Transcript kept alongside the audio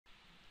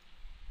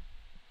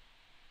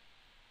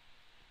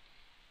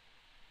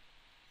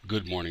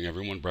Good morning,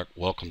 everyone.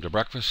 Welcome to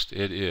breakfast.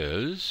 It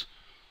is,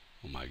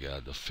 oh my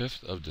God, the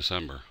 5th of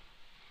December.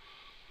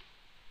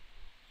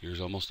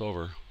 Year's almost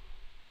over.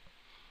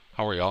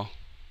 How are y'all?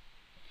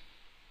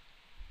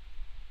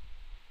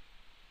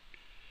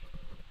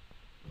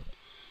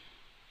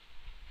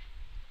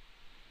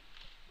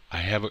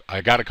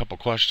 I got a couple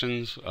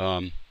questions.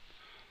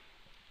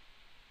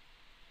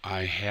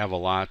 I have a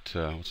lot.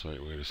 What's the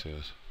right way to say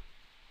this?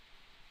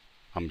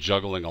 I'm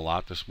juggling a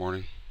lot this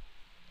morning,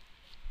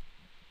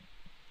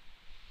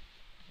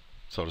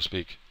 so to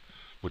speak,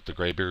 with the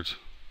graybeards,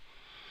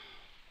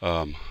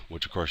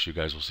 which of course you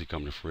guys will see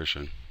come to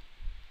fruition.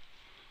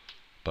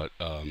 But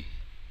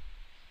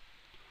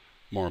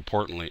more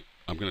importantly,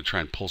 I'm going to try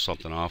and pull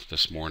something off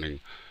this morning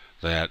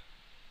that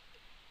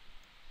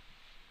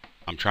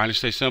I'm trying to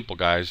stay simple,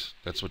 guys.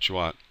 That's what you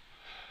want.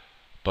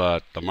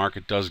 But the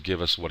market does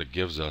give us what it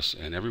gives us,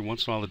 and every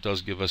once in a while it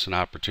does give us an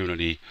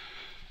opportunity.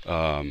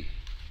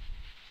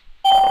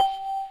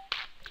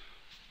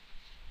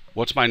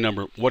 What is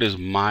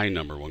my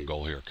number one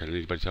goal here? Can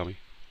anybody tell me?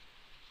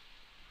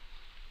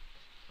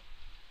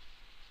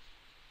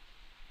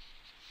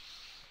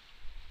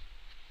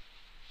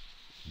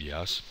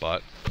 Yes,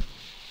 but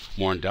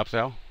more in depth,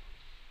 Al?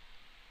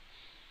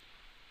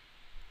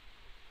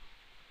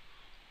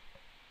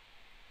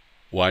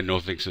 Well, I know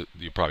things that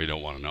you probably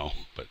don't want to know,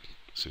 but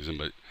Susan,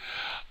 but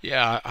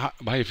yeah, how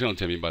are you feeling,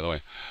 Timmy, by the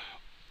way?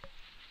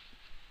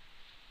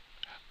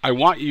 I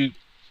want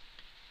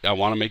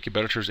to make you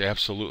better traders,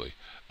 absolutely.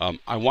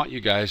 I want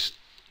you guys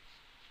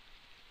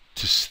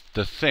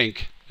to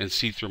think and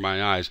see through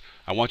my eyes.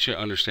 I want you to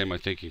understand my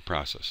thinking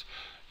process,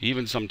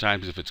 even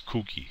sometimes if it's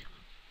kooky.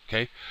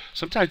 Okay,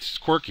 sometimes it's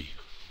quirky,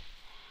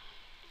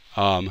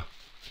 and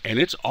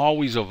it's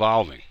always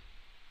evolving.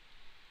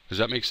 Does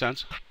that make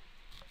sense?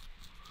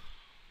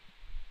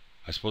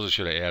 I suppose I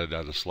should have added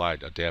on the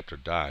slide adapt or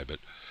die, but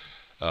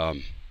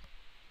I'm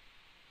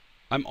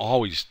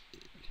always.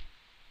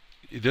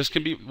 This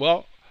can be,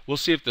 well, we'll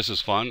see if this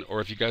is fun,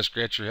 or if you guys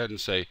scratch your head and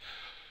say,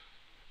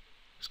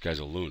 this guy's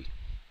a loon.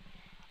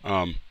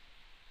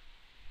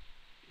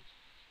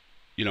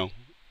 You know,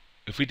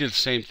 if we did the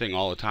same thing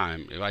all the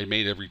time, if I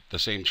made the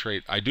same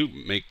trade, I do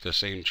make the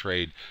same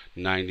trade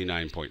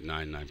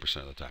 99.99%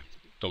 of the time.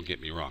 Don't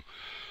get me wrong.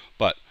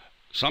 But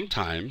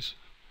sometimes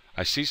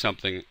I see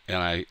something and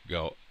I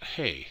go,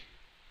 hey,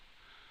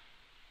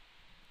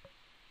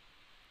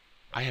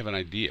 I have an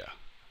idea.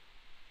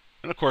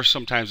 And of course,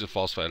 sometimes it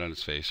falls flat on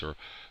its face, or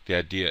the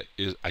idea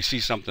is I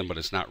see something, but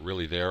it's not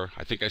really there.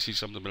 I think I see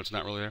something, but it's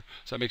not really there.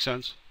 Does that make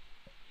sense?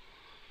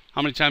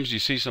 How many times do you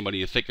see somebody,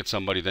 you think it's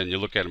somebody, then you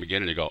look at them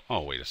again and you go,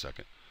 oh, wait a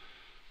second.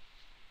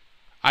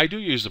 I do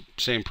use the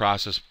same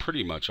process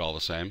pretty much all the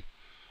time.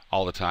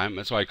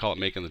 That's why I call it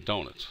making the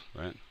donuts,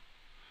 right?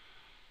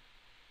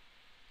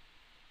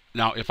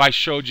 Now, if I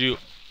showed you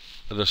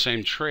the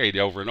same trade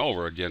over and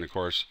over again, of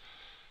course,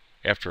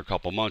 after a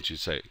couple months, you'd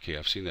say, okay,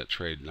 I've seen that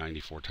trade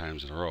 94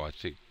 times in a row. I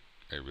think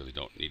I really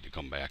don't need to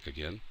come back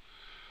again.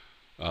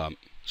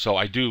 So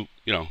I do,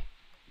 do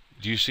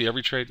you see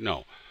every trade?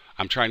 No.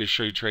 I'm trying to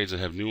show you trades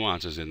that have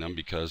nuances in them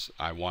because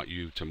I want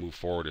you to move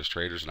forward as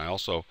traders, and I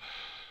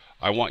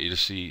want you to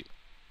see,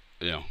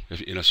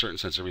 if, in a certain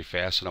sense, every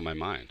facet of my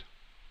mind.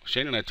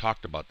 Shane and I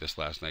talked about this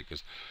last night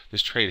because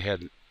this trade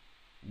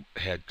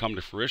had come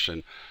to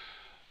fruition.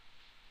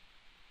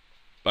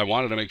 I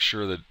wanted to make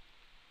sure that,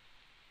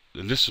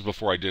 and this is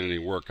before I did any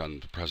work on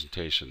the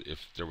presentation,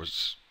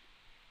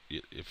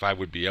 if I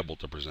would be able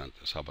to present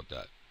this. How about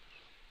that?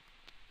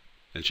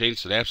 And Shane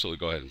said, absolutely,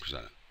 go ahead and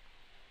present it.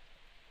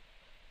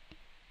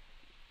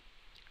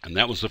 And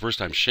that was the first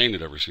time Shane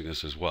had ever seen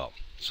this as well.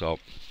 So,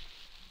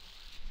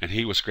 and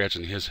he was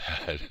scratching his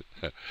head.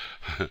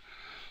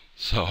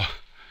 So,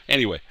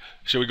 anyway,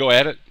 shall we go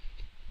at it?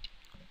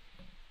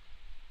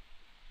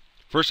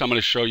 First, I'm going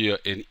to show you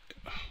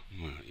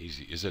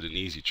easy. Is it an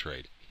easy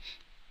trade?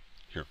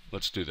 Here,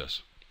 let's do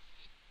this.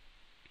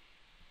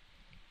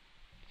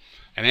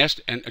 And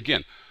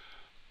again,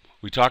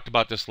 we talked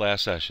about this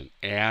last session.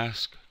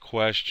 Ask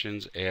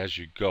questions as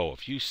you go.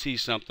 If you see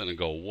something and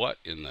go, what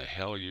in the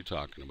hell are you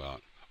talking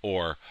about?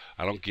 Or,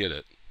 I don't get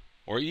it.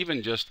 Or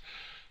even just,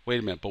 wait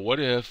a minute, but what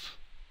if?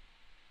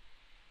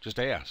 Just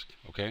ask,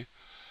 okay?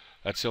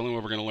 That's the only way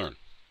we're going to learn.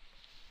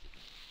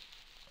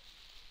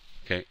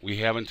 Okay, we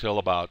have until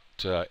about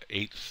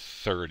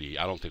 8:30.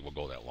 I don't think we'll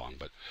go that long,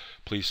 but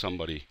please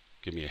somebody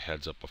give me a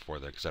heads up before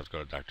that because I have to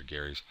go to Dr.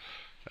 Gary's.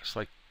 That's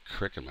like a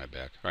crick in my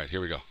back. All right,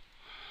 here we go.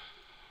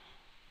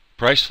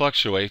 Price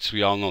fluctuates.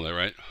 We all know that,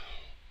 right?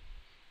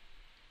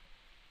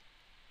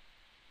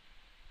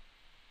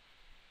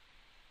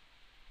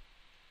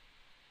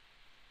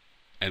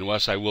 And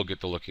Wes, I will get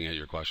to looking at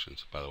your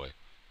questions, by the way.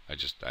 I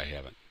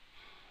haven't.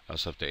 I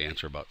also have to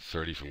answer about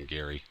 30 from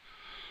Gary.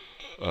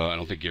 I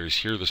don't think Gary's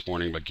here this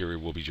morning, but Gary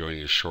will be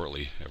joining us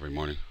shortly every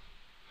morning.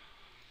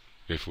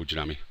 Gary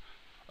Fujinami.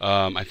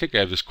 I think I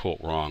have this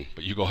quote wrong,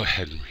 but you go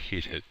ahead and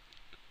read it.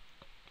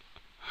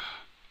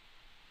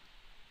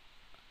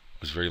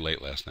 It was very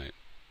late last night.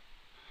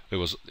 It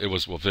was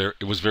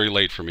very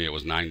late for me. It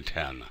was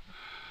 9:10.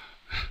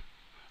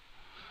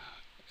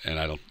 And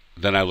I don't.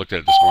 Then I looked at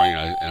it this morning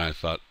and I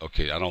thought,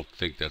 okay, I don't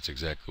think that's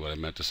exactly what I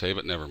meant to say,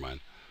 but never mind.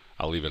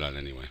 I'll leave it on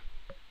anyway.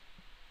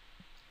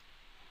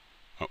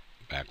 Oh,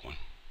 back one.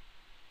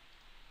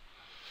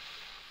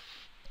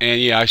 And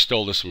yeah, I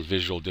stole this from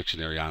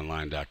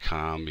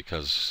visualdictionaryonline.com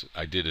because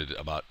I did it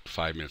about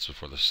 5 minutes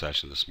before the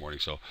session this morning.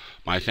 So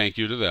my thank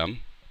you to them.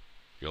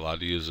 You're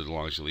allowed to use it as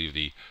long as you leave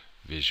the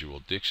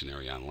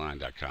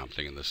visualdictionaryonline.com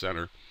thing in the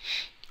center.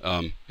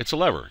 It's a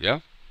lever,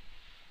 yeah?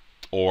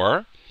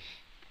 Or,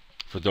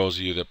 for those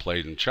of you that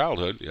played in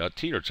childhood, yeah,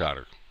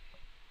 teeter-totter.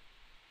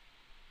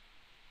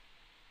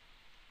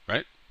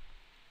 Right?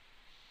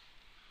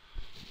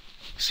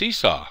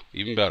 Seesaw,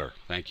 even better.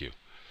 Thank you.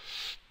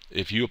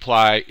 If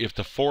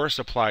the force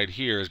applied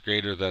here is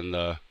greater than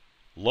the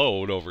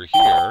load over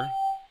here,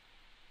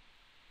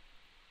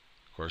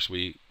 of course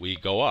we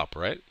go up,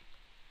 right?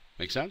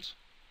 Make sense?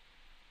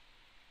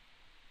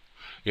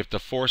 If the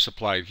force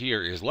applied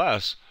here is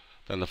less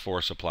than the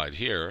force applied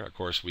here, of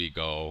course we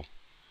go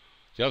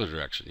the other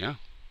direction, yeah?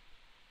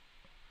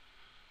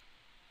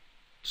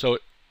 So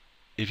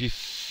if you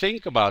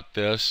think about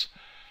this,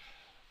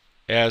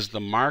 as the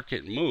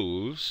market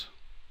moves,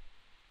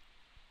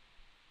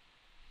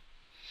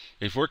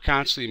 if we're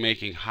constantly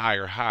making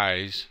higher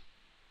highs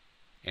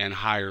and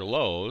higher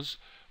lows,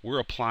 we're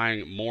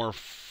applying more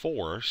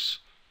force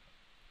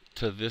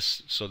to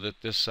this so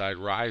that this side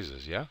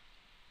rises, yeah?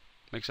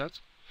 Make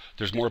sense?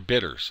 There's more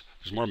bidders.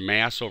 There's more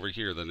mass over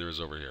here than there is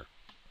over here.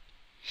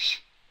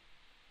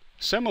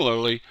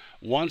 Similarly,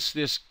 once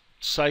this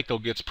cycle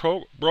gets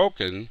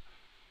broken,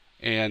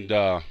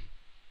 and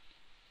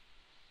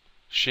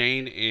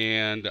Shane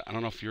and I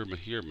don't know if you're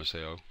here,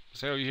 Maseo.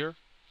 Maseo, you here?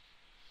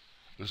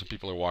 I know some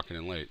people are walking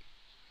in late.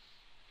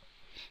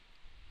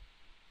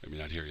 Maybe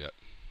not here yet.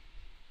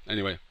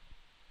 Anyway,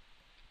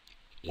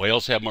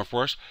 whales have more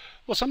force.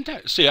 Well,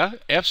 sometimes, so yeah,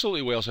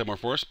 absolutely whales have more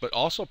force, but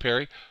also,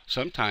 Perry,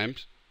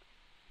 sometimes,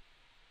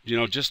 you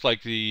know, just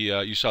like the,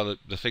 you saw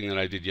the thing that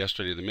I did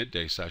yesterday, the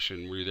midday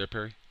session. Were you there,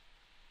 Perry?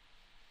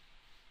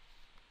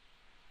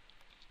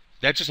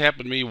 That just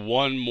happened to be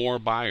one more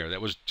buyer.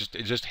 That was just,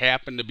 it just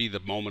happened to be the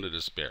moment of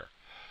despair.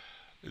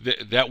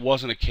 That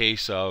wasn't a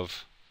case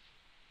of,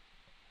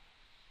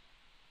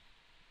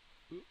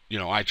 you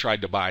know, I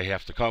tried to buy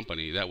half the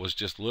company. That was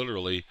just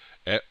literally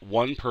at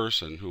one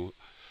person who,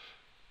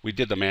 we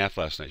did the math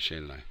last night,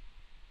 Shane and I.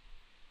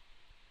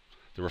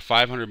 There were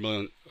 500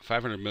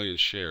 million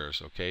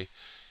shares, okay?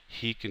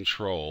 He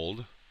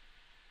controlled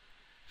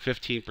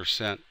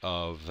 15%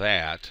 of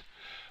that,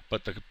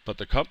 but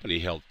the company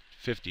held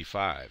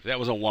 55. That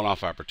was a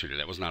one-off opportunity.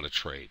 That was not a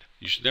trade.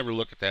 You should never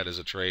look at that as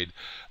a trade.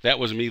 That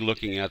was me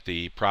looking at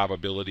the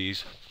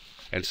probabilities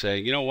and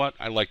saying, you know what?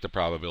 I like the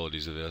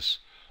probabilities of this.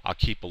 I'll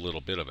keep a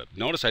little bit of it.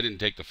 Notice I didn't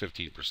take the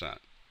 15%.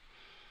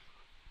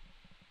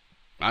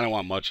 I don't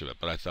want much of it,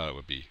 but I thought it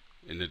would be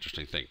an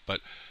interesting thing. But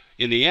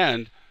in the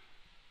end,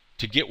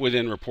 to get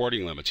within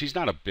reporting limits, he's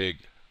not a big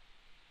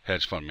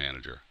hedge fund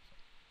manager.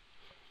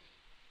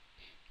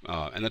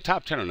 And the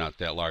top 10 are not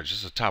that large. This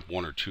is the top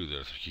 1 or 2 that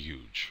are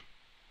huge.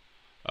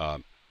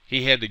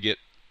 He had to get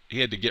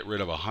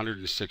rid of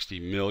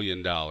 $160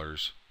 million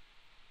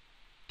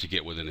to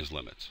get within his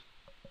limits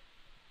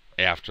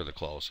after the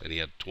close, and he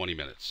had 20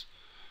 minutes.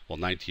 Well,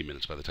 19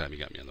 minutes by the time he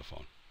got me on the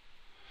phone.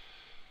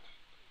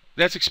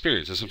 That's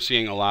experience. As I'm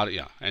seeing a lot of,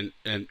 yeah, and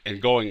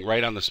going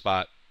right on the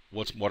spot.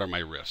 What are my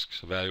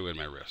risks?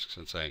 Evaluating my risks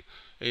and saying,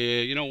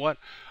 you know what?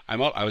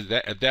 I'm up.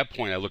 At that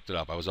point I looked it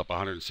up. I was up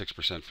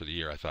 106% for the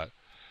year. I thought,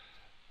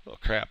 oh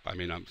crap! I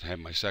mean, I'm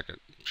having my second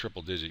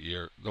triple-digit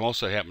year. The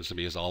most that happens to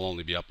me is I'll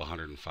only be up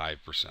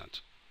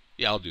 105%.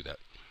 Yeah, I'll do that.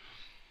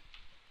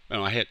 You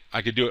know,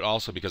 I could do it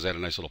also because I had a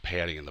nice little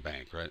padding in the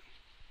bank, right?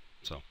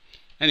 So,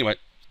 anyway,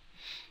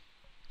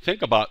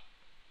 think about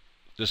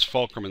this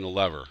fulcrum in the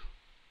lever.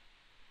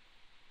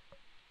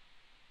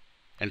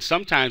 And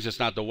sometimes it's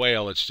not the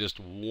whale, it's just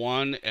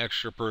one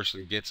extra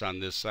person gets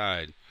on this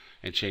side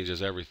and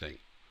changes everything.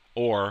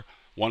 Or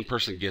one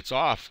person gets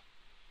off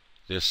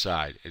this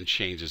side and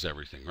changes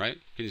everything, right?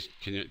 Can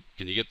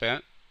you get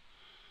that?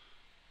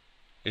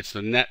 It's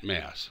the net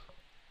mass.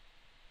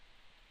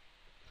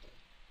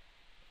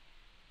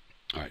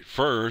 All right,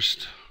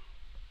 first,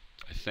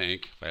 I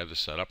think, if I have this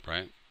set up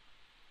right.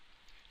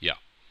 Yeah.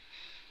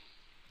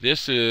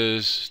 This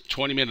is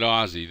 20-minute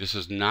Aussie. This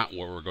is not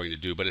what we're going to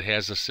do, but it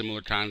has a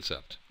similar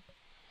concept.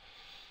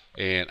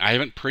 And I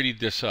haven't prettied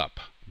this up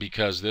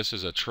because this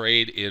is a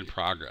trade in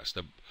progress.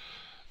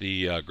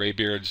 The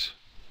Graybeards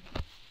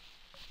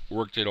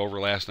worked it over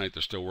last night.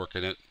 They're still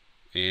working it.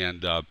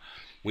 And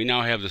we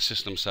now have the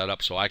system set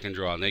up so I can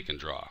draw and they can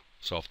draw.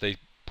 So if they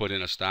put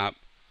in a stop,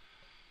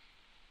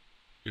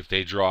 if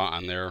they draw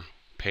on their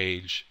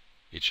page,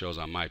 it shows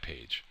on my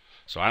page.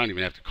 So I don't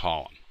even have to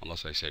call them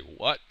unless I say,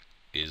 what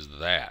is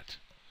that?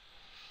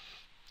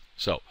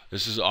 So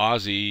this is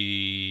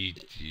Aussie.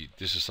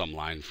 This is some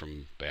line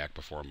from back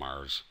before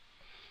Mars.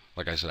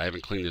 Like I said, I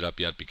haven't cleaned it up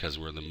yet because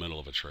we're in the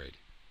middle of a trade.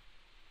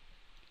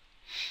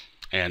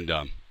 And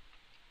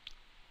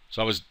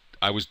so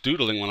I was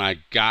doodling when I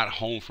got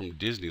home from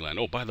Disneyland.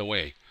 Oh, by the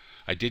way,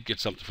 I did get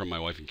something from my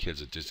wife and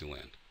kids at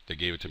Disneyland. They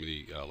gave it to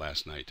me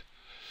last night.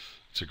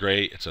 It's a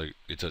gray. It's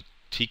a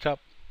teacup.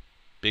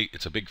 Big.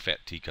 It's a big fat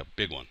teacup,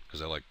 big one,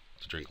 because I like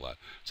to drink a lot.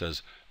 It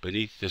says,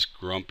 "Beneath this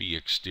grumpy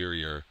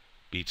exterior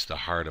beats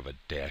the heart of a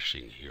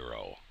dashing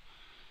hero."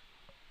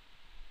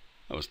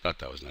 Thought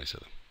that was nice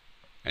of them.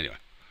 Anyway,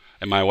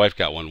 and my wife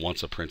got one.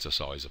 Once a princess,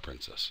 always a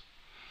princess.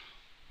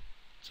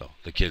 So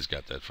the kids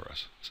got that for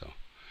us. So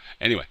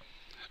anyway,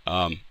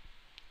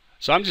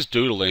 so I'm just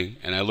doodling,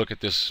 and I look at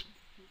this.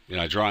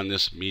 I draw on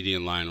this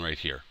median line right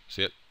here.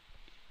 See it?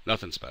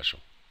 Nothing special.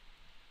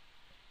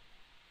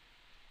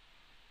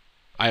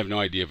 I have no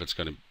idea if it's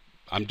going to...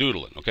 I'm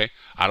doodling, okay?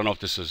 I don't know if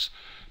this is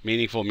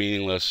meaningful,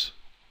 meaningless,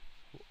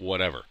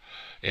 whatever.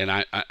 And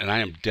I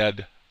am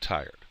dead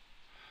tired.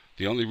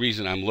 The only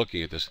reason I'm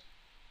looking at this...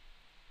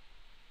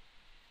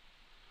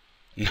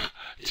 No,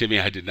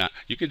 Timmy, I did not.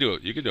 You can do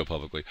it. You can do it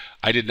publicly.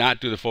 I did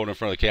not do the photo in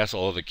front of the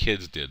castle, although the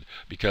kids did,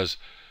 because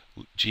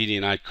Jeannie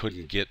and I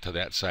couldn't get to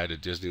that side of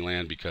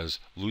Disneyland because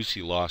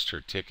Lucy lost her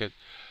ticket.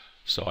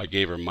 So I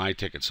gave her my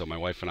ticket, so my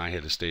wife and I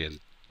had to stay in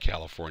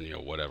California,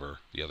 whatever,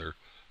 the other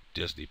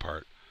Disney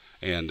part,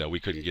 and we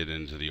couldn't get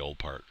into the old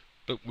part,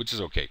 but which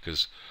is okay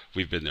because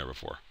we've been there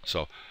before.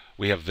 So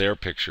we have their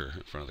picture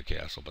in front of the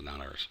castle, but not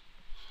ours.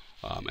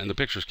 And the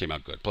pictures came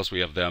out good. Plus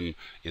we have them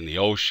in the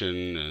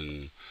ocean,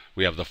 and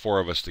we have the four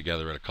of us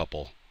together at a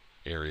couple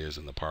areas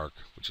in the park,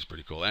 which is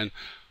pretty cool. And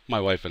my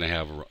wife and I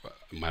have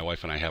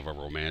a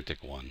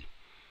romantic one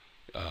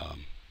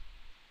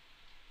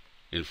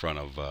in front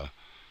of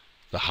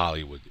the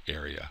Hollywood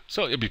area.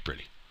 So it'd be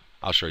pretty.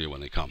 I'll show you when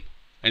they come.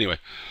 Anyway,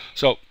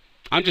 so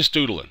I'm just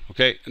doodling,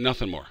 okay?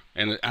 Nothing more.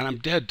 And I'm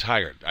dead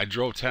tired. I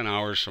drove 10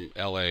 hours from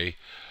LA.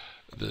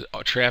 The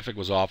traffic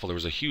was awful. There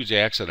was a huge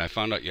accident. I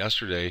found out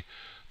yesterday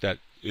that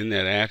in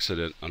that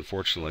accident,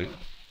 unfortunately,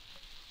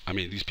 I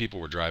mean, these people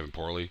were driving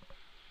poorly.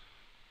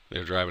 They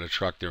were driving a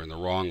truck. They were in the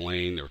wrong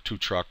lane. There were two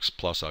trucks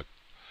plus a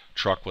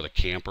truck with a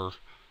camper,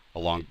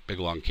 big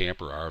long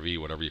camper, RV,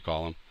 whatever you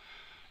call them.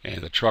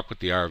 And the truck with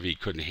the RV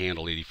couldn't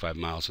handle 85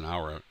 miles an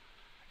hour.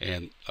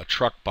 And a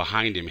truck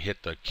behind him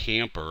hit the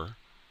camper,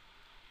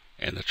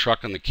 and the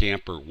truck and the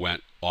camper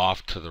went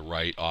off to the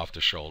right, off the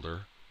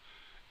shoulder.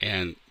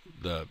 And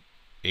the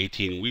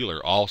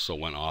 18-wheeler also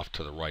went off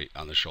to the right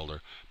on the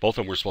shoulder. Both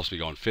of them were supposed to be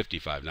going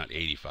 55, not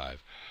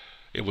 85.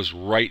 It was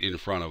right in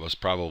front of us,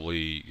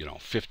 probably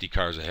 50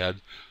 cars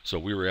ahead. So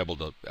we were able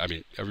to, I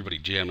mean, everybody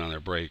jammed on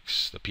their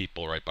brakes. The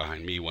people right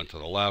behind me went to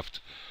the left,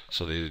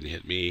 so they didn't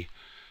hit me.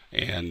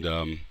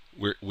 And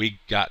we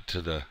got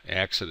to the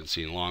accident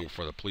scene long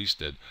before the police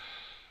did.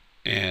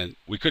 And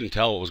we couldn't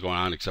tell what was going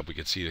on, except we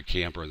could see the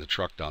camper and the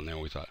truck down there.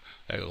 We thought,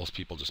 hey, those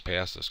people just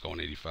passed us going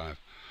 85.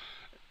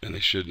 And they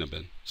shouldn't have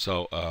been.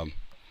 So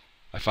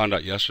I found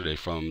out yesterday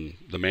from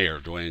the mayor,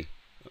 Dwayne,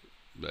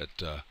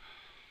 that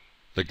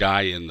the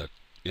guy in the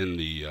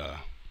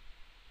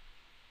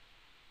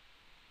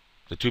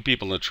two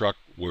people in the truck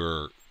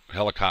were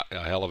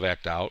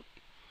helivac'd out,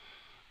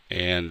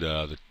 and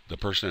the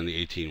person in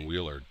the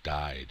 18-wheeler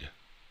died.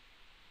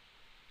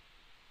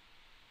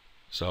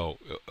 So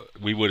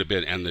we would have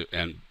been, and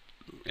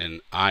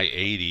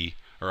I-80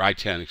 or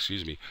I-10,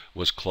 excuse me,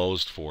 was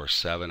closed for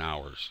 7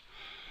 hours.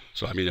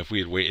 So I mean, if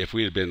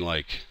we had been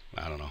like,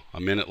 I don't know, a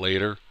minute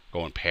later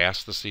going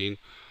past the scene,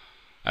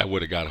 I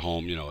would have got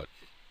home, at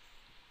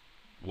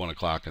 1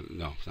 o'clock.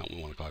 No, not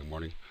 1 o'clock in the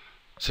morning,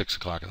 6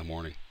 o'clock in the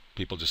morning.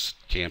 People just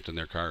camped in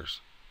their cars,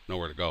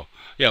 nowhere to go.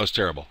 Yeah, it was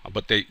terrible.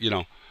 But they,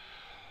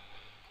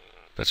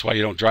 that's why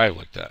you don't drive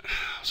like that.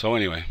 So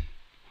anyway.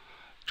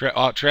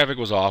 Traffic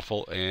was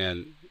awful,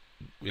 and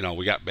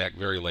we got back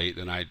very late,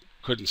 and I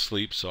couldn't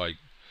sleep, so I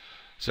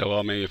said,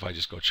 well, maybe if I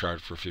just go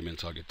charge for a few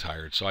minutes, I'll get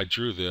tired. So I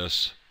drew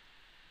this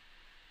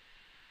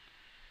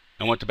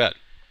and went to bed.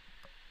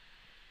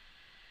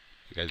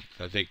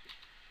 I think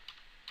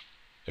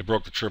it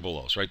broke the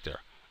triple-O's right there,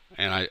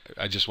 and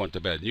I just went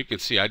to bed. And you can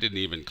see I didn't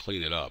even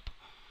clean it up.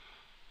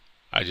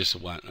 I just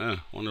went,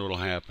 wonder what'll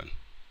happen.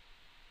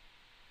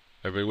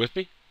 Everybody with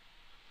me?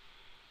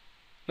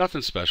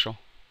 Nothing special.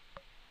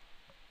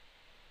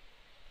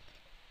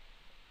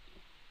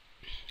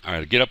 All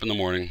right, I get up in the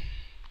morning,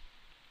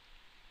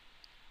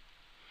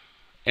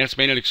 and it's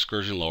made an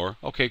excursion lower.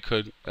 Okay,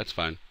 good, that's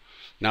fine.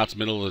 Now it's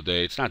middle of the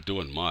day. It's not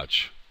doing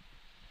much,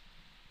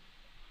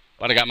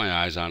 but I got my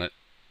eyes on it.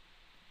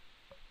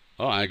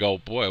 Oh, I go,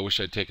 boy, I wish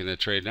I'd taken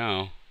that trade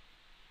now.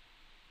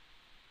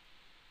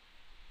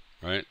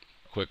 Right,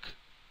 quick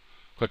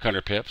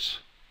 100 pips.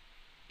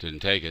 Didn't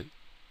take it,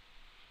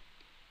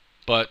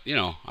 but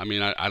I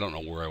mean, I don't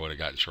know where I would have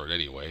gotten short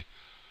anyway.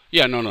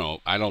 Yeah, no,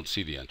 I don't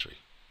see the entry.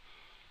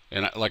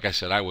 And like I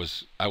said, I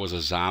was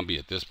a zombie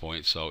at this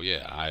point. So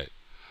yeah,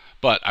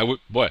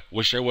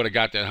 wish I would have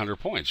got that 100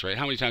 points, right?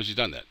 How many times have you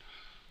done that?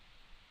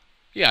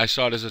 Yeah, I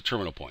saw it as a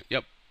terminal point.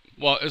 Yep.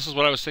 Well, this is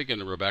what I was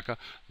thinking, Rebecca.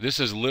 This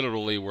is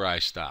literally where I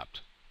stopped.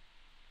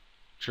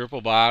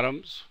 Triple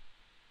bottoms.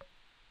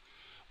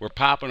 We're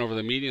popping over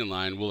the median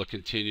line. Will it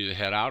continue to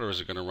head out, or is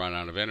it going to run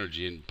out of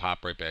energy and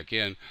pop right back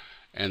in?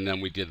 And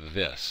then we did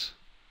this.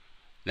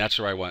 That's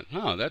where I went,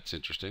 oh, that's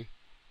interesting.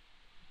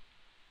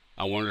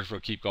 I wonder if it'll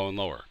keep going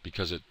lower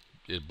because it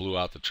blew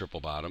out the triple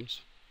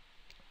bottoms.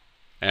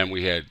 And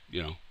we had,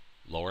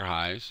 lower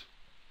highs.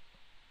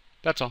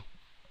 That's all.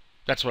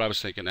 That's what I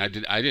was thinking. I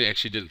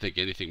didn't think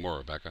anything more,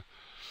 Rebecca.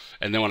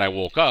 And then when I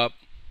woke up,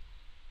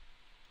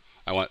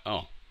 I went,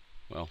 oh,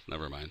 well,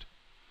 never mind.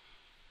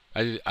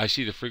 I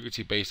see the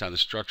frequency based on the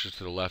structures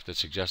to the left that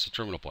suggests a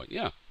terminal point.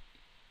 Yeah.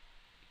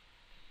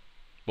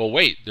 Well,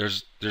 wait,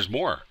 there's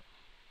more.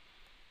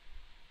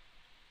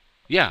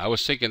 Yeah, I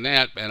was thinking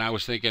that, and I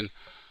was thinking,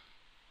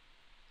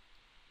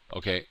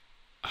 okay,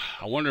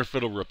 I wonder if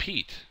it'll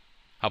repeat.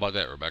 How about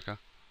that, Rebecca?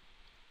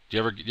 Do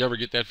you ever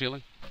get that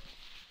feeling?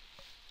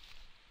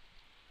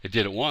 It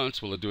did it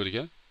once. Will it do it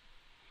again?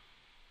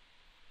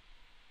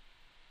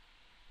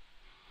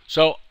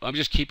 So I'm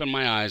just keeping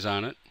my eyes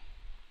on it.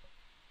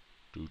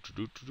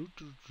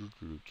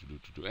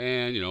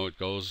 And, it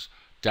goes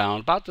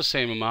down about the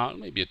same amount,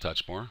 maybe a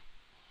touch more,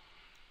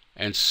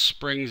 and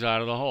springs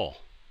out of the hole.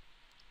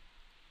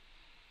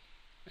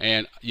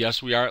 And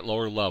yes, we are at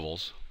lower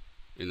levels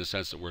in the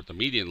sense that we're at the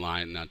median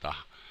line,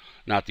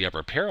 not the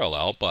upper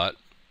parallel, but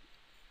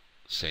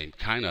same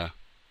kind of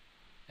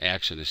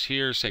action is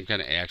here, same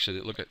kind of action.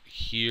 Look at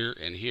here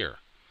and here.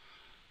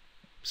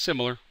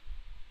 Similar.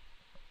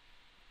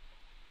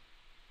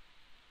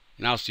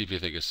 Now see if you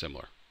think it's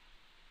similar.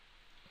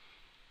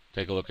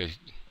 Take a look at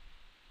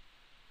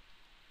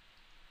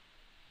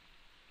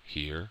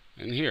here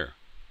and here.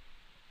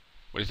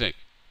 What do you think?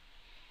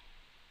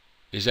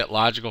 Is that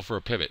logical for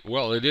a pivot?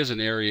 Well, it is an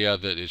area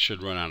that it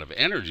should run out of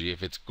energy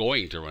if it's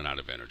going to run out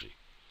of energy.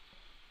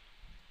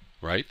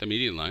 Right? The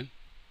median line.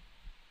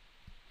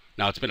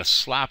 Now, it's been a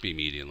sloppy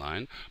median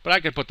line, but I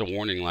could put the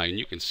warning line.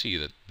 You can see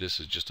that this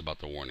is just about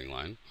the warning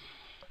line.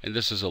 And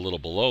this is a little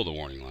below the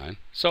warning line.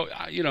 So,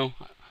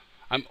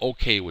 I'm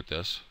okay with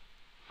this.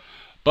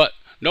 But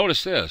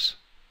notice this.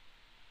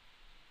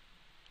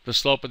 The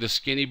slope of the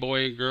skinny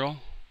boy and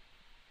girl.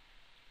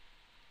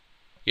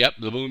 Yep,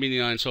 the blue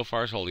median line so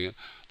far is holding it.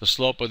 The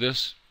slope of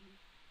this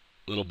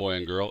little boy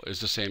and girl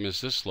is the same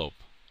as this slope.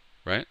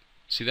 Right?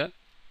 See that?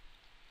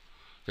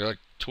 They're like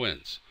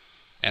twins.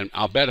 And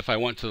I'll bet if I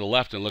went to the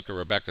left and looked at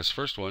Rebecca's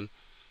first one,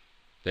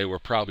 they were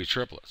probably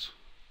triplets.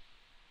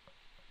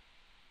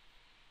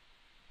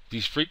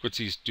 These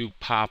frequencies do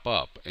pop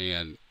up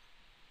and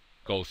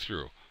go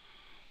through.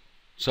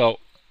 So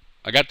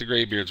I got the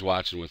graybeards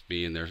watching with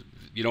me, and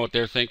you know what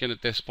they're thinking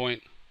at this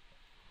point?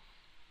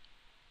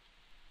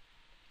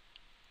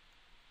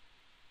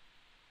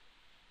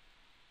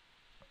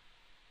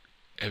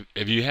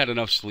 Have you had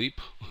enough sleep?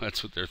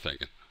 That's what they're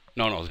thinking.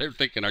 No, they're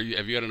thinking,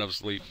 have you had enough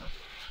sleep?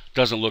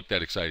 Doesn't look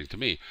that exciting to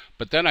me.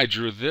 But then I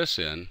drew this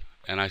in,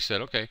 and I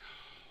said, okay,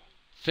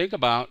 think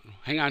about,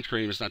 hang on,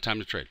 Kareem, it's not time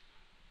to trade.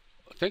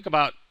 Think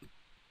about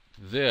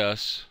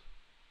this.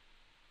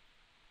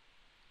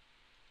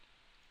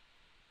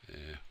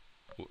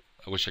 Yeah,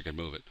 I wish I could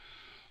move it.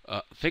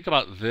 Think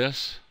about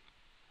this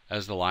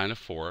as the line of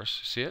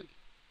force. See it?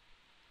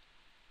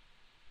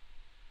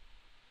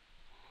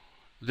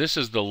 This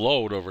is the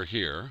load over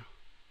here.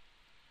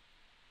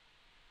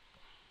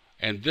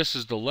 And this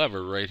is the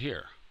lever right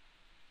here.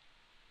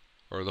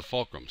 Or the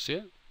fulcrum. See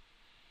it?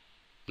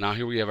 Now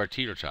here we have our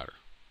teeter-totter.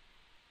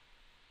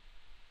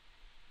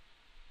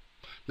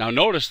 Now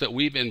notice that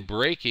we've been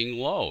breaking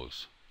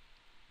lows.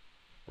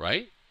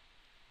 Right?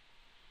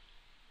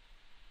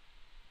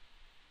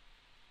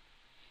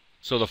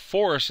 So the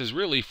force is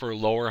really for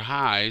lower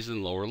highs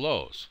and lower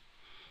lows.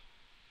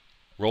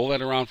 Roll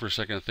that around for a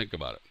second and think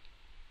about it.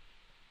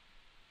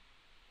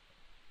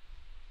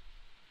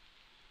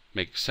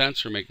 Make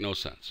sense or make no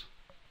sense?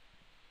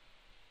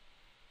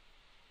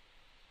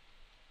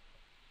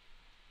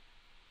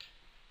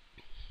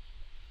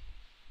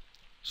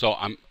 So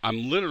I'm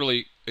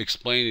literally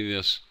explaining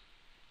this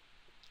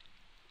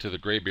to the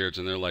graybeards,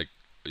 and they're like,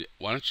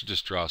 "Why don't you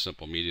just draw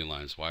simple median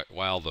lines? Why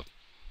all the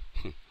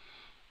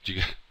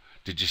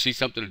did you see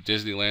something at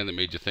Disneyland that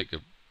made you think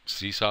of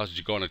seesaws? Did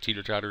you go on a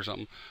teeter-totter or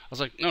something?" I was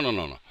like,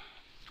 no.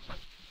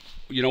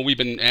 We've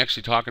been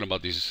actually talking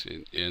about these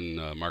in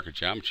market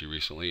geometry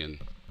recently, and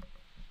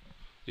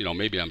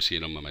maybe I'm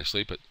seeing them in my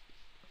sleep, but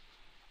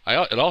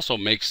it also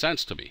makes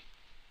sense to me.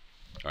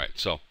 All right,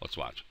 so let's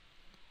watch.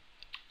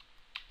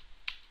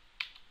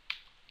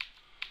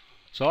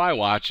 So I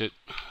watch it,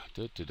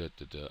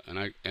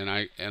 and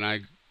I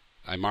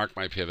mark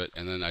my pivot,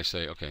 and then I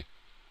say, okay,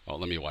 well,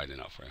 let me widen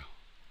it out for you.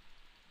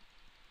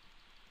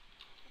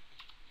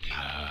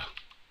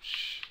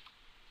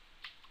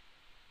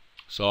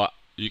 So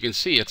you can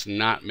see it's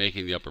not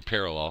making the upper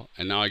parallel,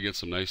 and now I get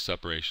some nice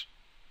separation.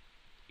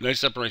 Nice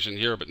separation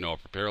here, but no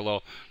upper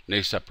parallel.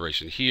 Nice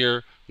separation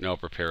here, no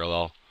upper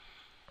parallel.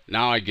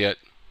 Now I get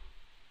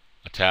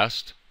a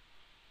test,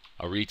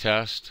 a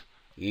retest,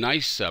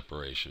 nice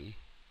separation.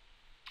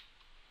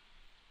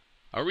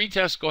 A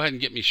retest, go ahead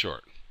and get me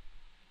short.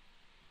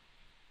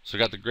 So I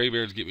got the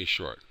graybeards get me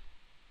short.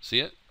 See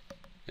it?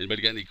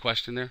 Anybody got any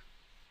question there?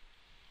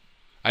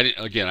 I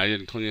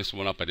didn't clean this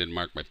one up. I didn't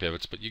mark my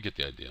pivots, but you get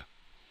the idea.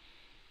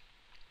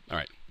 All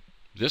right.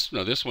 This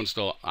one's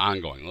still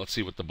ongoing. Let's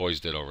see what the boys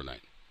did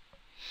overnight.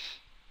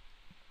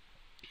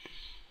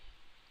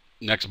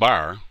 next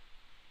bar.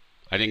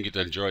 I didn't get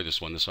to enjoy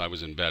this one, so I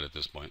was in bed at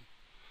this point.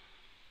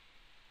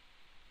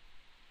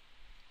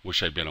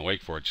 Wish I'd been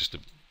awake for it.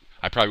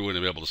 I probably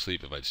wouldn't have been able to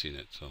sleep if I'd seen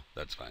it, so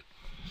that's fine.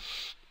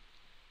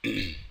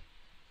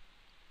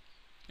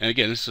 And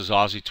again, this is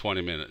Aussie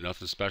 20-minute,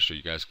 nothing special.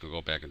 You guys can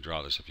go back and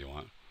draw this if you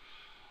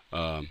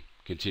want.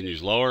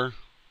 Continues lower.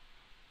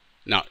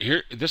 Now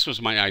here, this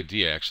was my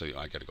idea actually.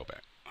 I got to go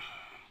back.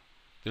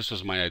 This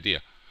was my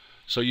idea.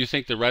 So you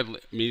think the red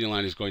median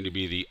line is going to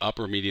be the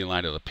upper median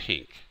line of the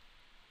pink?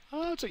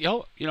 Oh,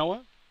 you know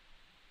what?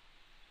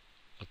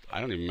 I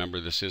don't even remember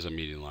this is a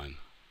median line.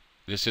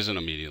 This isn't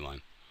a median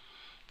line.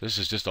 This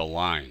is just a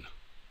line.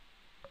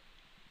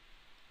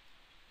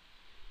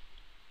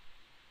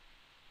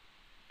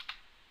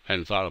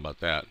 Hadn't thought about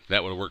that.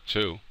 That would have worked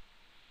too.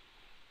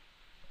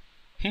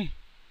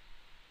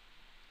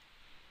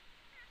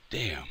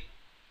 Damn.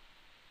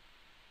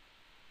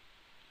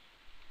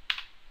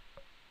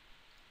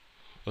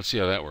 Let's see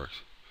how that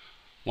works.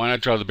 Why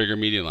not draw the bigger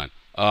median line?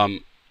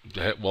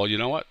 Well, you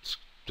know what?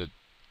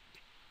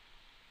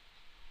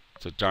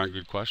 It's a darn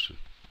good question.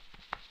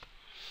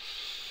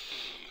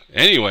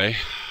 Anyway,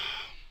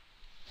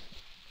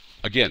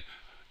 again,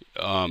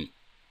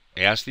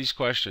 ask these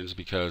questions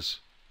because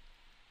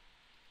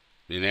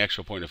in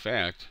actual point of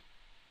fact,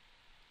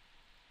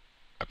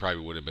 I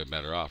probably would have been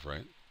better off,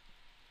 right?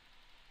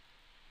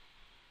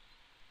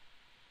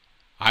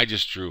 I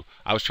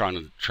was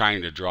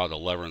trying to draw the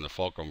lever and the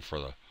fulcrum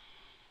for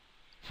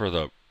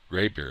the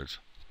graybeards.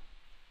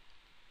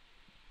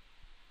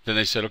 Then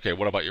they said, okay,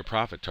 what about your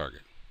profit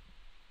target?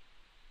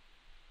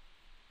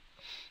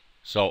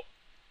 So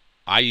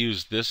I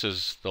use this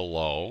as the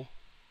low,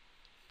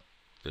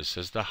 this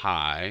is the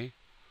high,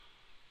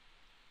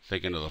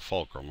 thinking of the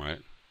fulcrum, right?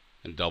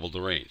 And double the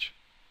range.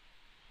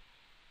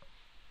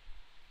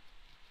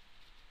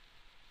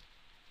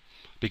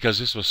 Because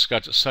this was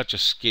such a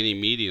skinny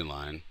median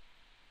line,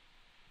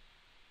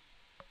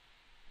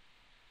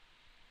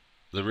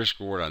 the risk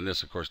reward on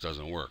this, of course,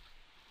 doesn't work.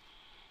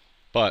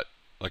 But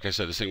like I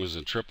said, this thing was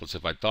in triplets.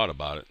 If I thought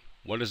about it,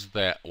 what is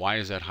that? Why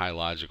is that high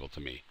logical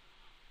to me?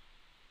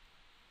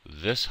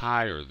 This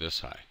high or this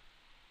high?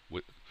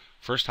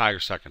 First high or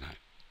second high?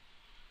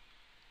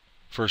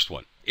 First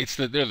one.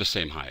 They're the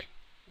same high,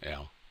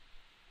 Al.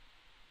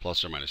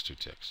 Plus or minus 2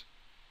 ticks.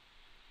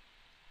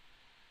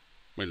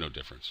 Made no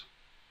difference.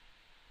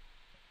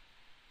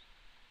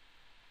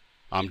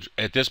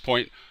 At this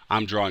point,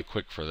 I'm drawing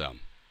quick for them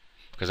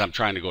because I'm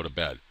trying to go to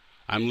bed.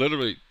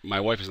 My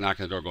wife is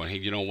knocking on the door going, hey,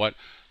 you know what?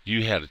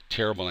 You had a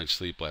terrible night's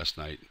sleep last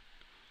night.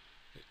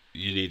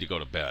 You need to go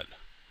to bed.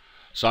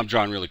 So I'm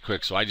drawing really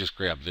quick, so I just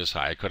grabbed this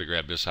high. I could have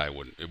grabbed this high.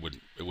 It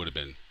would have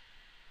been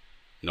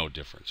no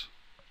difference.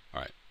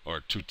 All right, or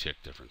a 2 tick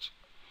difference.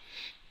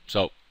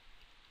 So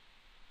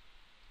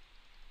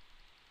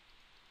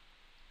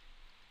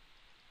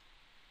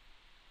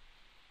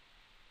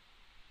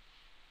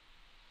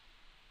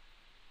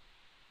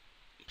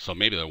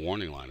maybe the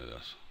warning line of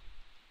this,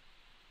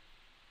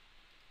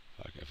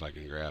 if I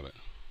can grab it.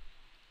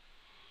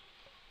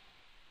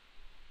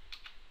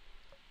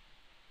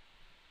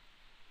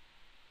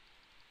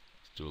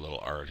 Let's do a little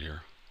art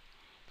here.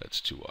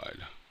 That's too wide.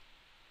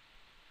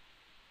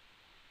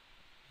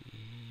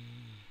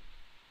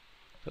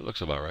 That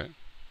looks about right.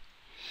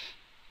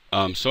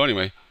 So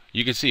anyway,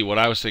 you can see what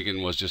I was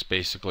thinking was just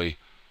basically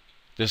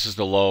this is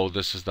the low,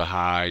 this is the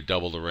high,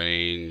 double the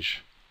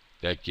range.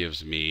 That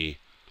gives me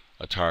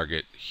a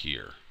target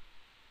here.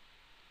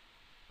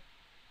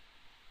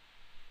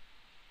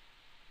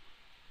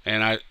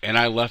 And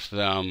I left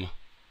them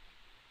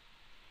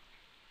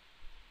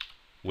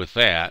with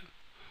that.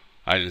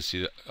 I didn't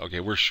see that. Okay,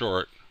 we're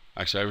short.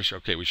 Actually,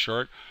 okay, we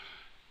short.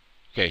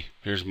 Okay,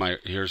 here's my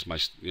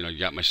you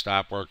got my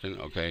stop working.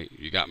 Okay,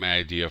 you got my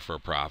idea for a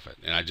profit,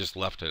 and I just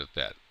left it at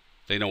that.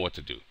 They know what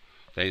to do.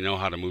 They know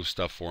how to move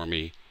stuff for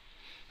me.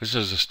 This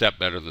is a step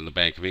better than the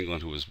Bank of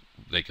England,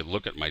 they could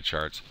look at my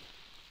charts.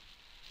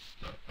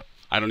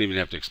 I don't even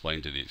have to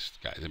explain to these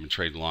guys. They've been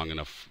trading long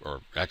enough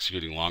or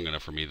executing long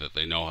enough for me that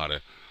they know how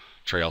to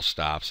trail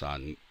stops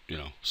on,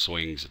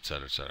 swings,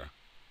 etc., etc.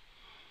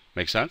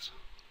 Make sense?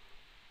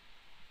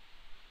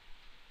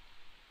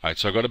 All right,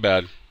 so I go to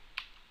bed.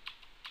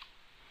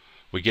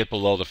 We get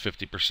below the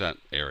 50%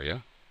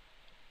 area.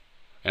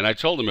 And I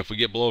told them if we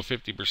get below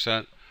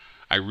 50%,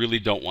 I really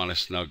don't want to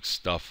snug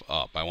stuff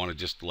up. I want to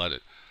just let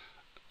it.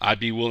 I'd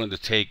be willing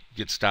to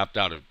get stopped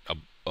out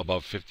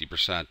above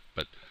 50%,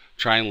 but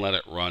try and let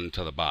it run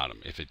to the bottom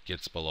if it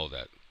gets below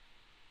that.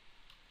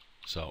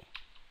 So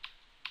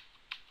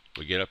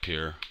we get up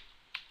here.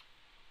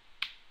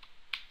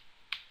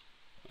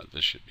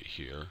 This should be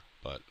here,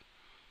 but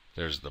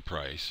there's the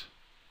price.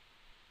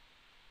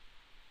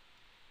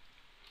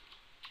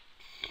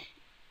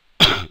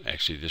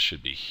 Actually, this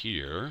should be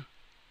here.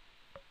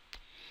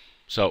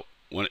 So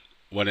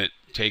when it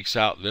takes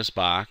out this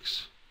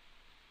box,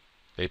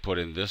 they put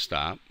in this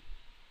stop.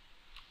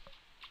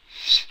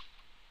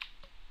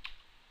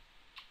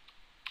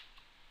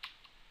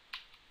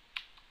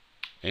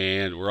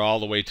 And we're all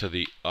the way to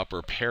the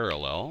upper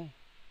parallel.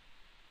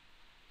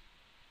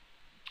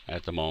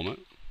 at the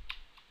moment.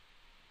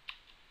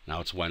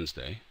 Now it's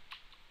Wednesday.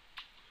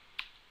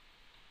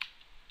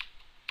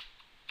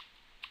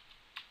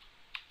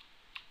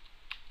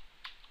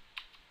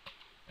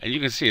 And you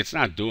can see it's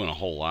not doing a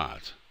whole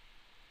lot.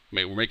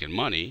 We're making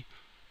money.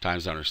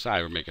 Time's on our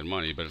side. We're making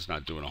money, but it's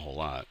not doing a whole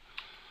lot.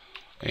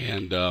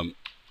 And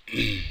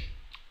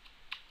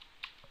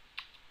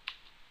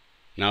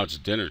now it's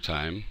dinner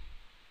time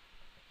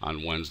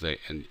on Wednesday.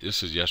 And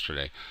this is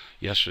yesterday.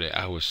 Yesterday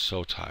I was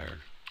so tired.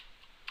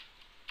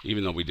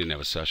 Even though we didn't have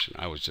a session,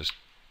 I was just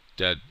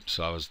dead.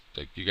 So I was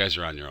like, you guys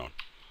are on your own.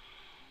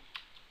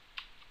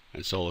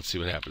 And so let's see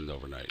what happens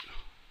overnight.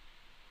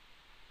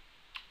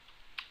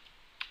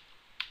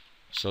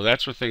 So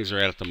that's where things are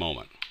at the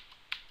moment.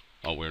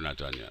 Oh, we're not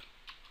done yet.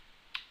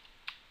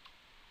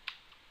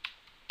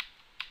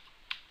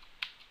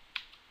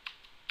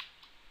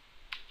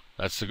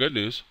 That's the good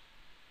news.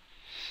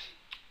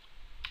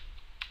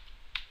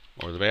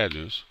 Or the bad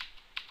news.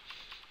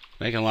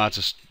 Making lots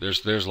of...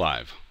 There's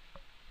live.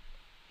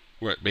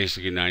 We're at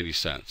basically 90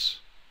 cents.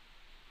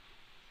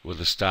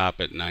 With a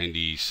stop at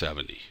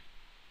 90.70.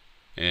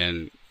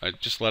 And I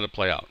just let it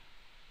play out.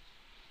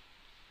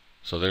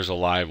 So there's a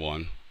live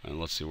one. And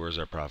let's see, where's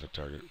our profit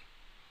target?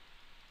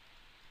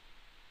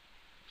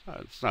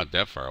 It's not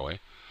that far away.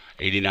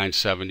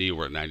 89.70,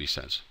 we're at 90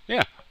 cents.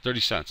 Yeah, 30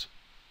 cents.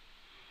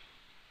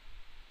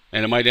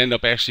 And it might end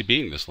up actually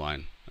being this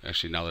line.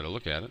 Actually, now that I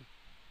look at it.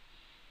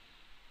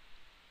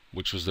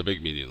 Which was the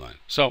big median line.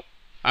 So,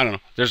 I don't know.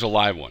 There's a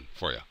live one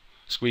for you.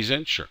 Squeeze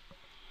in? Sure.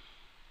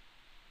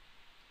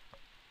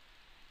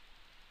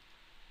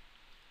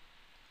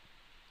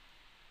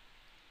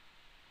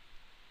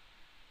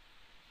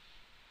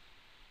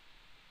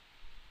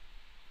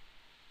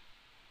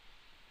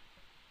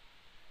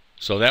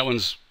 So that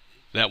one's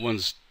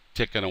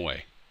ticking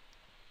away.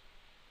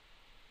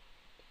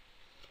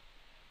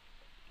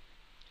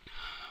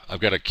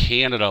 I've got a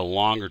Canada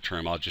longer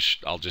term. I'll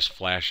just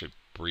flash it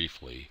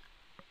briefly.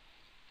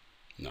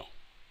 No,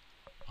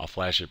 I'll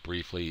flash it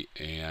briefly,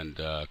 and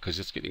because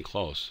it's getting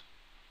close,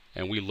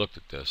 and we looked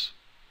at this.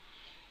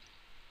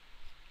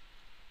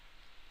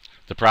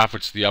 The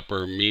profit's the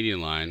upper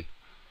median line.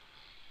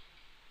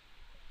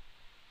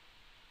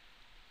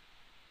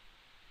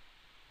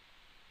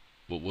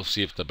 We'll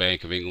see if the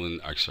Bank of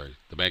England,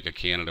 the Bank of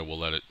Canada will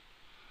let it.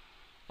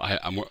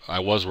 I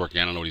was working.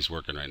 I don't know what he's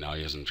working right now.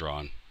 He hasn't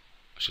drawn.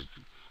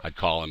 I'd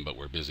call him, but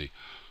we're busy.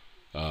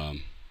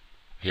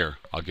 Here,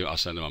 I'll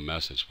send him a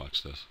message.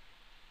 Watch this.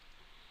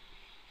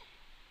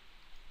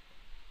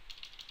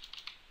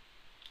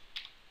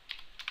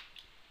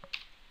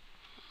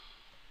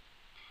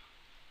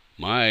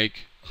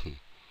 Mike.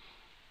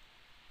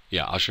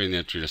 Yeah, I'll show you the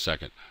entry in a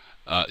second.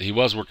 He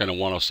was working at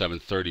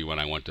 107.30 when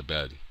I went to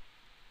bed.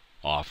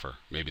 Offer.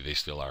 Maybe they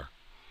still are.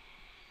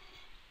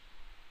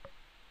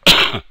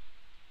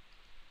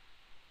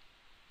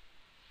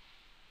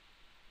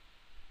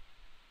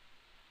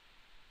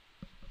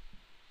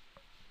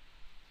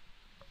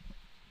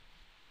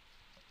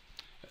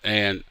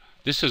 And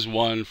this is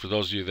one for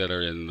those of you that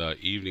are in the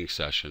evening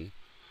session.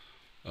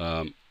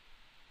 The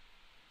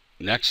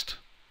next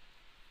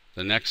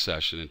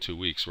session in 2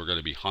 weeks, we're going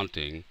to be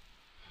hunting.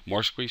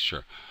 More squeeze?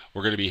 Sure.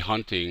 We're going to be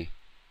hunting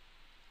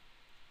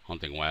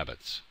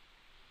wabbits.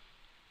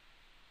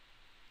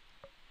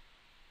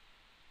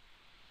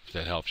 If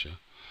that helps you.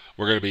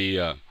 We're going to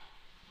be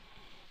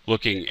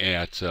looking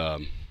at a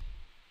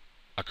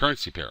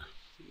currency pair,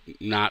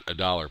 not a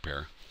dollar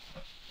pair.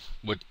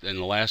 And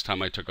the last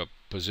time I took a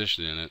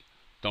position in it,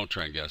 don't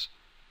try and guess,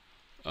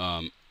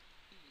 the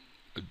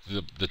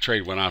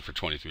trade went on for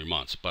 23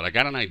 months. But I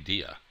got an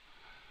idea,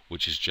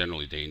 which is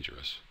generally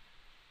dangerous.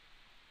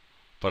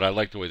 But I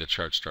like the way the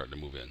chart's starting to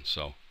move in,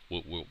 so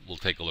we'll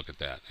take a look at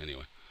that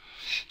anyway.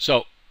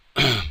 So,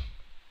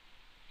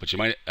 but you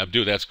might,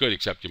 Abdu, that's good,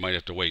 except you might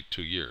have to wait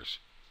 2 years.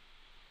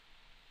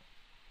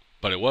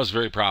 But it was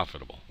very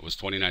profitable. It was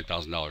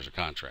 $29,000 a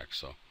contract,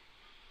 so.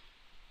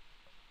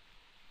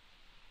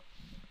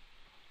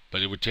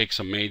 But it would take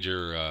some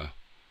major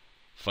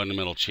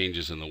fundamental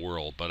changes in the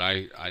world, but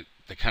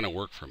they kind of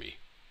work for me.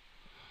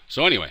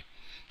 So anyway,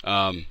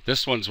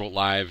 this one's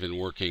live and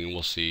working, and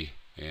we'll see.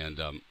 And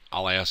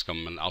I'll ask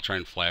them, and I'll try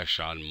and flash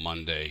on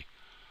Monday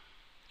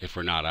if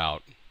we're not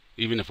out.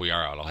 Even if we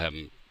are out, I'll have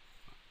them.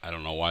 I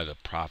don't know why the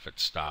profit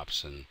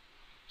stops and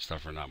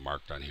stuff are not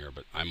marked on here,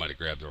 but I might have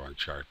grabbed the wrong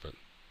chart. But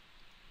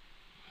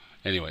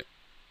anyway,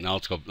 now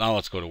let's go. Now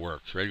let's go to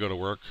work. Ready to go to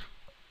work?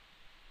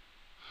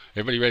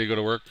 Everybody ready to go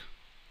to work?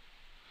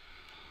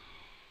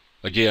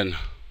 Again,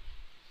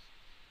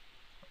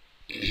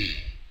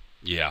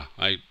 yeah,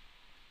 a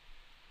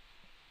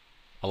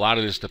lot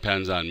of this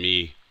depends on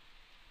me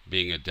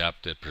being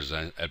adept at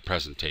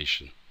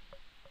presentation.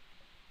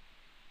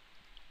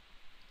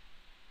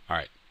 All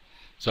right,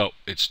 so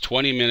it's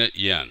 20-minute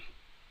yen,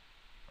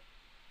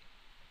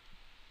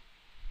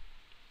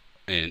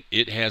 and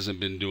it hasn't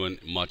been doing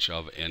much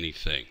of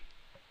anything.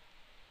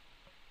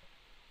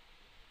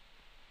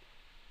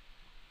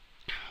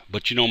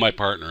 But you know my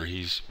partner,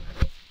 he's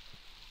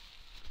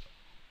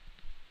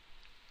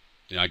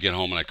I get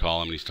home and I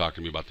call him, and he's talking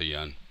to me about the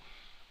yen.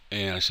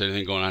 And I said,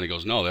 anything going on? He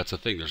goes, no, that's the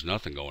thing. There's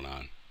nothing going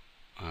on.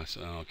 I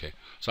said, oh, okay.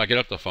 So I get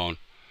up the phone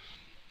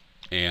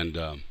and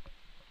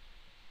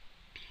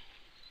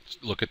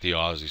look at the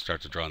Aussie,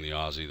 start to draw on the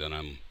Aussie. Then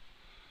I'm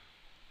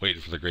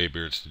waiting for the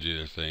graybeards to do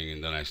their thing.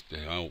 And then I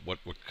say, oh, what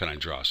can I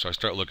draw? So I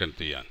start looking at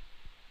the yen.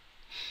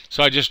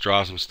 So I just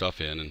draw some stuff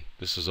in, and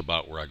this is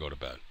about where I go to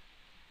bed.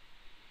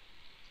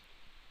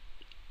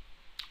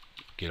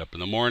 Get up in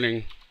the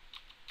morning.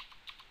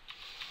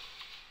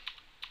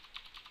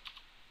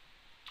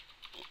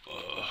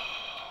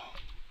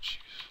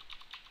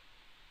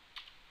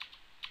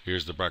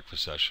 Here's the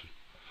breakfast session.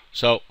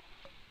 So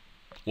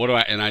what do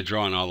I, and I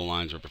draw in all the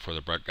lines right before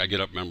the breakfast. I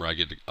get up, remember, I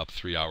get up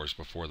 3 hours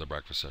before the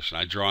breakfast session.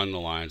 I draw in the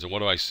lines, and what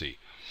do I see?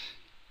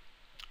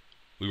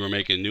 We were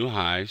making new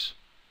highs,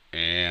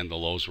 and the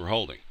lows were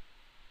holding.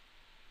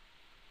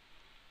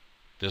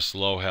 This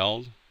low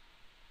held,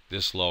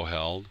 this low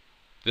held,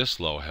 this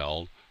low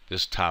held,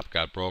 this top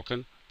got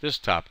broken, this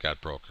top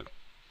got broken.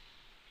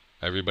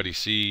 Everybody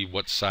see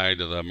what side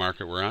of the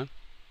market we're on?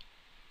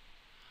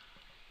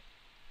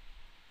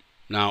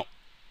 Now,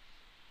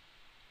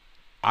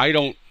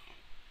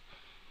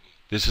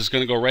 this is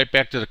going to go right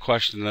back to the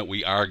question that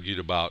we argued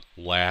about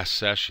last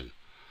session.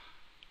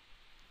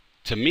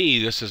 To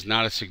me, this is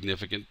not a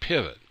significant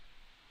pivot.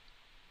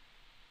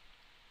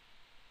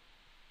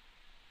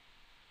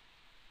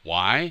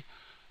 Why?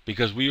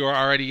 Because we were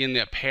already in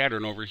that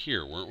pattern over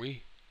here, weren't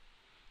we?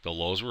 The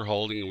lows were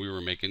holding and we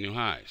were making new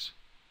highs.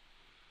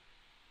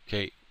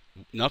 Okay,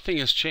 nothing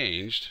has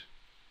changed.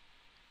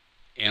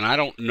 And I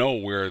don't know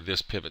where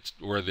this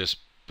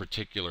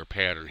particular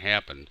pattern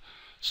happened.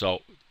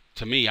 So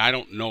to me, I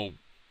don't know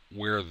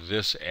where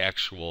this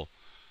actual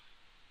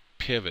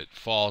pivot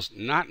falls,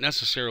 not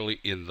necessarily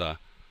in the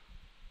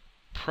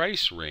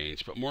price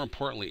range, but more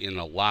importantly in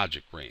the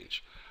logic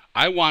range.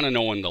 I want to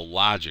know when the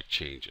logic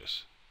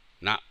changes.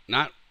 Not,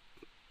 do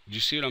you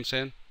see what I'm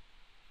saying?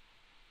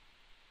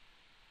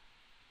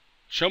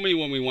 Show me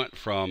when we went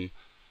from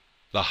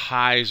the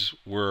highs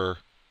were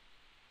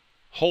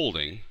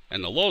holding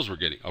and the lows were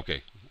getting.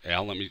 Okay,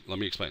 Al, let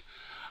me explain.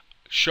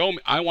 Show me.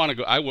 I want to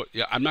go.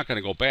 I'm not going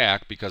to go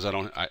back because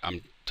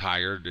I'm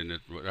tired and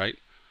right.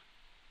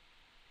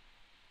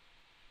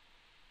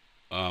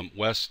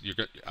 Wes,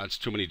 it's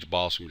too many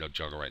balls for me to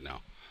juggle right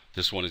now.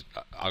 This one is.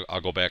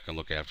 I'll go back and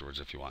look afterwards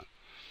if you want.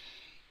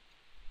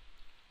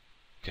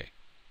 Okay.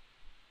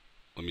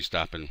 Let me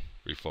stop and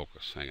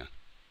refocus. Hang on.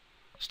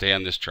 Stay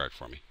on this chart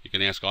for me. You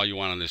can ask all you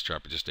want on this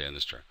chart, but just stay on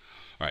this chart.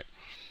 All right.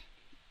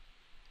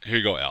 Here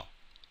you go, Al.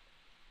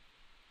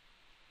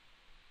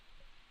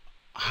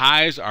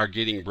 Highs are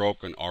getting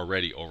broken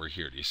already over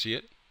here. Do you see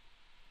it?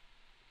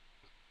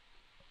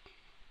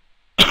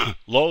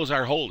 Lows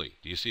are holding.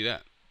 Do you see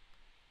that?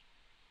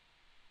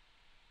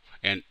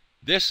 And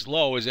this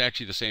low is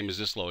actually the same as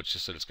this low. It's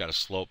just that it's got a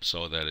slope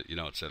so that it,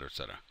 et cetera, et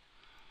cetera.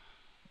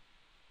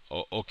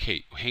 Oh,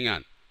 okay, hang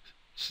on.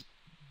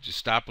 Just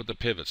stop with the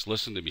pivots.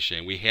 Listen to me,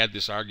 Shane. We had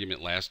this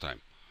argument last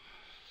time.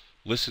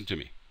 Listen to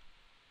me.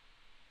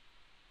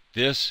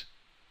 This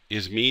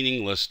is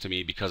meaningless to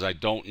me because I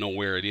don't know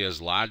where it is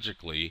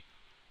logically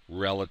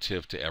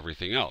relative to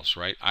everything else,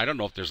 right? I don't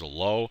know if there's a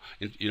low.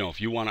 And,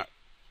 if you want to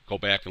go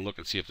back and look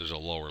and see if there's a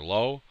lower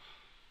low,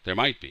 there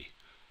might be.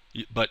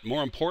 But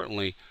more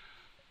importantly,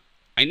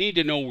 I need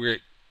to know where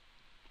it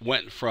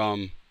went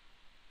from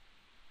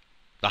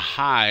the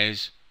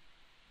highs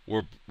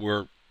were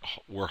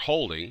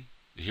holding.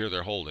 Here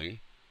they're holding,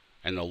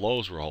 and the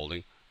lows were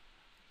holding,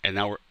 and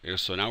now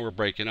we're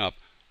breaking up.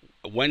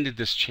 When did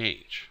this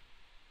change?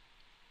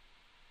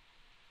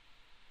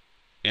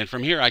 And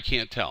from here, I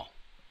can't tell.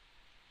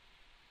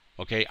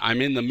 Okay,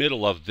 I'm in the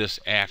middle of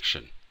this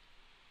action.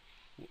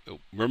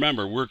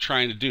 Remember, we're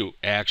trying to do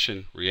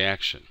action,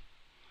 reaction.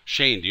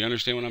 Shane, do you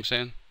understand what I'm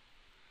saying?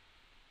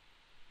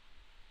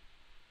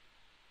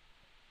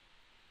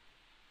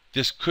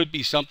 This could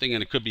be something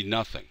and it could be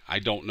nothing. I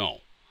don't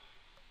know.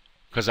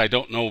 Because I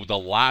don't know the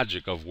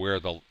logic of where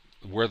the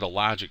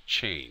logic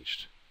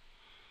changed.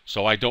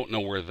 So I don't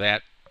know where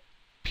that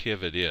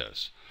pivot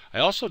is. I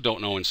also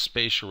don't know in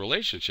spatial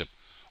relationship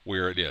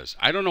where it is.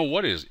 I don't know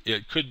what it is.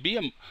 It could be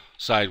a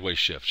sideways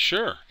shift.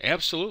 Sure,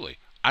 absolutely.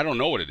 I don't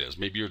know what it is.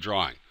 Maybe you're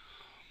drawing.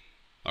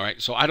 All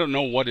right, so I don't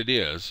know what it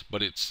is,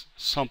 but it's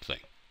something.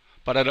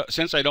 But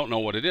since I don't know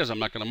what it is, I'm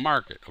not going to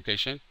mark it. Okay,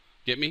 Shane?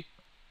 Get me?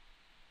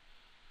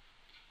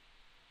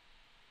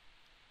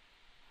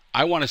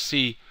 I want to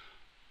see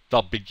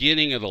the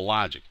beginning of the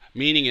logic,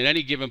 meaning at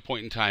any given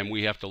point in time,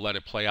 we have to let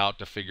it play out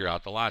to figure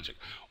out the logic.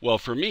 Well,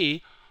 for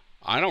me,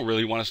 I don't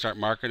really want to start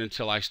marking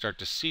until I start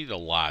to see the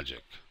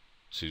logic,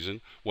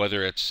 Susan,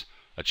 whether it's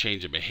a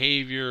change in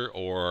behavior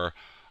or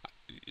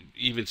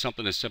even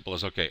something as simple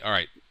as, okay, all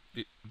right,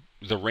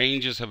 the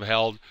ranges have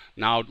held,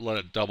 now let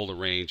it double the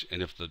range,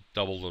 and if the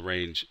double the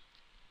range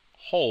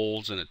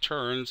holds and it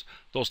turns,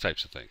 those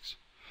types of things.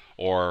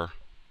 Or,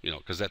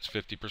 because that's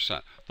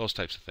 50%, those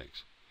types of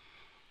things.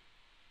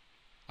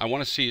 I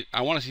want to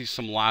see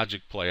some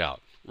logic play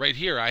out. Right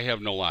here, I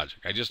have no logic.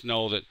 I just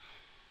know that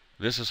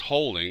this is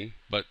holding,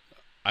 but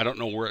I don't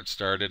know where it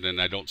started,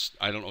 and I don't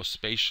know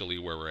spatially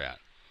where we're at.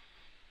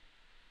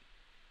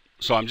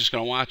 So I'm just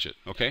going to watch it,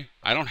 okay?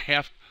 I don't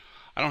have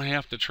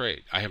to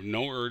trade. I have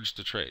no urge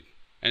to trade.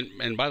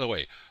 And by the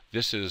way,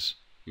 this is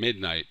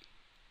midnight.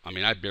 I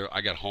mean, I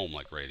got home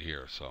like right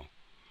here, so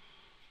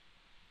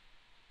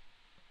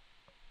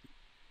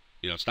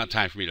it's not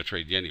time for me to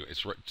trade anyway.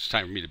 It's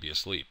time for me to be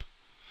asleep.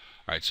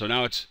 All right, so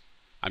now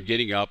I'm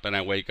getting up and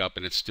I wake up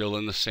and it's still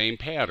in the same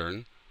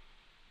pattern,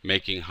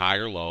 making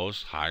higher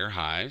lows, higher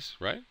highs,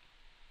 right?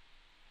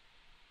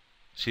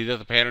 See that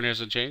the pattern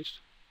hasn't changed?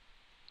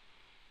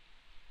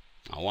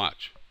 Now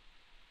watch.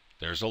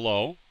 There's a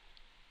low.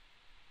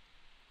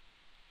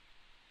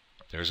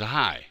 There's a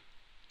high.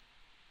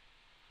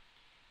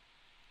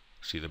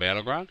 See the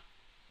battleground?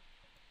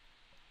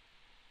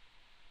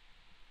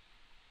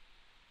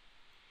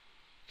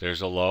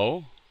 There's a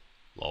low.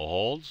 Low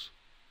holds.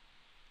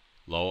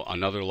 Low,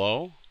 another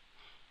low.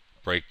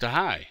 Break the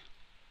high.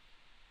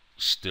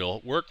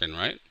 Still working,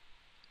 right?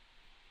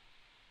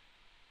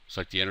 It's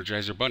like the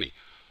Energizer Bunny.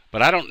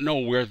 But I don't know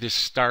where this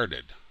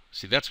started.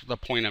 See, that's the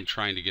point I'm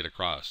trying to get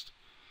across.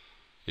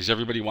 Is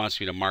everybody wants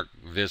me to mark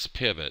this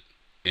pivot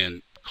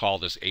and call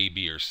this A,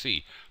 B, or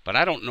C. But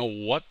I don't know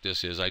what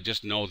this is. I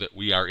just know that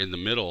we are in the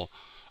middle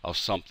of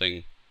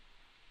something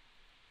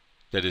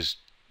that is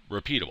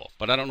repeatable.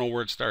 But I don't know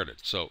where it started.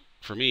 So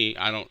for me,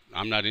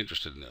 I'm not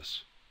interested in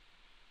this.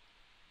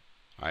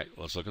 All right,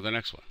 let's look at the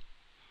next one.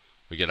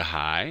 We get a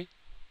high.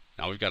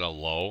 Now we've got a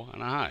low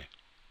and a high.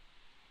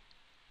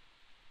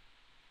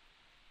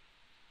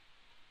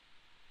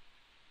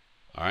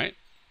 All right.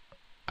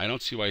 I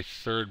don't see why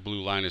third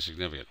blue line is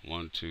significant.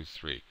 1, 2,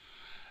 3.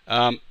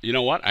 You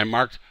know what? I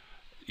marked.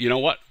 You know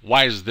what?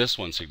 Why is this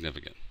one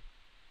significant?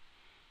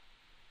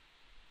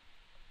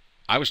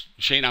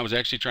 Shane, I was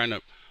actually trying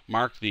to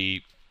mark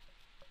I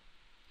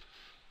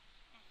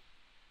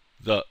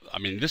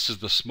mean, this is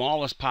the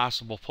smallest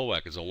possible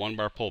pullback. It's a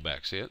 1-bar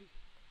pullback. See it?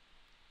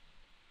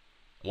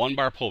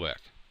 1-bar pullback.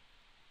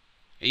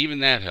 Even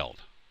that held.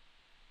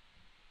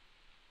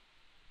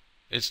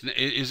 Is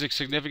it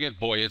significant?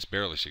 Boy, it's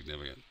barely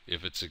significant,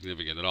 if it's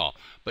significant at all.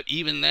 But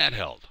even that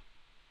held.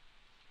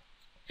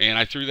 And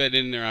I threw that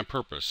in there on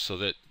purpose so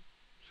that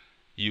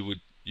you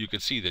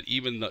could see that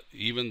even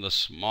the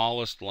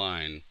smallest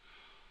line,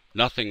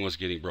 nothing was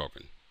getting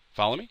broken.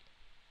 Follow me?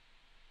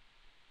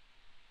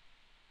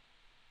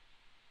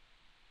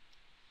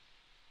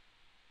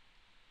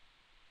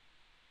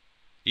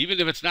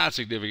 Even if it's not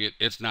significant,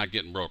 it's not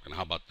getting broken.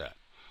 How about that?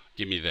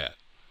 Give me that.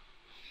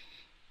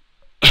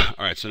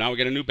 All right, so now we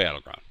get a new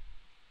battleground.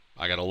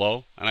 I got a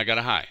low and I got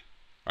a high.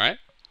 All right?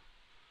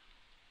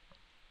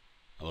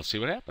 Now let's see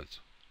what happens.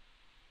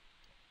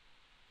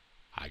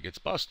 High gets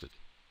busted.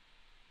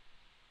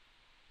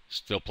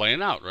 Still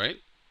playing out, right?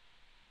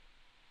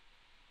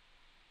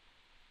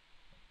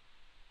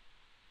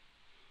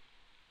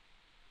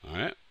 All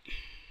right.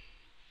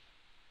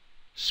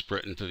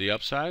 Sprinting to the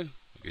upside.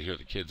 You can hear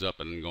the kids up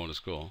and going to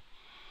school.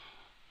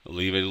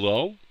 Leave it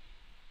low.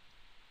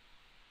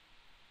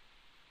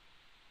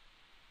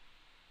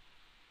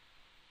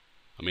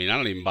 I mean, I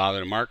don't even bother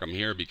to mark them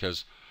here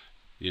because,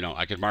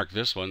 I could mark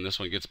this one. This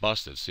one gets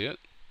busted. See it?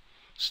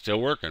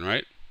 Still working,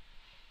 right?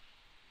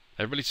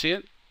 Everybody see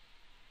it?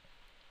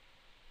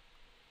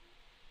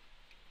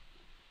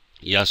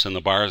 Yes, and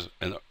the bars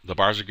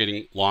are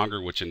getting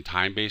longer, which in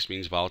time base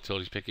means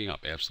volatility is picking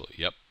up. Absolutely.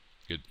 Yep.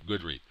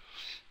 Good read.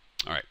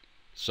 All right.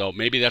 So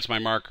maybe that's my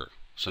marker.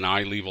 So now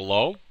I leave a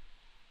low.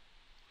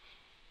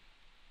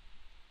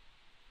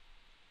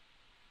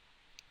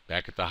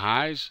 Back at the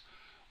highs,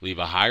 leave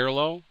a higher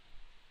low.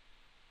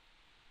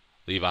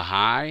 Leave a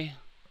high.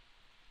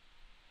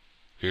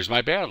 Here's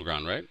my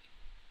battleground, right?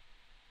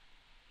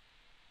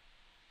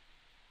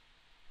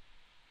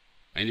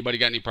 Anybody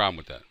got any problem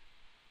with that?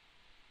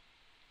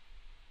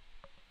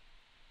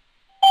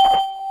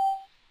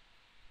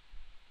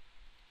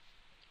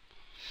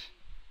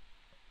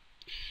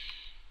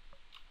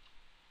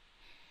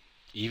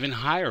 Even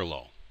higher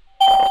low.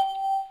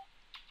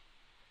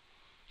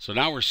 So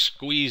now we're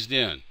squeezed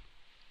in.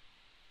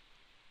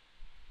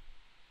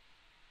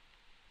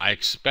 I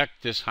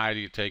expect this high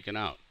to get taken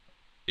out.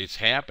 It's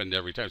happened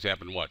every time. It's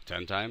happened, what,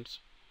 10 times?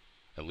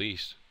 At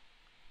least.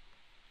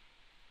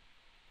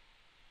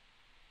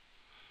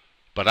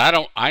 But I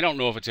don't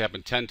know if it's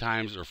happened 10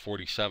 times or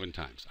 47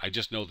 times. I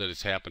just know that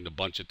it's happened a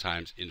bunch of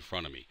times in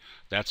front of me.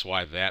 That's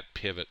why that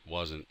pivot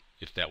wasn't,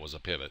 if that was a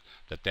pivot,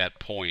 that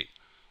point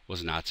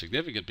was not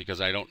significant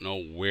because I don't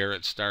know where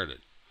it started.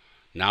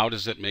 Now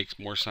does it make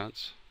more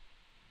sense?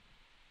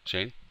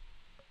 Shane?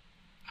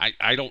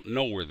 I don't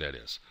know where that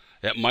is.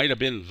 That might have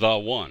been the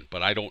one,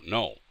 but I don't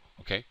know.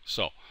 Okay,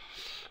 so, all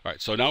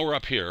right, so now we're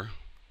up here,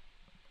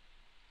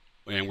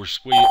 and we're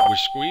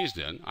squeezed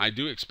in. I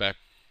do expect,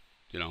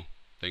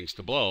 things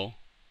to blow.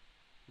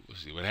 We'll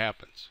see what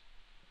happens.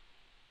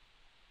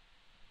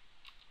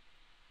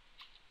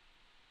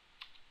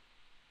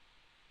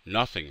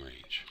 Nothing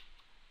range.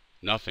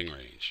 Nothing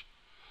range.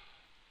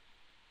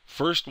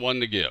 First one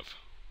to give.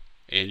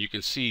 And you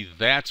can see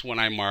that's when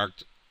I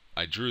marked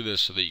I drew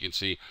this so that you can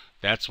see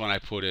that's when I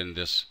put in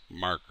this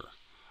marker.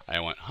 I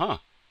went, huh.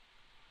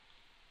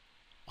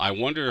 I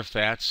wonder if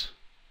that's,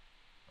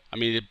 I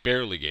mean, it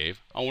barely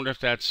gave. I wonder if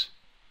that's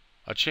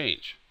a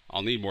change.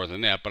 I'll need more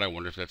than that, but I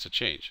wonder if that's a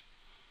change.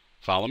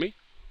 Follow me?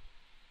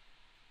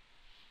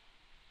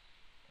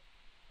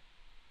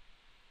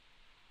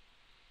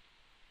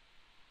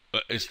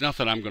 But it's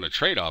nothing I'm going to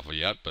trade off of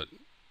yet, but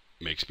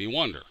makes me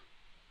wonder.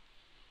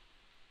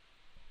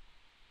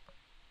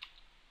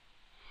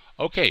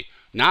 Okay,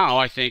 now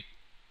I think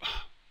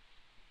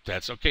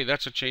that's okay.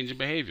 That's a change in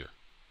behavior.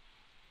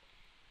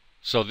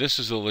 So this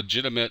is a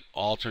legitimate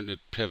alternate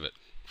pivot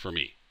for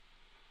me.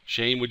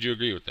 Shane, would you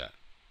agree with that?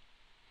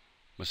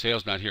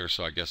 Maceo's not here,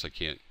 so I guess I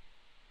can't.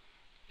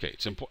 Okay,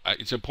 it's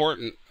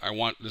important.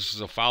 This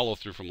is a follow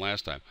through from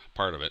last time,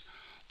 part of it,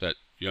 that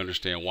you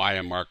understand why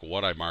I mark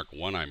what I mark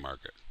when I mark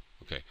it.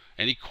 Okay.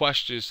 Any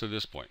questions to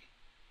this point?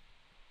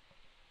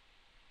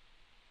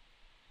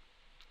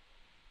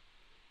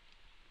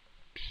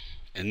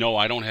 And no,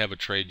 I don't have a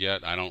trade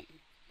yet. I don't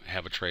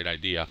have a trade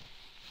idea.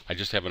 I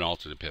just have an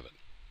alternate pivot.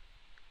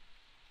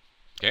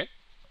 Okay?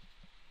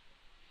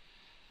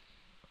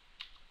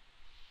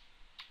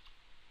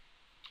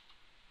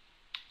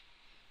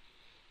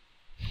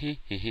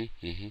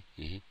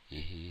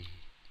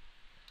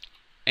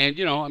 And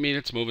you know, I mean,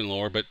 it's moving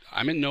lower, but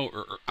I'm in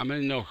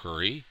no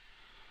hurry.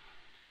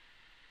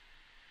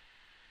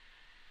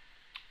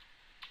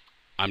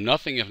 I'm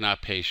nothing if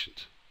not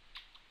patient.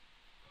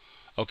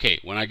 Okay,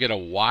 when I get a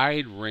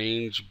wide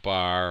range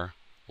bar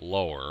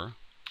lower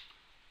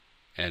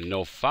and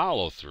no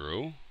follow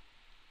through,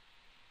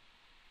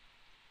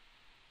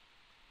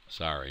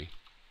 sorry,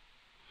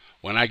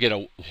 when I get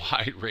a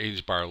wide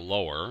range bar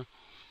lower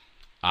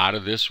out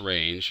of this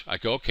range, I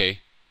go, okay,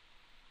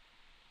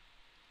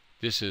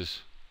 this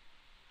is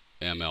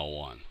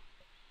ML1.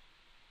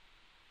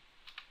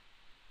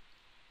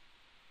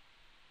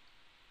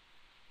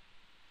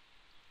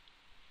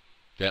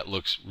 That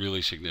looks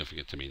really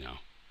significant to me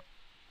now.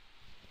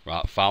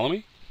 Follow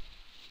me?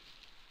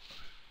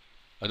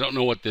 I don't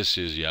know what this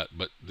is yet,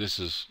 but this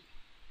is...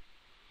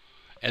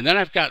 And then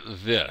I've got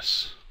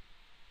this.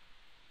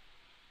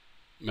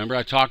 Remember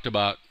I talked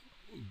about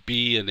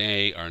B and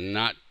A are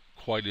not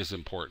quite as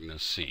important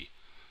as C.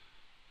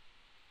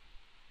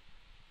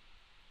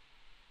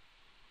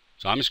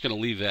 So I'm just going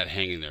to leave that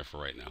hanging there for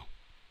right now.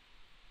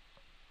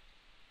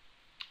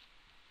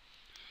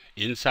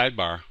 Inside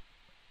bar.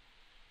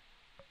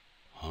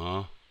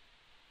 Huh?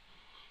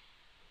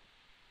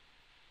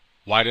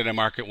 Why did I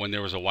mark it when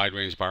there was a wide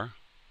range bar?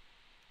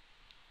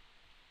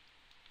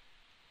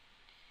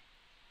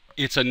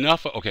 It's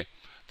enough. Okay,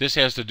 this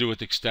has to do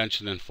with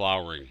extension and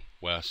flowering,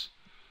 Wes.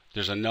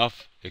 There's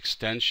enough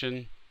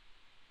extension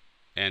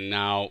and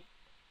now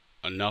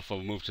enough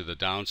of a move to the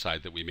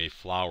downside that we may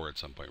flower at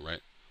some point,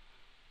 right?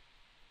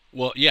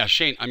 Well, yeah,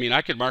 Shane, I mean,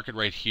 I could mark it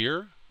right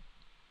here,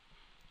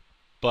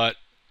 but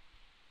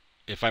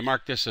if I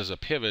mark this as a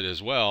pivot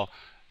as well,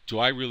 do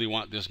I really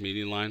want this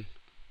median line?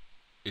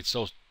 It's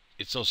so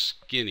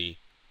skinny.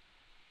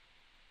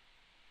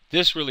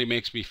 This really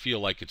makes me feel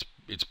like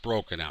it's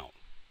broken out.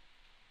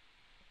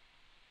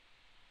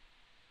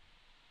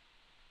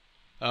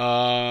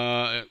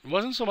 It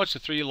wasn't so much the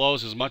three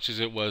lows as much as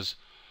it was,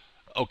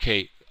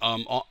 okay,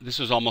 this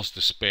is almost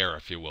despair,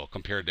 if you will,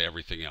 compared to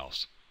everything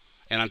else.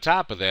 And on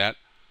top of that,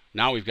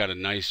 now we've got a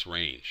nice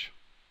range.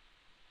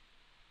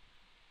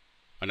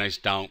 A nice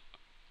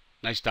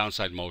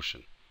downside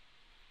motion.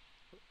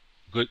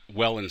 Good,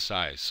 well in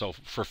size, so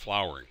for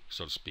flowering,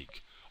 so to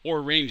speak. Or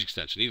range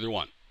extension, either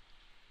one.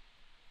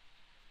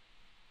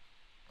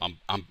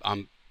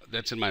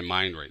 That's in my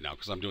mind right now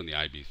because I'm doing the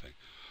IB thing.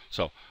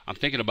 So I'm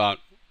thinking about,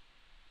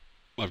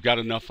 I've got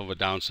enough of a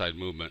downside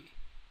movement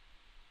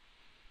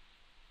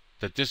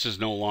that this is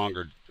no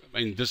longer, I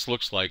mean, this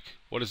looks like,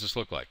 what does this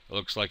look like? It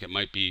looks like it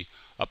might be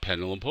a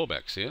pendulum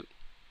pullback. See it?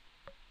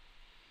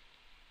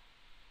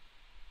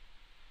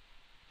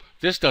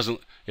 This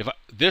doesn't,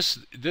 this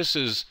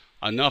is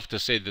enough to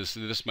say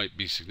this might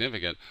be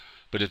significant,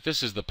 but if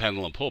this is the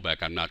pendulum pullback,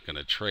 I'm not going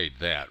to trade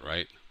that,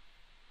 right?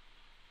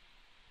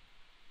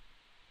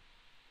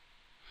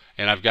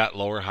 And I've got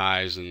lower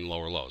highs and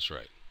lower lows,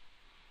 right?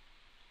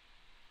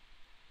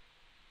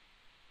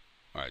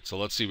 All right, so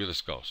let's see where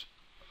this goes.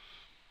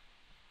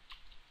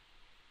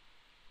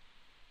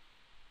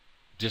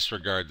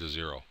 Disregard the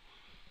zero.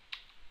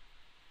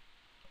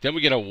 Then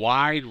we get a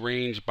wide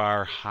range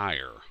bar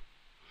higher.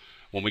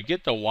 When we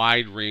get the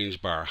wide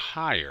range bar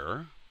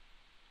higher,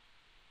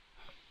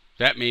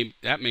 that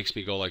makes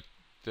me go like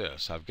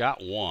this. I've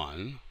got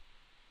one.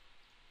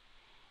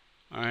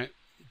 All right,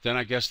 then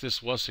I guess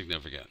this was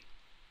significant.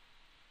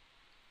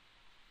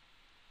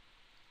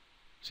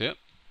 See it?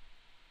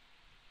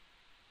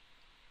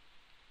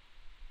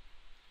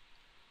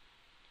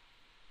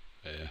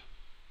 Yeah.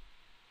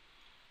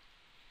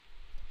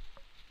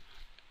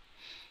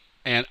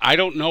 And I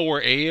don't know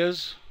where A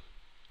is.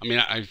 I mean,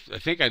 I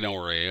think I know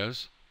where A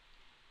is,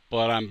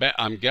 but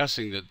I'm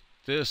guessing that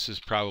this is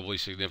probably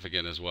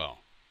significant as well.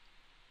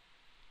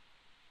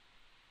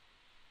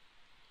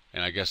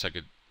 And I guess I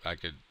could I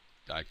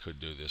could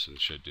do this and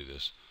should do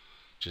this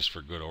just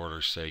for good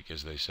order's sake,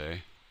 as they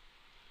say.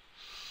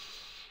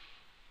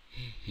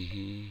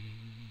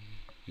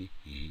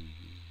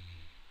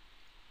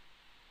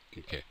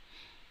 Okay.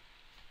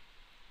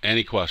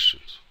 Any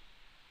questions?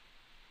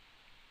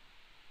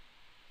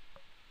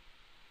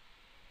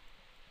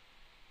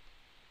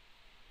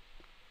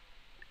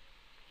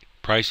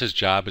 Price's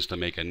job is to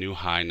make a new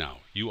high now.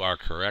 You are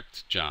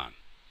correct, John.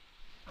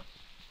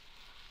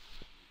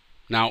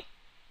 Now,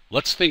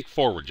 let's think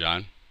forward,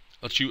 John.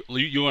 Let's you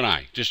and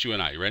I, just you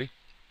and I. You ready?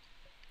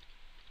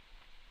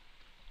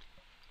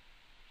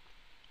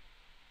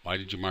 Why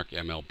did you mark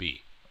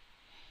MLB?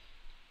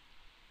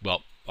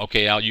 Well,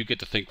 okay, Al, you get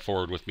to think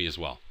forward with me as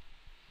well.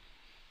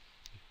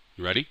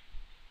 You ready?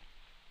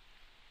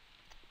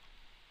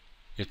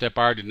 If that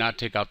bar did not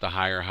take out the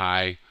higher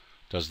high,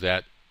 does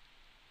that...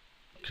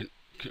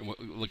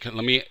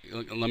 let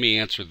me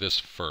answer this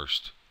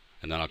first,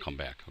 and then I'll come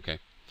back, okay?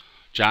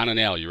 John and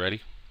Al, you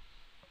ready?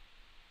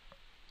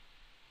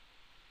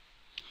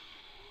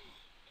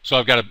 So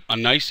I've got a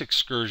nice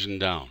excursion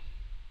down.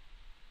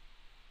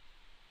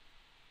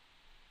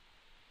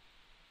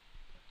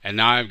 And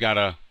now I've got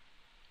a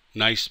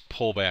nice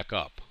pullback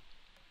up.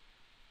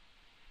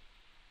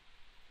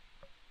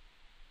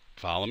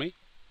 Follow me?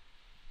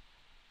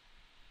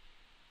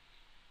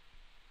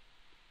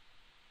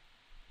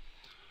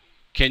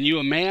 Can you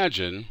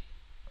imagine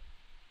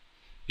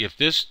if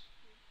this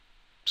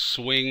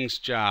swing's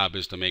job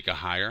is to make a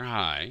higher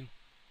high?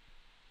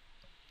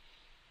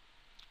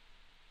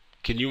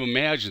 Can you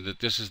imagine that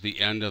this is the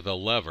end of the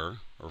lever,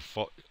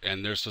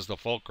 and this is the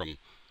fulcrum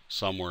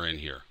somewhere in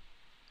here?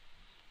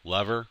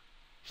 Lever,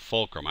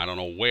 fulcrum. I don't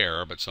know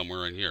where, but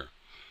somewhere in here.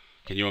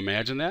 Can you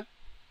imagine that?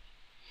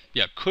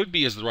 Yeah, could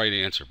be is the right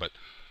answer, but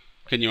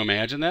can you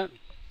imagine that?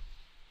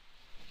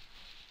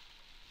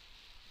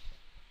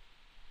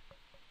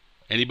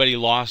 Anybody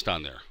lost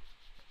on there?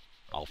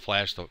 I'll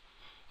flash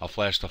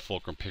the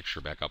fulcrum picture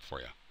back up for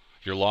you.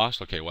 If you're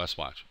lost, okay, Wes,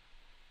 watch.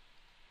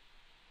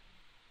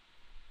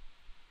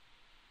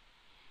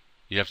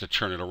 You have to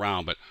turn it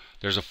around, but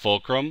there's a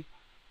fulcrum.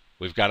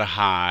 We've got a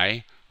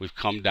high. We've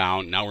come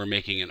down. Now we're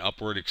making an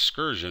upward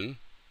excursion.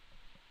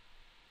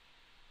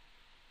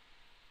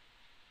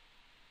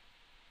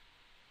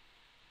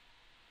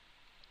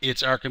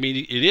 It's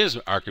Archimedes. It is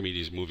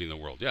Archimedes moving the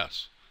world.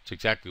 Yes, it's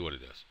exactly what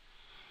it is.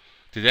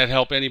 Did that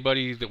help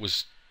anybody that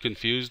was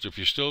confused? If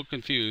you're still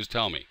confused,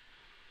 tell me.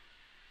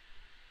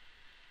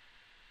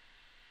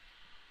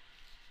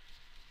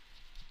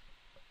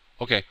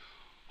 Okay,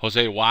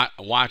 Jose,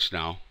 watch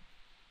now.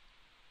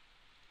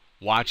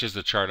 Watch as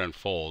the chart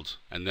unfolds,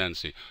 and then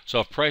see. So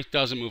if price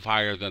doesn't move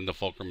higher, then the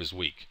fulcrum is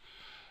weak.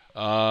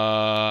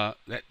 No,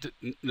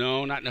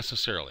 not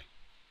necessarily.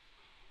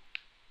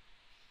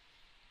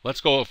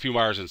 Let's go a few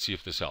bars and see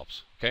if this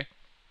helps, okay?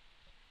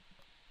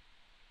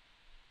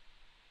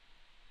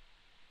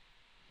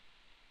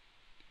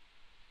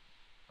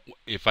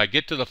 If I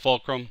get to the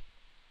fulcrum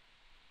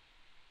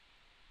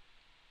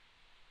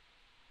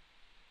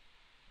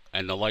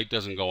and the light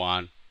doesn't go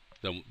on,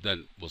 then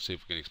we'll see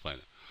if we can explain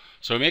it.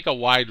 So we make a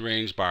wide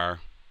range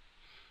bar,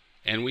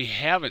 and we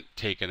haven't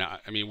taken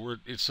out, I mean,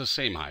 it's the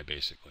same high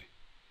basically.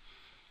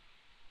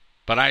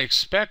 But I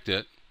expect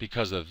it,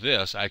 because of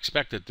this, I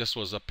expected this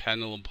was a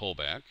pendulum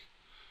pullback.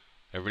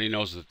 Everybody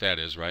knows what that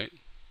is, right?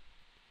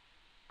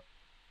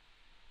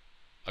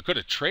 I could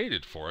have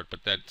traded for it,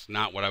 but that's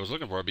not what I was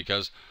looking for,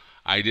 because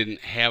I didn't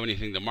have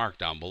anything to mark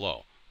down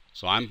below.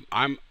 So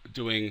I'm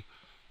doing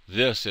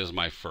this as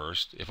my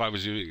first. If I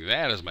was doing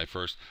that as my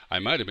first, I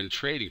might have been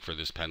trading for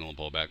this pendulum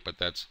pullback, but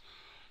that's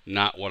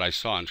not what I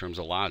saw in terms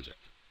of logic.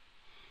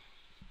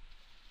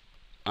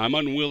 I'm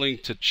unwilling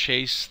to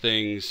chase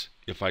things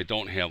if I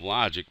don't have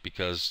logic,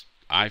 because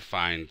I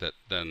find that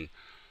then,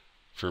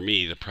 for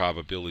me, the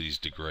probabilities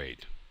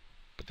degrade.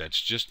 But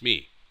that's just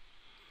me.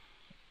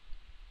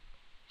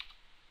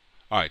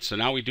 All right, so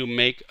now we do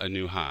make a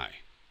new high.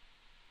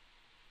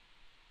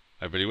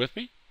 Everybody with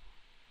me?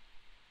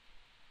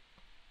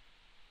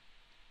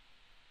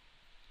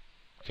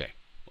 Okay,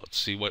 let's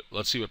see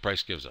what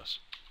price gives us.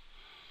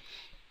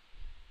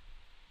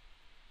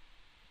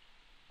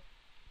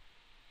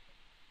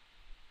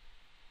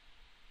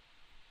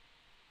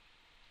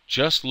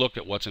 Just look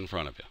at what's in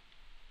front of you.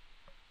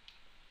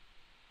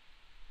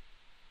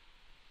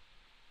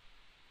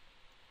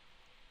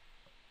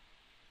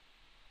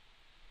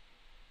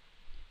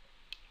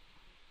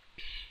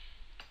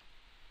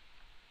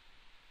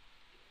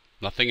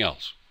 Nothing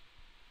else.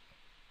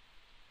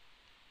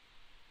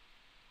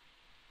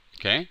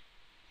 Okay?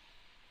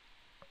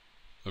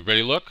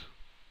 Everybody look?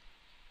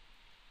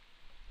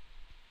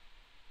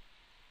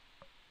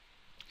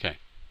 Okay.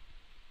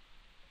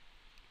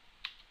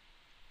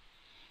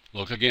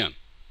 Look again.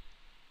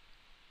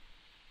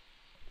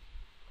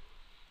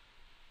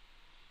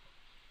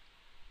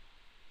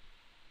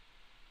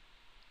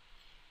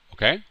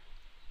 Okay?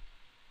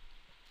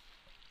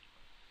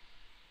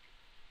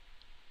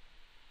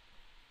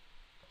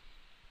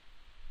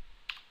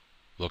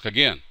 Look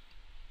again.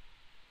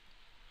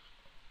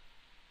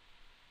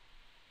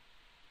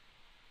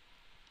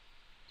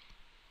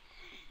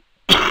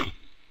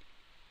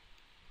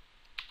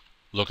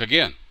 Look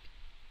again.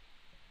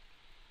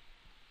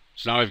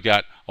 So now we've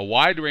got a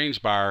wide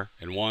range bar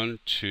and 1,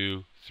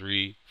 2,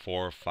 3,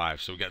 4,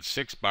 5. So we've got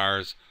 6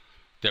 bars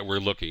that we're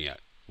looking at.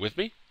 With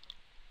me?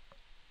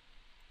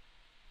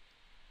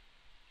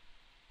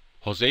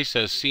 Jose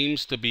says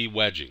seems to be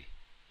wedging.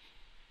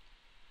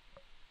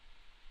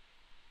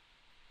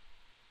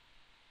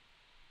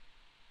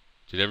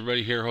 Did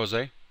everybody hear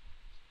Jose?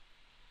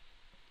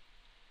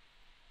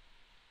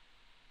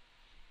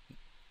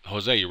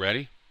 Jose, you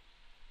ready?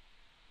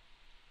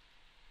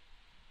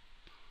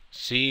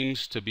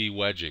 Seems to be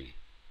wedging.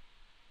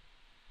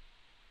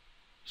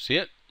 See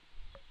it?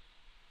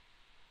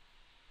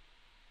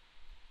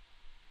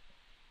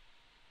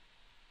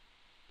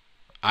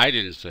 I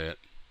didn't say it.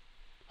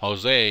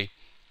 Jose,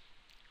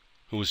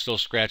 who was still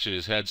scratching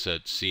his head,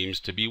 said, seems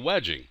to be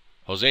wedging.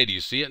 Jose, do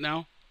you see it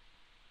now?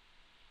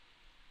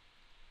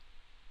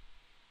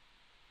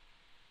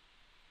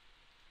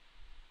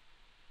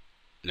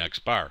 Next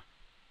bar.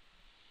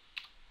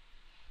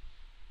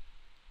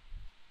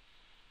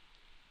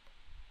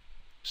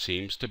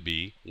 Seems to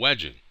be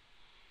wedging.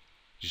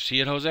 You see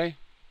it, Jose?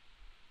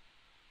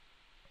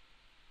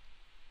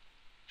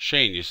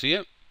 Shane, you see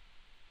it?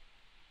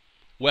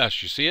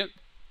 Wes, you see it?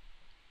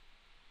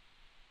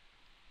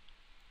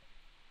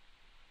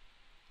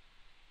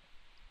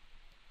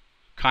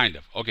 Kind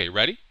of. Okay,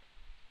 ready?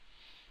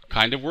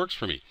 Kind of works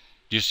for me.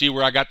 Do you see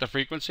where I got the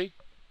frequency?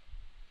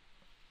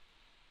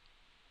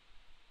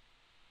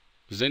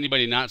 Does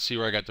anybody not see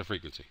where I got the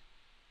frequency?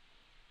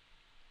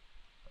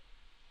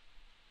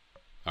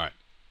 All right.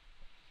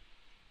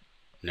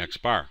 Next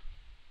bar.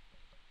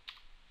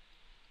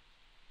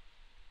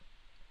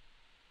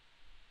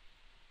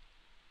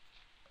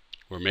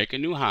 We're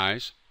making new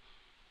highs,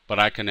 but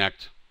I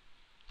connect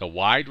the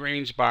wide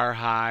range bar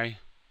high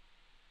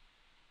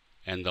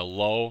and the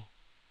low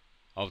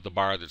of the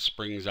bar that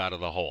springs out of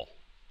the hole.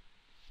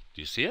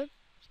 Do you see it?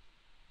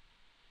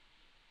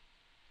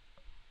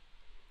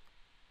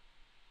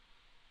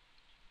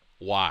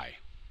 Why?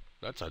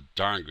 That's a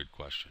darn good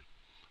question.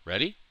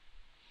 Ready?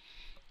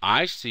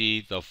 I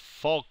see the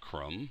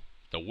fulcrum,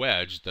 the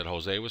wedge that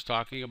Jose was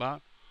talking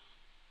about,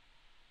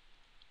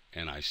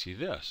 and I see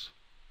this.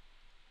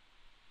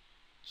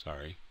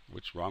 Sorry,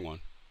 which wrong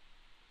one?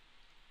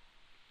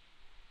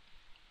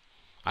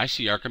 I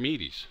see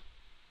Archimedes.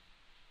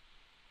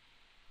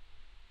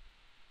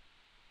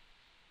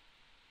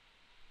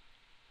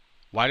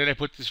 Why did I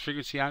put this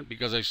frequency on?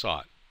 Because I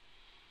saw it.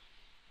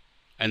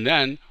 And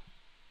then,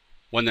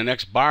 when the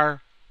next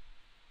bar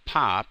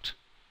popped,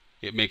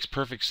 it makes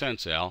perfect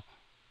sense, Al.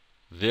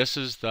 This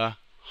is the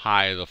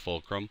high of the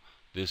fulcrum.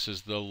 This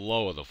is the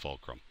low of the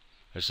fulcrum.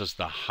 This is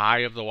the high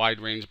of the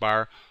wide range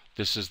bar.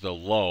 This is the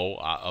low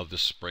of the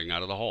spring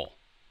out of the hole.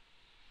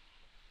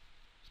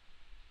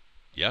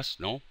 Yes?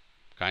 No?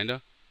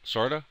 Kinda?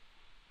 Sorta?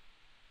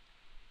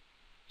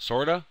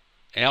 Sorta?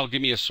 Al,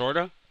 give me a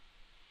sorta?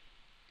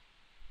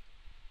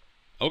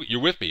 Oh,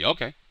 you're with me.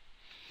 Okay.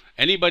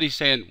 Anybody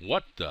saying,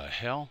 what the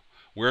hell?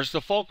 Where's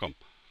the fulcrum?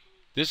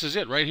 This is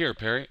it right here,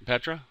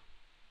 Petra.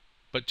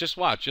 But just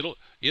watch.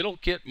 It'll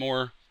get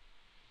more.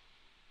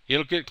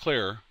 It'll get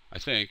clearer, I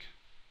think.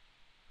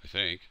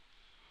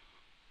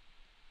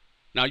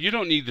 Now, you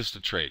don't need this to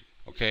trade,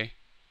 okay?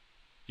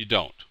 You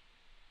don't.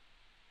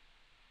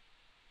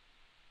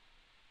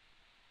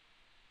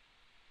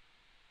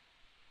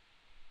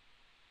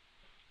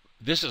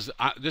 This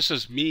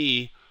is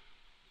me.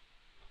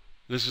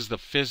 This is the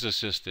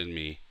physicist in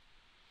me.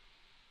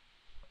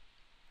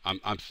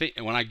 I'm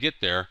thinking when I get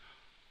there.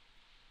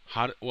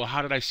 How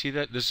did I see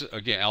that? This is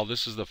again, Al.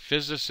 This is the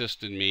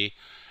physicist in me,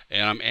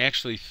 and I'm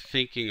actually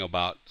thinking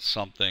about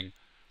something,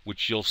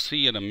 which you'll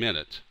see in a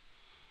minute,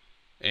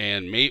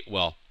 and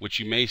which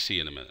you may see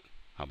in a minute.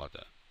 How about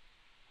that?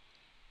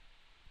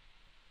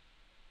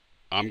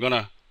 I'm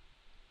gonna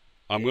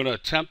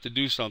attempt to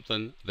do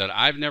something that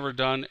I've never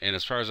done, and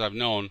as far as I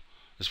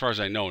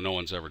know, no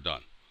one's ever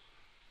done.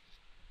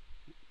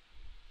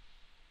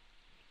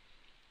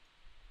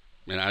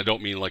 And I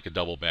don't mean like a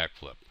double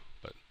backflip,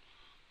 but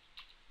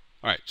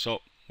all right. So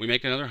we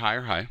make another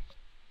higher high.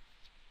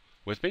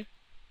 With me?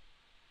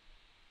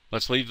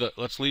 Let's leave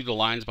the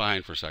lines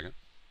behind for a second.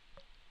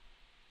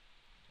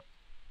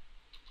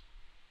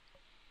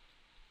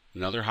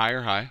 Another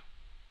higher high.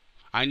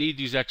 I need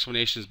these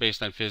explanations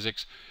based on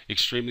physics.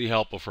 Extremely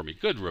helpful for me.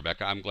 Good,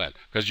 Rebecca. I'm glad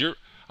because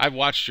I've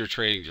watched your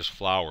trading just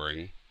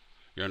flowering.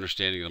 Your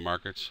understanding of the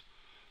markets.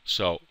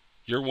 So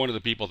you're one of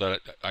the people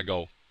that I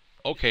go,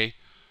 okay.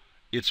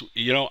 It's,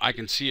 I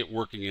can see it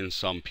working in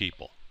some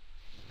people.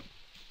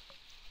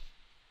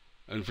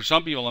 And for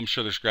some people, I'm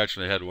sure they're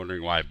scratching their head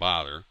wondering why I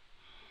bother.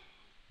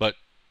 But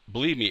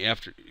believe me,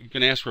 you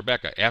can ask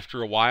Rebecca,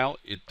 after a while,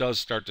 it does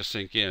start to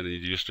sink in, and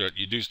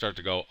you do start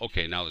to go,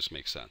 okay, now this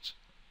makes sense.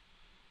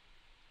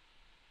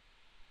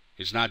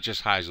 It's not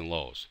just highs and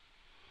lows.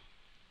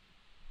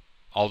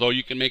 Although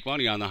you can make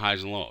money on the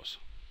highs and lows.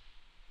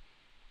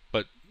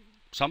 But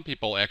some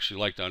people actually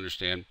like to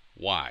understand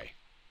why.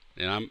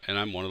 And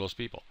I'm one of those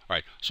people. All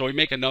right, so we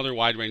make another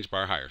wide range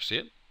bar higher. See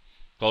it?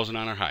 Closing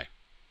on our high.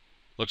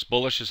 Looks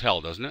bullish as hell,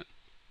 doesn't it?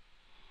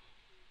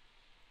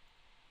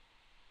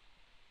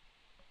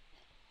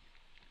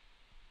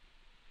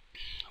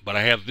 But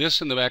I have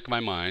this in the back of my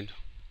mind,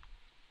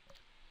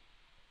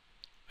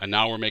 and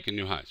now we're making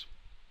new highs.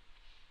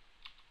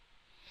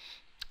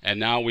 And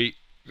now we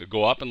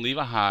go up and leave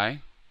a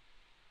high.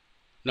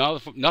 No,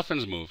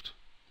 nothing's moved.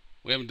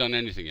 We haven't done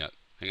anything yet.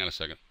 Hang on a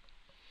second.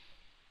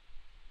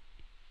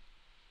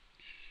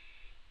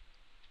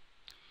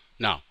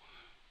 Now,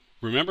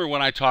 remember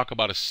when I talk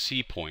about a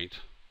C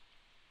point,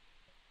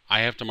 I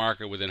have to mark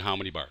it within how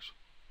many bars?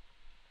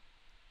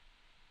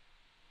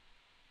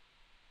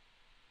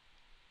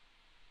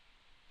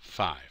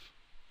 5,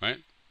 right?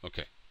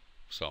 Okay,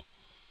 so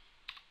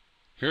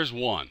here's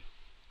 1.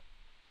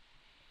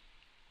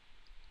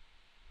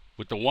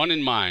 With the 1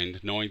 in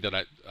mind, knowing that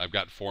I've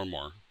got 4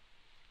 more,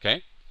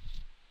 okay?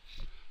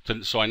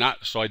 So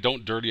I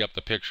don't dirty up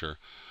the picture,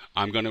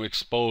 I'm going to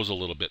expose a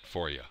little bit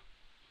for you.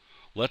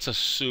 Let's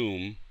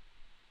assume.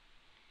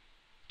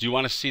 Do you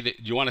want to see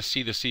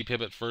the C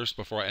pivot first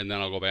and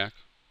then I'll go back?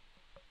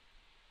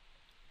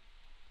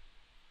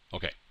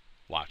 Okay,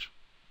 watch.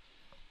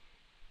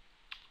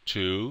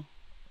 2,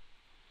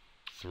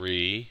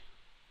 3,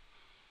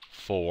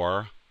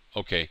 4.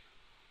 Okay.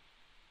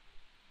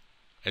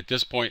 At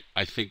this point,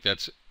 I think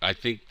that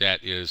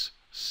is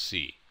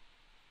C,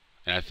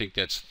 and I think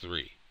that's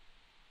 3.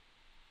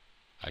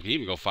 I can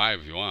even go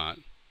 5 if you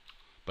want,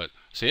 but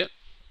see it?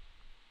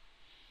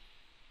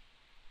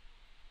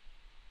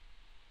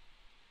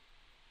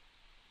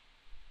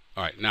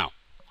 All right, now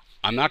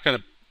I'm not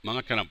gonna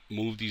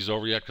move these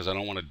over yet because I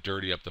don't want to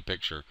dirty up the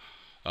picture.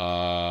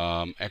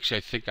 Actually,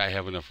 I think I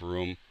have enough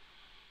room.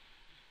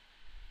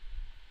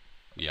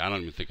 Yeah, I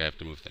don't even think I have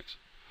to move things.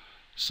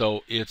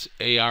 So it's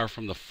AR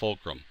from the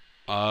fulcrum.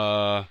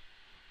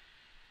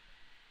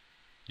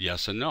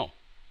 Yes and no.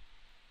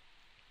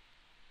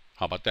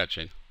 How about that,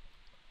 Shane?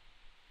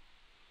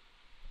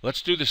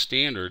 Let's do the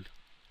standard.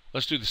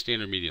 Let's do the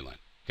standard median line,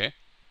 okay?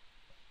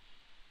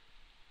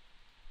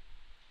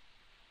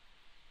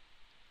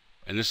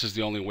 And this is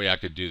the only way I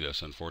could do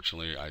this.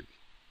 Unfortunately,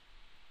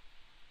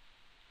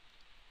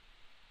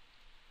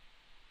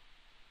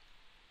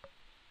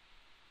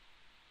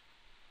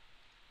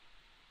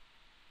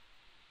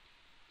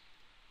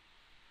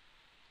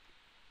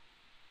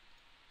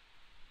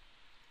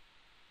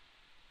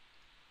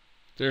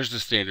 there's the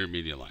standard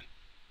median line.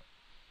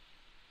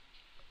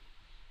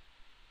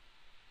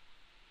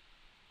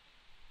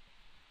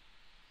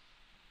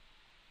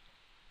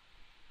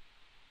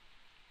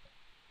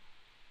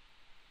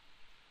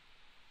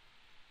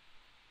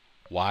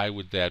 Why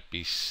would that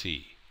be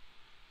C?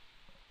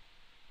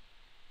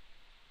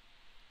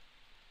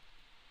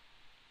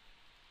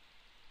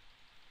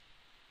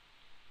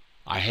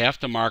 I have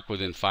to mark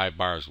within 5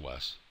 bars,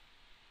 Wes.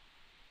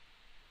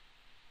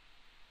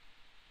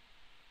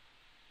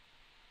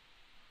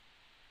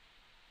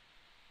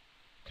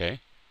 Okay?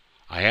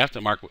 I have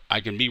to mark.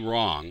 I can be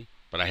wrong,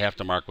 but I have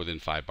to mark within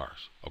 5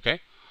 bars. Okay?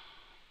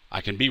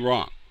 I can be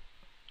wrong.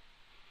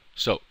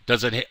 So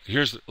does it?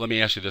 Let me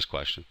ask you this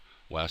question,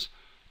 Wes.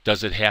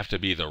 Does it have to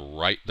be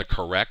the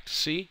correct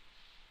C?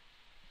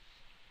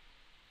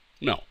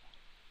 No.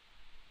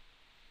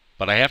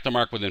 But I have to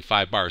mark within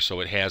 5 bars, so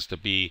it has to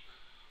be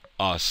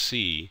a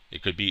C.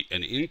 It could be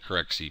an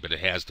incorrect C, but it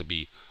has to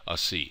be a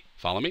C.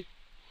 Follow me?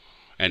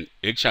 And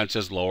Igshon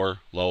says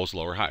lower lows,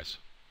 lower highs.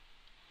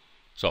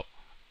 So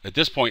at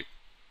this point,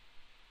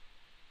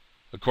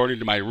 according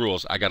to my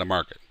rules, I got to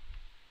mark it.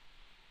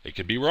 It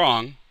could be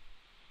wrong.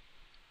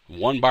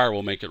 1 bar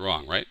will make it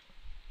wrong, right?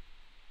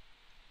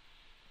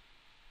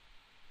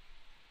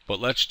 But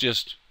let's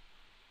just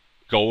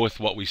go with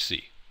what we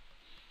see.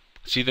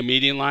 See the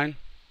median line?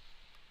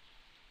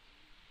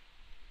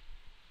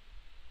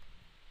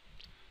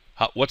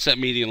 What's that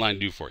median line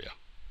do for you?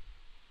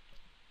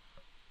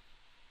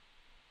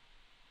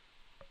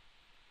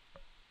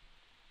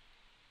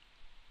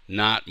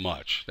 Not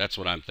much. That's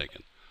what I'm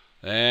thinking.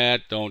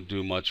 That don't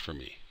do much for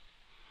me.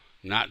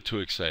 Not too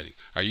exciting.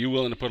 Are you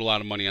willing to put a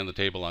lot of money on the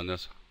table on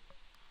this?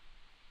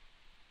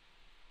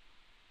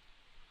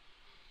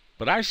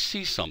 But I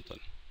see something.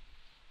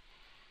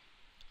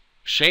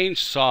 Shane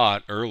saw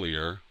it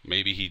earlier.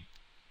 Maybe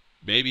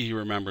he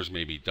remembers,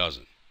 maybe he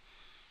doesn't.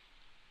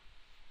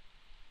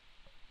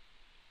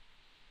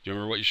 Do you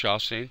remember what you saw,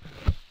 Shane?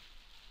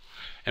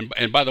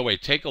 And by the way,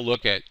 take a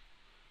look at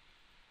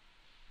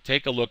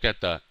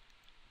the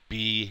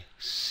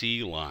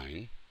BC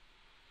line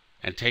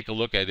and take a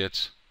look at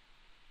its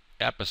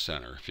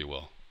epicenter, if you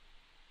will.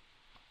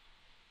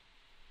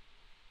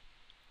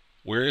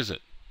 Where is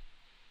it?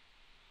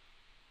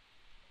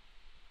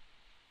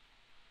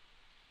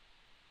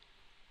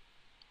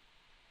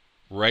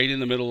 Right in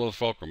the middle of the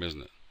fulcrum,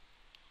 isn't it?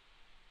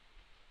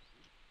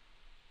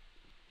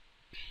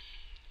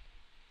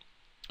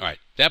 All right,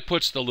 that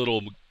puts the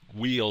little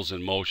wheels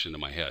in motion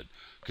in my head,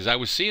 because I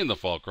was seeing the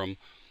fulcrum,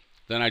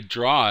 then I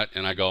draw it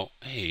and I go,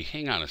 hey,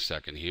 hang on a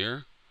second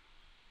here.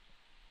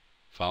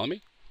 Follow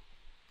me?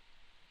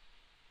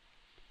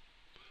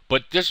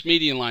 But this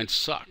median line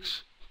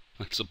sucks.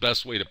 That's the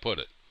best way to put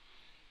it.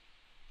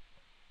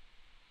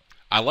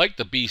 I like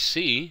the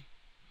BC.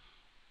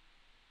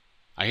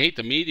 I hate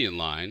the median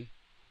line.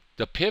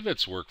 the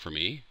pivots work for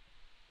me.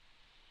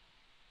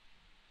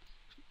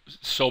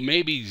 So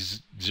maybe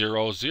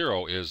 0,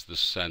 0 is the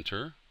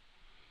center.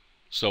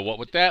 So what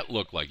would that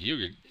look like?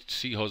 You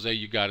see, Jose,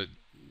 you got it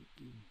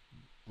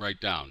right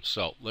down.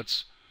 So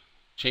let's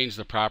change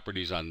the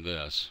properties on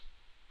this.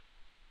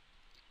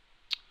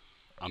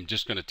 I'm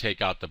just going to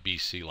take out the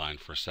BC line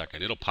for a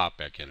second. It'll pop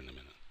back in a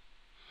minute.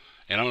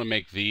 And I'm going to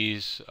make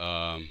these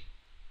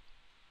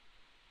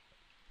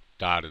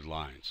dotted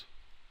lines.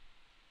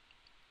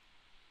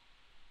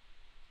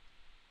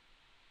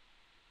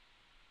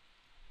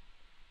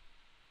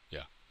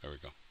 Yeah, there we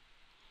go.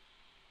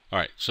 All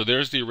right, so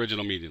there's the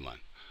original median line.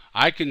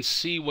 I can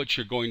see what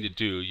you're going to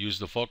do. Use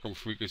the fulcrum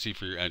frequency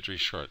for your entry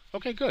short.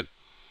 Okay, good.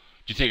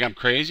 Do you think I'm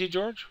crazy,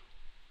 George?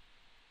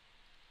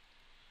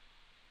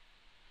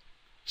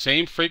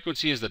 Same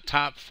frequency as the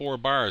top 4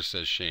 bars,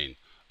 says Shane.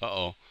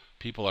 Uh-oh,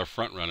 people are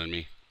front-running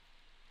me.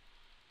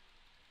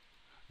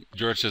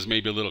 George says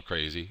maybe a little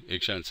crazy.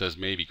 Ikshan says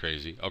maybe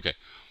crazy. Okay.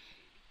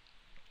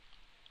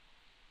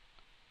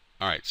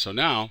 All right, so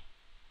now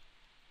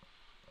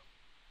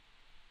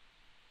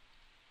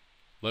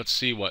let's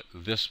see what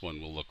this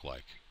one will look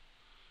like.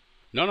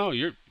 No,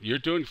 you're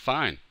doing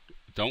fine.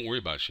 Don't worry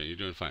about it, Shane. You're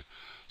doing fine.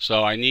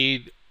 So I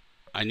need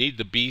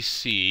the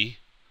BC.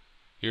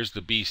 Here's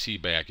the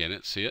BC back in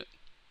it. See it?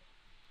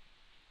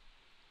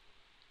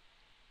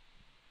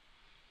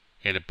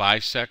 And it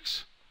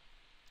bisects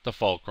the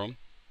fulcrum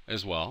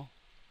as well.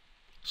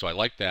 So I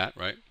like that,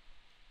 right?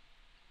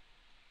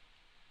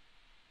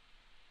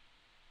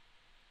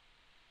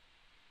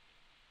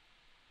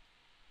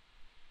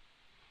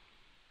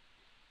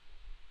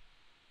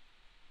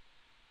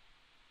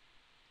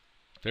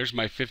 There's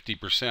my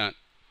 50%.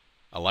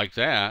 I like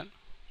that.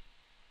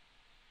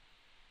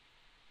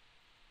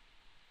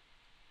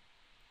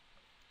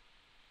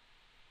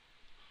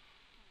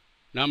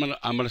 Now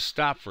I'm gonna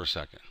stop for a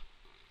second.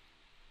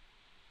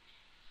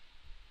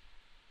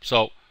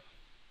 So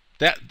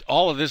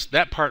all of this,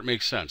 that part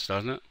makes sense,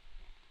 doesn't it?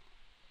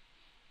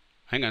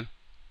 Hang on.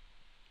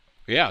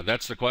 Yeah,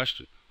 that's the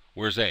question.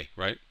 Where's A,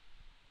 right?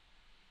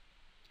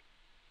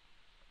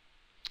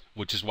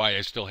 Which is why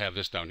I still have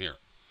this down here.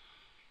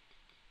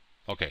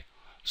 Okay.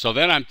 So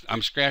then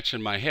I'm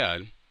scratching my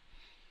head.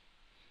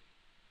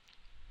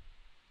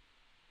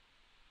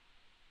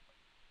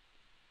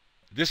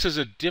 This is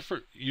a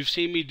different, you've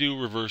seen me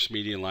do reverse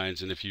median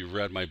lines, and if you've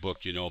read my book,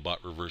 you know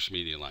about reverse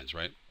median lines,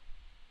 right?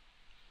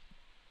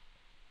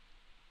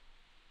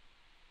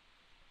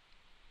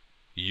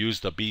 You use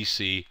the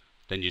BC,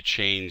 then you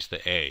change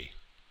the A.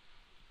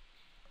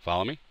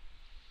 Follow me?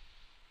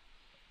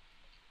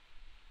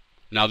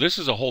 Now this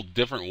is a whole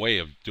different way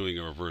of doing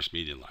a reverse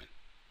median line.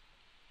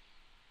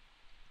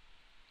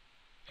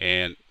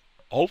 And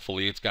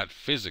hopefully it's got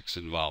physics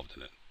involved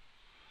in it.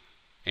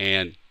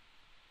 And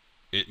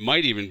it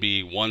might even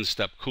be one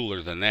step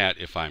cooler than that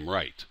if I'm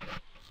right.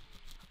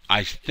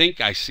 I think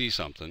I see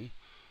something.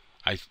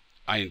 I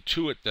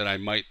intuit that I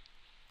might,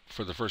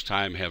 for the first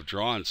time, have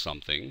drawn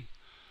something.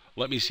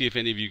 Let me see if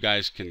any of you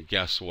guys can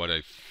guess what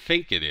I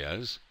think it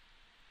is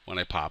when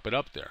I pop it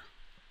up there.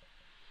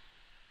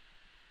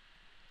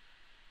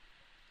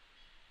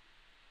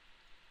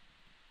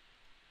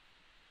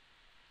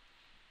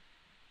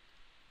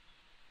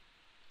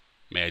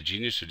 Mad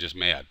genius or just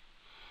mad?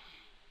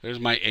 There's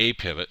my A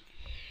pivot.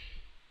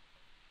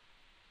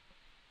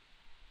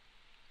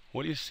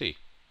 What do you see?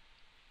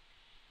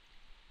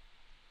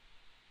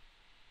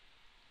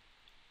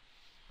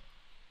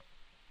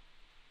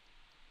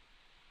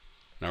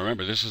 Now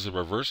remember, this is a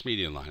reverse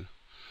median line.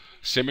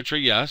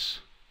 Symmetry, yes.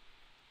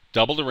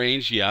 Double the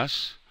range,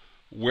 yes.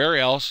 Where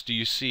else do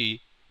you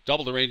see?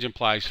 Double the range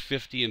implies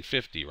 50 and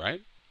 50,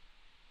 right?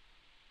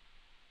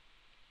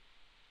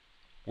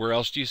 Where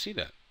else do you see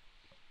that?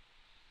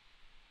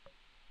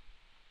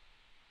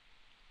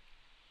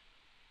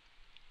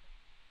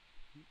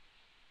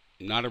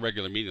 Not a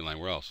regular median line.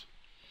 Where else?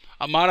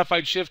 A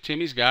modified shift.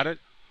 Timmy's got it.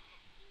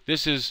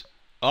 This is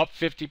up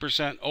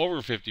 50%, over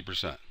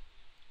 50%.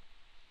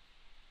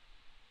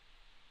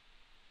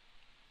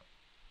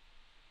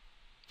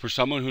 For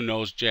someone who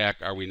knows Jack,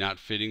 are we not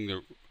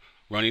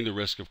running the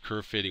risk of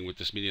curve fitting with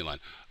this median line?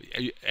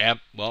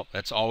 Well,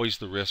 that's always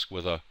the risk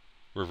with a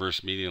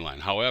reverse median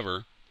line.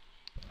 However,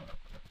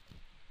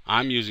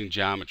 I'm using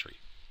geometry.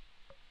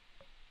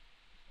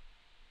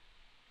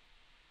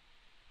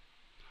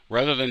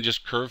 Rather than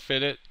just curve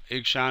fit it,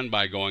 Ikshan,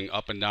 by going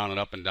up and down and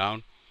up and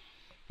down,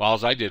 well,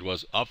 all I did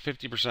was up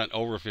 50%,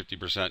 over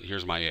 50%,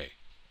 here's my A.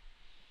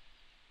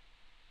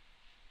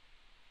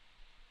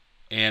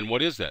 And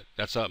what is that?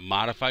 That's a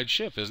modified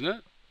shift, isn't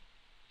it?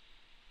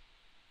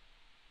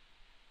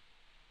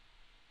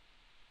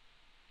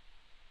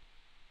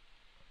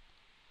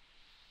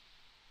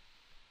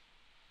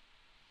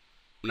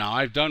 Now,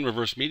 I've done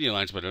reverse median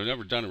lines, but I've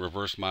never done a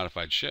reverse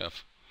modified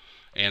shift.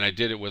 And I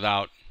did it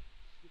without,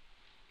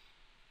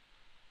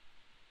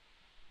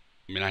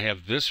 I mean, I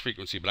have this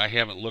frequency, but I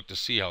haven't looked to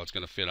see how it's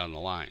going to fit on the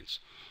lines.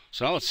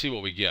 So now let's see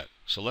what we get.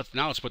 So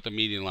let's put the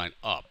median line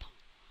up.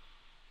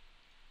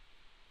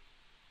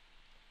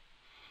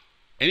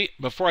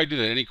 Before I do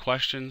that, any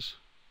questions?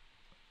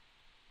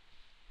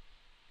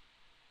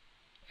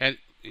 And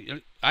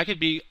I could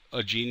be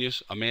a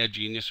genius, a mad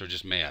genius, or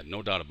just mad,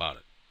 no doubt about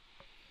it.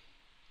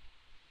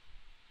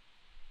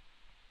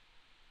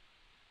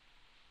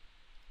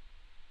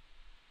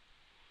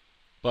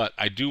 But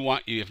I do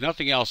want you, if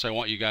nothing else, I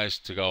want you guys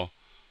to go,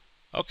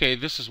 okay,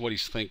 this is what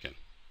he's thinking.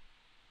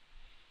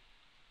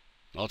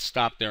 Let's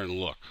stop there and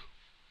look.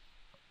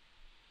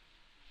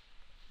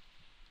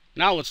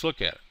 Now let's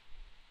look at it.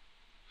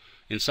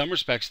 In some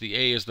respects, the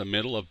A is the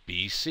middle of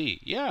BC.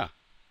 Yeah.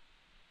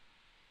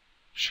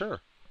 Sure.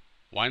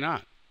 Why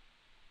not?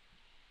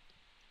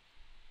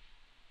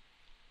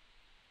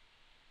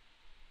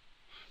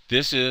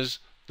 This is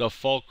the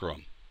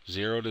fulcrum,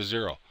 0 to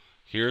 0.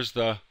 Here's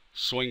the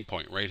swing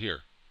point right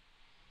here.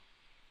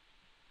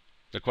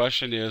 The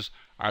question is,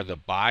 are the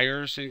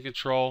buyers in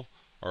control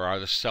or are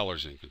the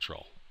sellers in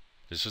control?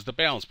 This is the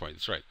balance point.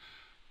 That's right.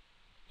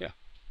 Yeah.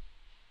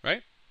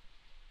 Right?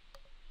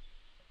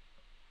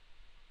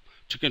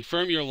 To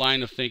confirm your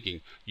line of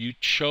thinking, you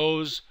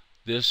chose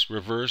this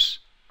reverse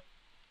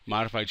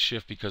modified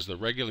shift because the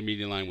regular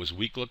median line was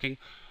weak looking.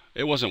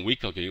 It wasn't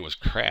weak looking, it was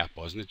crap,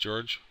 wasn't it,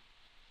 George?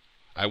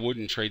 I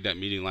wouldn't trade that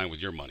median line with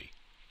your money.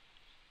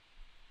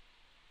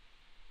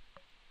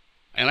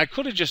 And I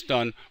could have just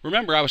done,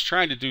 remember, I was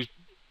trying to do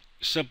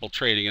simple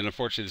trading, and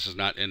unfortunately this does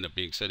not end up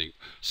being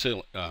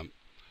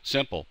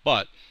simple.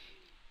 But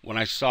when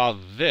I saw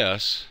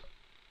this,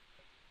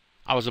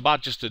 I was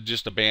about just to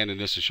abandon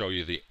this and show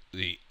you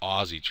the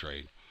Aussie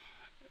trade.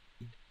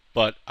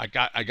 But I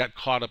got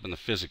caught up in the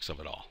physics of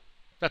it all.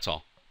 That's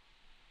all.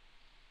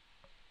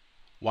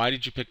 Why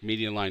did you pick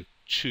median line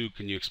 2?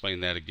 Can you explain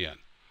that again?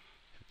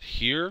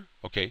 Here?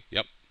 Okay,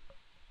 yep.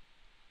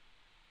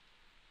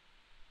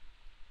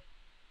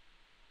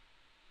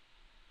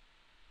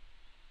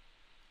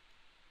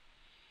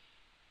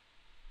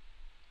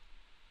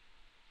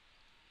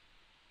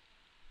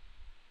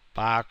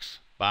 Box,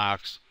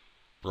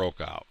 broke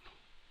out.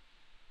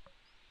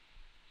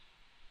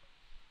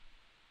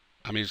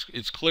 I mean,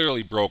 it's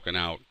clearly broken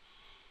out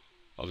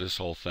of this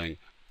whole thing.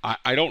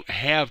 I don't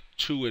have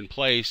 2 in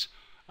place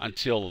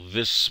until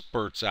this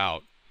spurts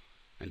out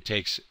and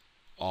takes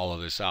all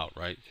of this out,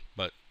 right?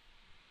 But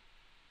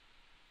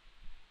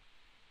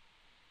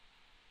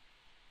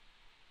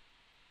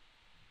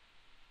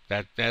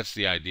that's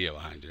the idea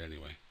behind it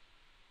anyway.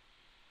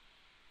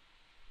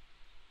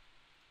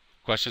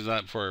 Questions on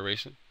that before I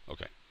erase it?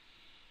 Okay.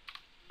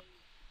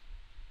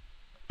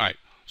 All right.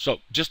 So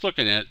just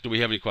looking at it, do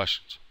we have any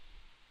questions?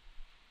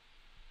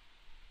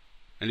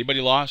 Anybody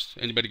lost?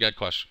 Anybody got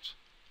questions?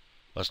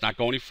 Let's not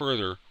go any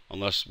further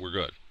unless we're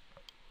good.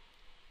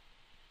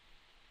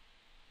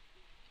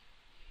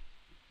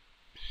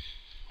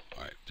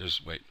 All right.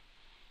 Wait.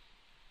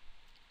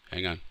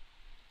 Hang on.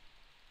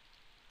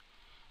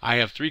 I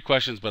have 3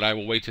 questions, but I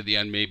will wait to the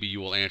end. Maybe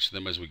you will answer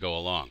them as we go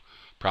along.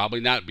 Probably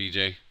not,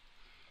 BJ,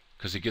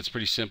 because it gets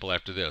pretty simple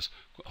after this.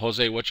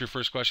 Jose, what's your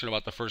first question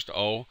about the first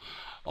O?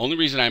 Only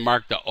reason I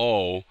marked the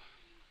O,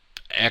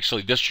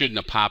 actually this shouldn't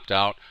have popped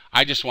out.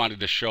 I just wanted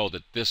to show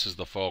that this is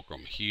the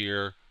fulcrum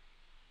here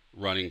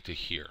running to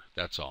here.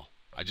 That's all.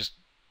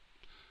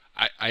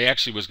 I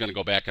actually was going to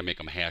go back and make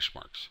them hash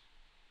marks.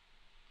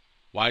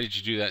 Why did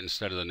you do that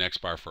instead of the next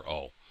bar for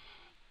O?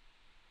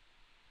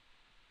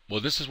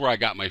 Well, this is where I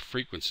got my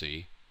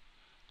frequency.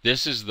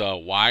 This is the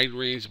wide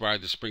range bar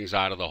that springs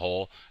out of the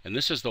hole, and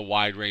this is the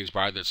wide range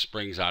bar that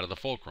springs out of the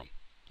fulcrum.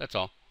 That's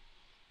all.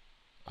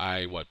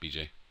 What,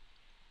 BJ?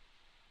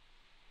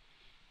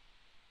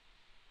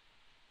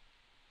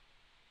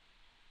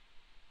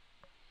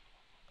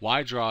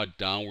 Why draw a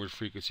downward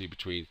frequency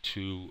between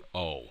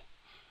 2O?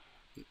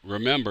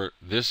 Remember,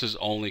 this is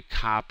only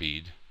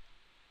copied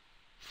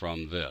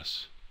from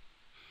this.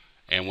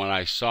 And when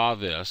I saw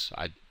this,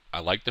 I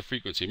like the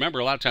frequency. Remember,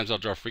 a lot of times I'll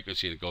draw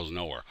frequency and it goes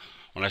nowhere.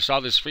 When I saw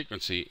this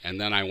frequency, and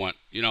then I went,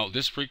 you know,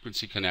 this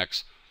frequency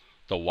connects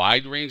the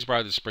wide range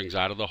bar that springs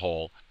out of the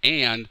hole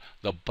and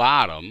the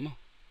bottom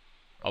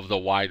of the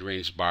wide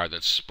range bar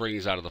that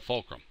springs out of the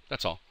fulcrum.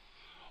 That's all.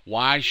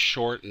 Why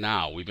short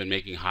now? We've been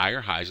making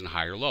higher highs and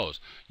higher lows.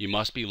 You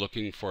must be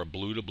looking for a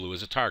blue to blue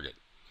as a target.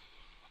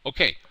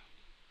 Okay.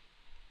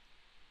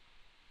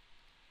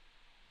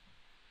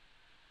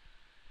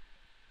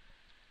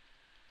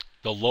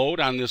 The load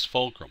on this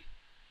fulcrum.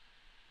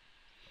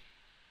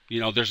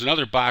 You know, there's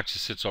another box that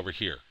sits over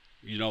here.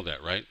 You know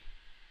that, right?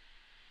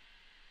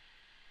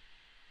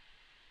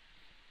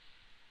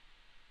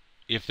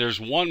 If there's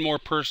one more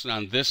person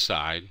on this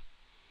side,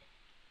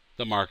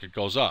 the market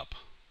goes up.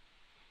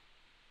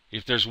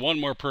 If there's one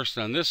more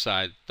person on this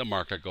side, the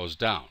market goes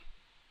down.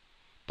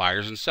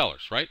 Buyers and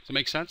sellers, right? Does that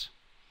make sense?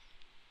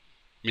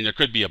 I mean, there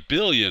could be a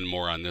billion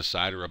more on this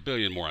side or a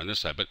billion more on this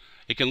side, but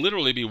it can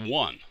literally be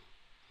one.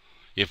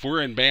 If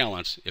we're in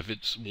balance, if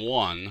it's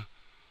one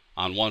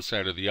on one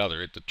side or the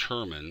other, it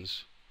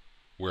determines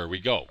where we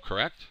go,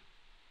 correct?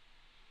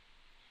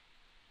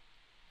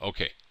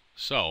 Okay,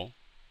 so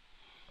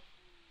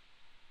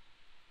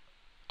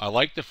I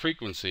like the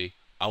frequency.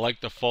 I like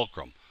the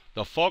fulcrum.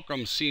 The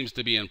fulcrum seems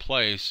to be in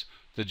place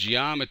the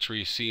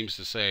geometry seems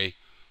to say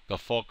the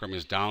fulcrum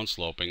is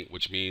downsloping,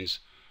 which means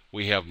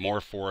we have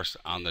more force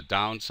on the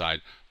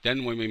downside.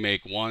 Then when we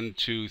make 1,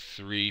 2,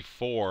 3,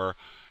 4,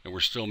 and we're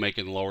still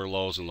making lower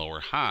lows and lower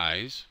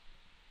highs,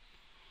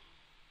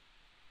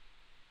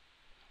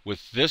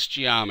 with this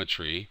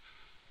geometry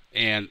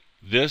and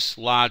this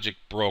logic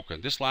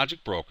broken,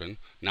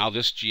 now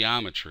this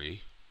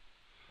geometry,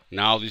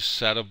 now this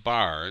set of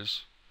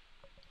bars,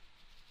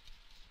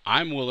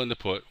 I'm willing to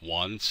put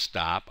one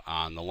stop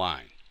on the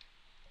line.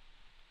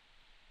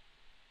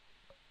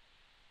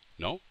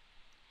 No?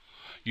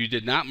 You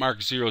did not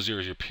mark 0, 0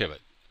 as your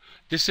pivot.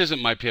 This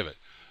isn't my pivot.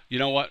 You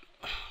know what?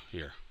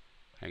 Here,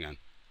 hang on.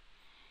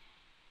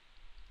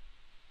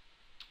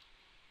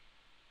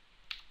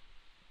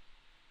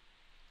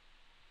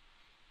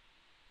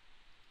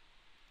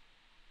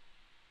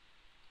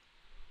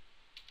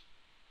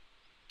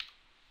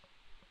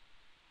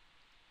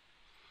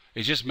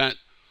 It just meant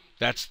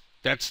that's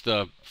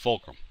the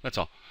fulcrum. That's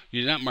all.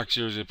 You did not mark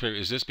 0 as your pivot.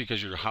 Is this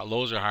because your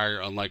lows are higher,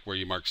 unlike where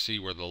you mark C,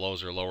 where the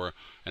lows are lower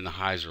and the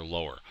highs are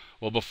lower?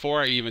 Well,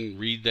 before I even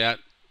read that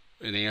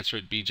and answer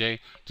it, BJ,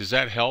 does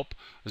that help?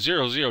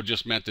 0, 0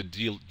 just meant to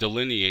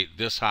delineate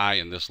this high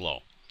and this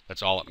low.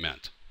 That's all it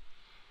meant.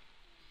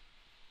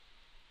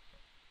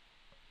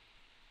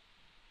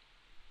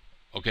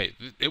 Okay,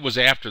 it was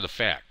after the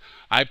fact.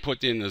 I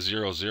put in the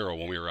 0, 0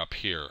 when we were up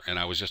here, and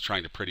I was just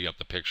trying to pretty up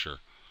the picture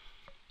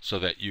so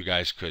that you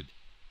guys could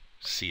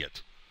see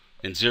it.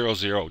 And 0,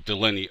 0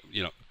 delineate,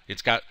 you know,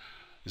 it's got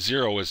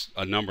 0 is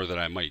a number that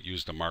I might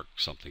use to mark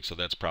something, so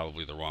that's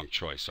probably the wrong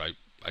choice. So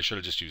I should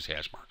have just used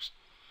hash marks.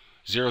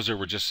 0, 0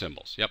 were just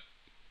symbols. Yep.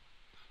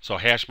 So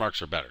hash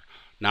marks are better.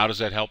 Now does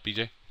that help,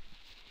 BJ?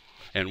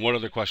 And what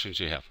other questions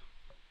do you have?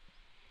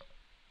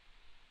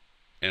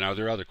 And are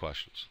there other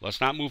questions? Let's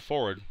not move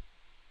forward.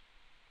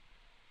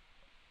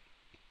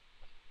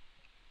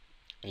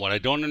 What I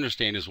don't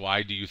understand is,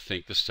 why do you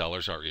think the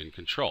sellers are in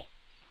control?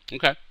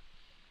 Okay.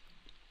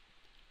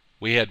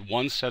 We had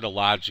one set of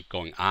logic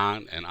going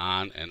on and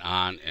on and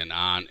on and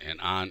on and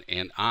on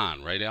and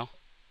on, right, Al?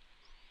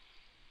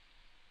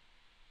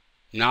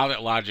 Now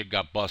that logic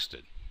got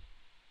busted.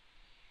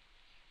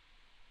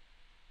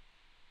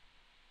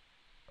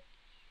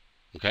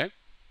 Okay?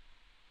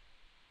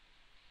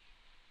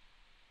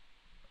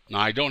 Now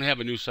I don't have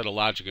a new set of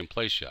logic in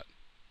place yet.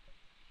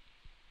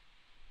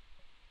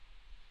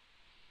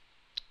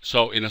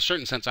 So in a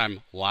certain sense,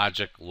 I'm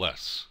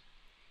logicless.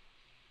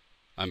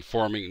 I'm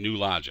forming new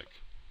logic.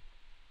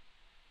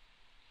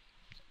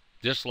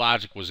 This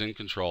logic was in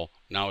control.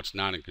 Now it's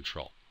not in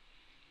control.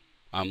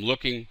 I'm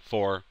looking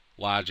for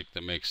logic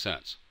that makes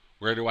sense.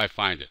 Where do I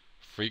find it?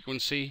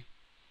 Frequency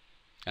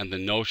and the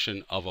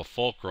notion of a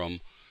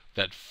fulcrum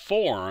that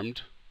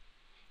formed,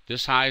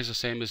 this high is the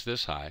same as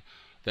this high,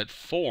 that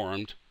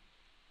formed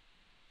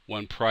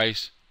when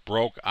price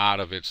broke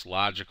out of its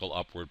logical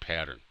upward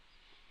pattern.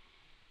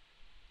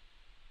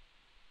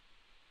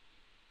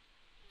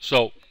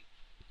 So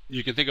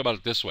you can think about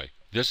it this way.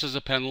 This is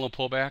a pendulum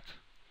pullback,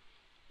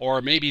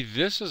 or maybe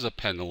this is a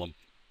pendulum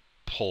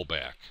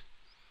pullback.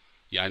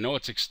 Yeah, I know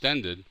it's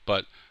extended,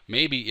 but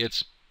maybe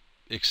it's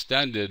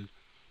extended,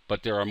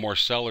 but there are more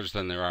sellers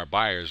than there are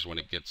buyers when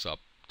it gets up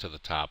to the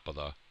top of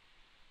the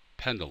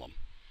pendulum.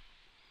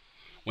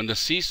 When the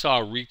seesaw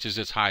reaches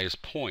its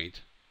highest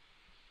point,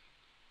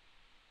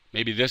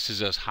 maybe this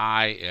is as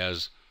high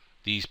as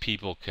these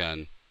people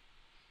can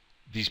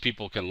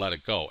let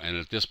it go, and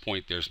at this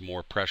point there's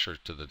more pressure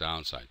to the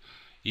downside.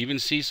 Even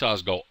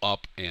seesaws go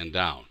up and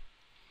down.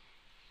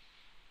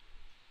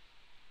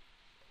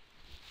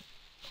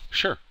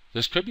 Sure,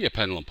 this could be a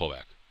pendulum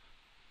pullback,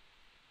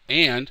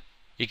 and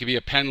it could be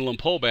a pendulum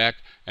pullback,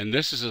 and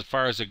this is as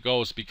far as it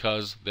goes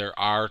because there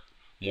are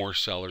more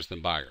sellers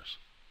than buyers.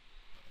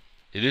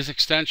 It is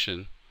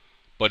extension,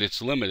 but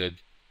it's limited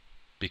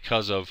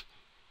because of,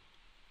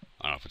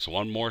 I don't know if it's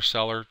one more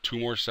seller, two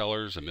more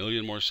sellers, a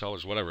million more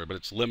sellers, whatever, but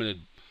it's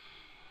limited.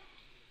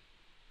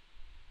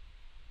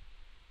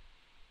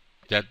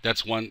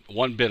 That's one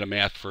bit of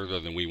math further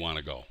than we want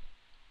to go.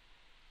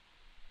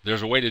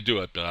 There's a way to do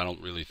it, but I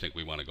don't really think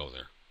we want to go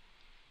there.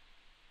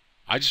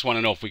 I just want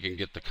to know if we can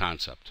get the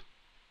concept.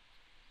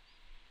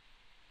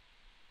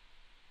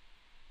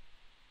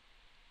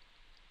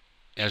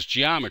 As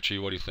geometry,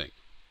 what do you think?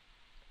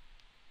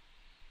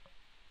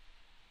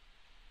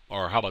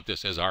 Or how about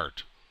this, as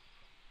art?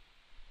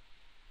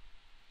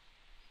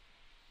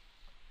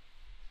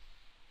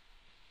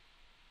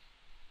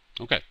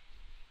 Okay.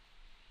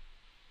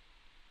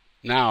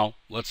 Now,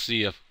 let's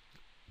see if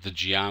the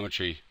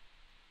geometry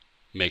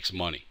makes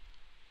money.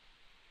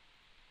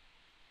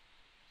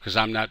 Because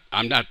I'm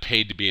not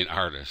paid to be an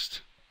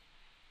artist,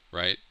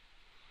 right?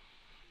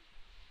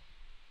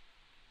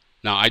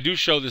 Now, I do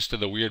show this to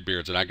the weird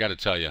beards, and I got to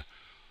tell you,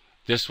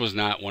 this was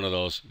not one of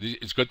those.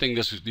 It's a good thing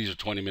these are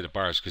 20-minute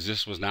bars, because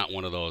this was not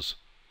one of those.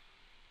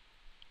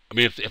 I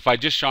mean, if I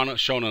just shown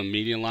them a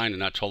median line and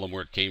not told them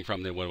where it came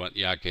from, they would have went,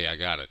 yeah, okay, I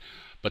got it.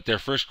 But their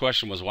first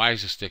question was, why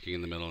is it sticking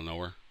in the middle of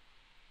nowhere?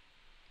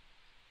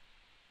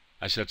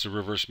 I said, it's a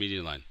reverse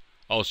median line.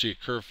 Oh, so you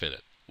curve fit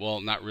it. Well,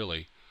 not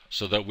really.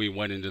 So that we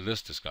went into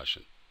this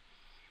discussion.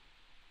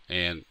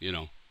 And, you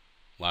know,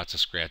 lots of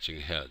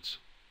scratching heads.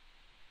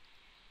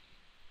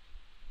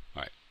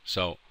 All right.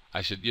 So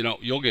I said, you know,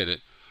 you'll get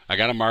it. I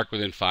got to mark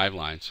within 5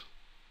 lines.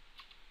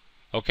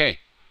 Okay.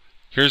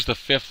 Here's the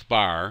 5th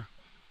bar.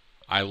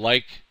 I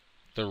like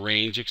the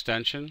range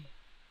extension.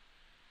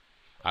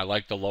 I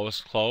like the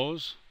lowest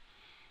close.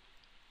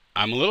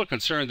 I'm a little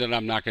concerned that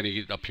I'm not going to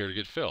get up here to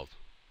get filled.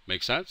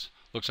 Make sense?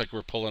 Looks like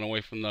we're pulling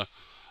away from the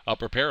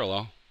upper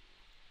parallel.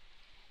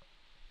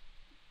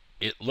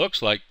 It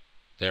looks like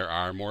there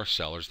are more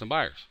sellers than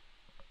buyers.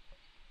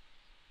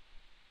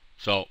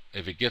 So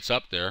if it gets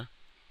up there,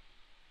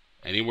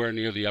 anywhere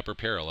near the upper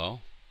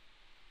parallel,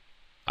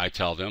 I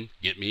tell them,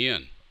 get me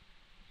in.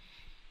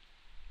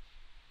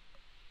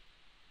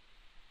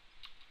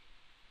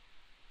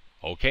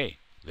 Okay,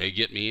 they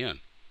get me in.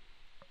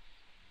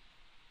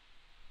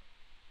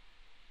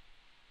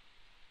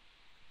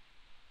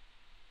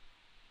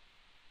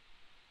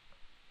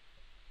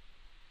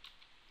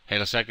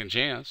 Had a second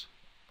chance.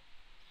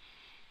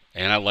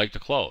 And I like to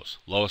close.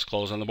 Lowest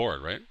close on the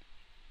board, right?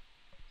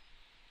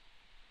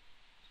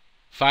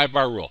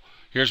 5-bar rule.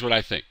 Here's what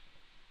I think.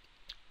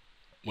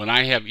 When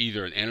I have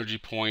either an energy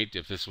point,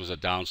 if this was a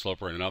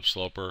downsloper and an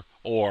upsloper,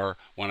 or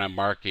when I'm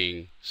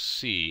marking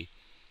C,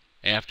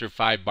 after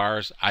 5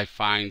 bars, I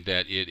find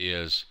that it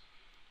is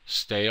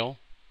stale,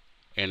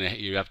 and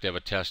you have to have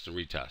a test and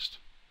retest.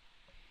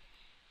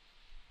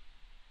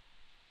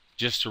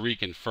 Just to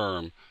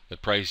reconfirm the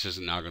price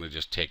isn't now going to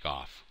just take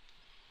off.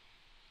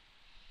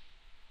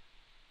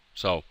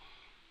 So,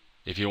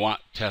 if you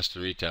want test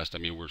and retest, I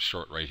mean, we're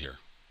short right here.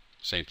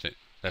 Same thing.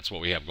 That's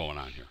what we have going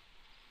on here.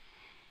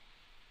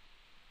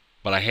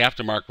 But I have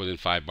to mark within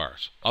 5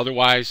 bars.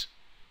 Otherwise,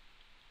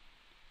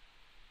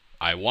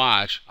 I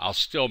watch, I'll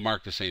still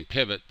mark the same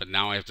pivot, but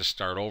now I have to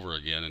start over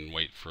again and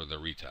wait for the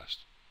retest.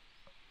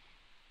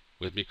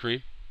 With me,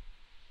 Cream?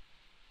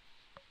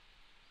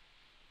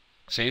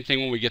 Same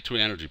thing when we get to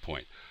an energy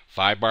point.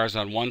 5 bars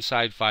on one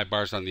side, 5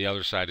 bars on the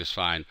other side is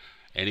fine.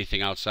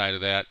 Anything outside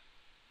of that,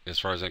 as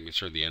far as I'm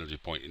concerned, the energy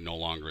point no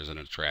longer is an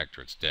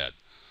attractor. It's dead.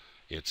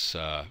 Its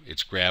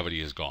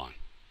gravity is gone.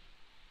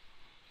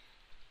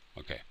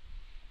 Okay.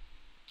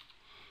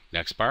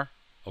 Next bar.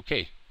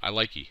 Okay, I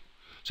like E.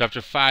 So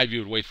after 5, you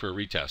would wait for a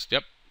retest.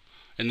 Yep.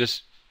 And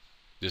this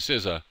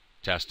is a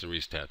test and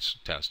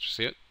retest test.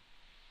 See it?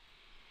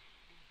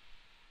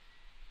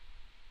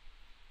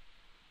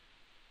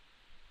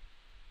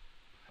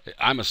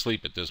 I'm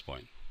asleep at this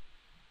point.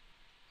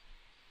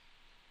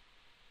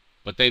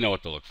 But they know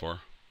what to look for.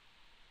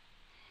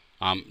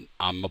 I'm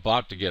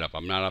about to get up.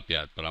 I'm not up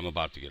yet, but I'm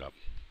about to get up.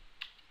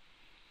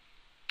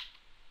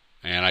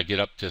 And I get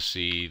up to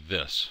see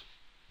this.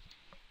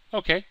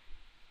 Okay.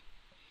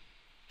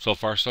 So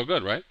far, so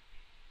good, right?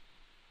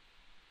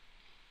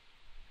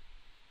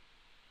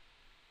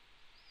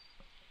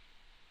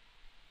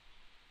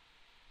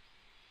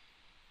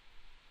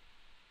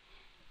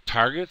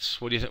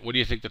 Targets? What do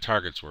you think the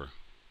targets were?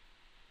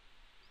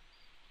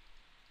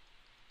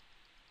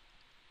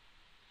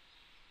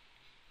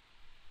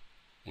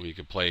 Well, you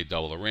could play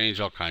double the range,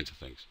 all kinds of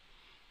things.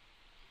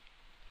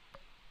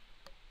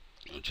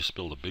 I just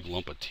spilled a big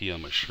lump of tea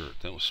on my shirt.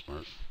 That was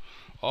smart.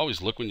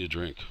 Always look when you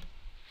drink.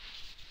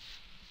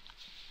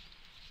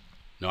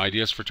 No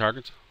ideas for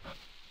targets?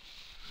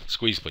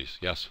 Squeeze, please.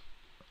 Yes.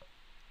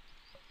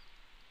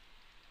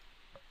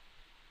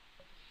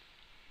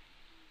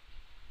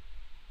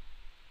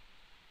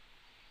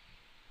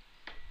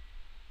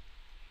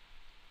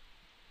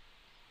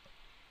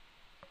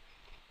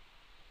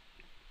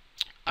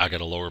 I got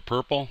a lower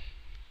purple.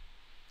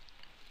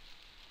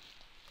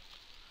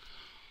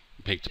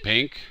 Pink to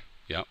pink.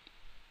 Yep.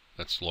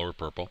 That's lower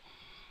purple.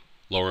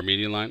 Lower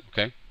median line.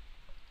 Okay.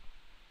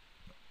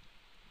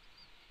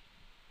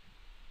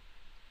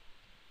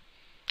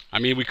 I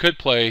mean, we could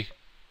play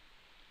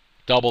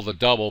double the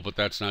double, but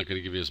that's not going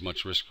to give you as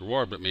much risk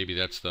reward. But maybe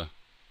that's the...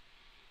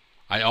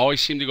 I always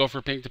seem to go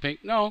for pink to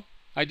pink. No,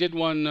 I did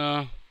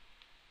one...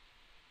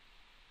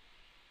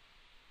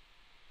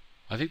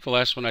 I think the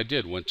last one I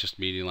did went just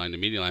median line to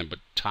median line, but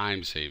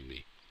time saved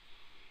me.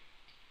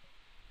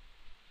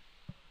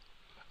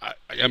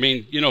 I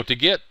mean, you know, to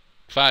get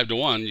 5 to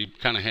 1, you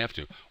kind of have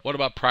to. What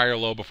about prior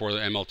low before the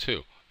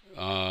ML2?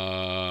 Prior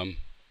low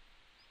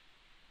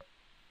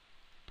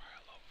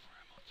before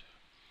ML2.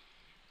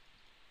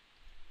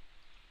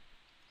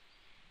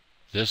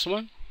 This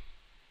one?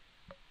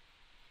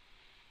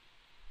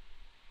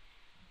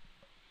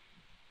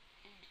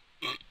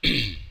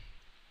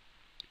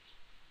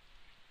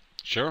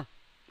 Sure.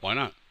 Why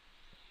not?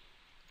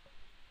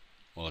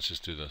 Well, let's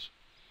just do this.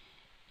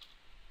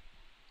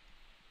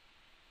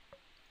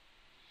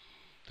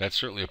 That's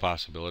certainly a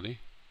possibility.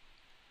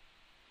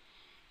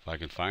 If I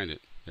can find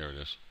it. There it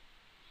is.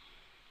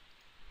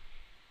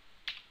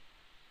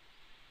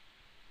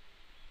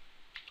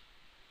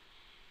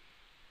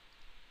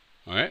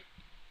 All right.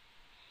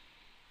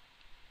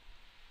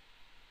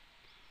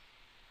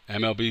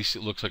 MLB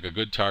looks like a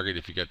good target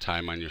if you got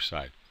time on your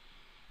side.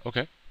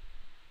 Okay.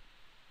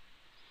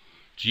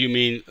 Do you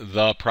mean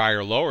the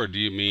prior low, or do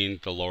you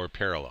mean the lower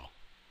parallel?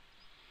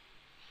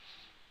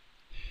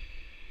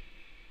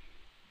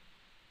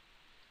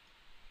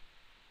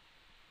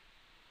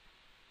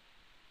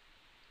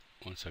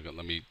 One second,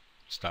 let me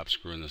stop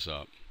screwing this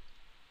up.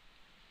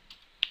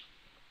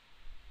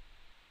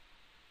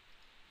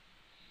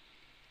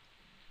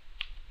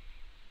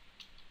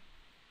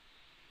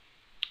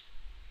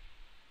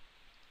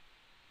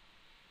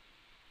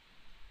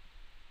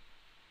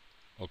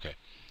 Okay.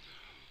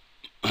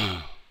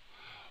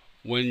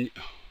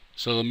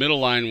 So the middle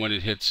line when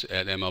it hits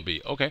at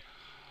MLB. Okay.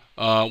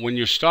 When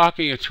you're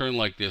stalking a turn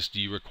like this,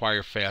 do you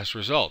require fast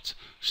results?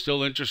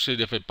 Still interested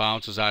if it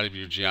bounces out of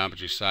your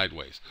geometry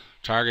sideways.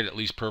 Target at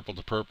least purple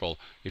to purple.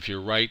 If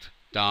you're right,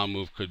 down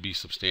move could be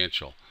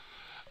substantial.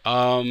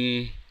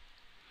 Kyle,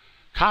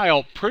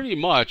 pretty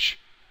much,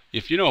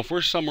 if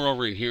we're somewhere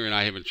over in here and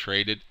I haven't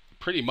traded,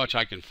 pretty much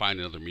I can find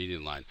another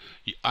median line.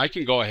 I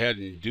can go ahead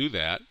and do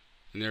that,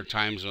 and there are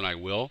times when I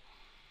will.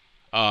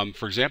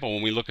 For example,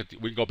 when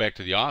we go back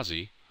to the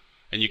Aussie,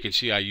 and you can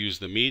see I use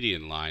the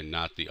median line,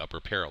 not the upper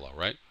parallel,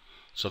 right?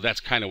 So that's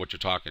kind of what you're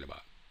talking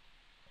about.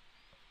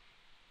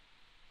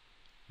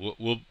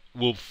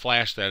 We'll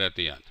flash that at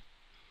the end.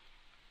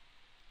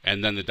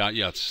 And then the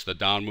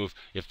down move.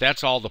 If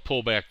that's all the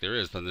pullback there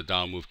is, then the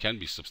down move can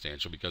be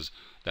substantial because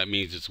that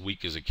means it's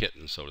weak as a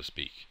kitten, so to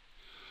speak.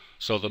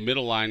 So the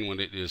middle line when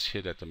it is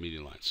hit at the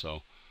median line.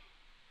 So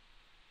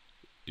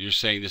you're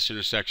saying this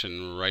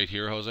intersection right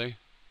here, Jose?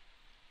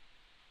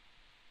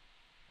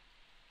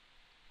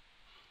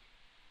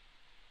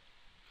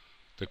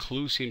 The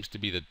clue seems to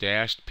be the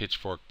dashed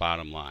pitchfork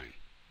bottom line.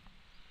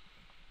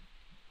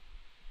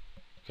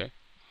 Okay.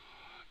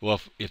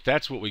 Well, if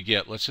that's what we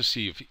get, let's just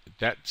see if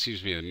that seems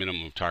to be the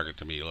minimum target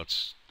to me.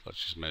 Let's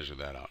just measure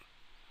that out.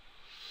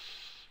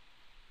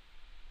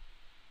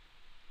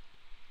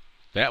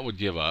 That would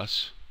give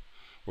us,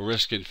 we're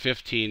risking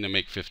 15 to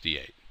make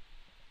 58.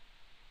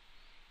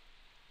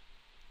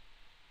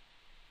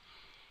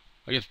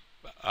 I guess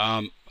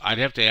I'd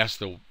have to ask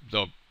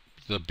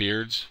the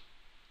beards.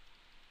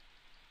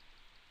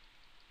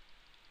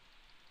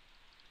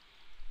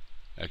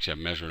 Actually,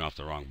 I'm measuring off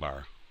the wrong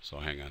bar, so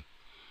hang on.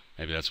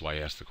 Maybe that's why I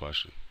asked the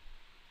question.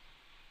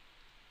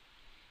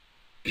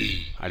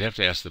 I'd have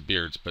to ask the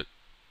beards, but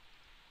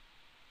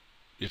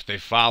if they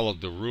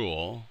followed the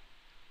rule,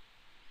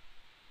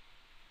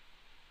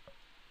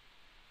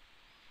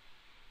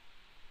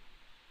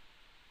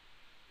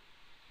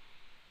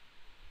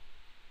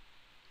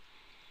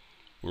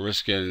 we're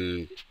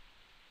risking,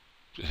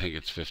 I think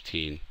it's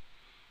 15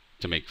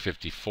 to make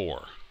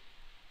 54.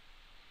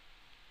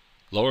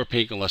 Lower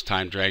pink unless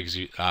time drags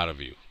you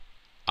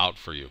out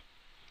for you,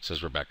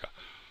 says Rebecca.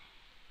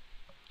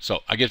 So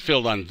I get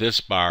filled on this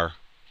bar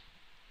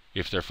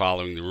if they're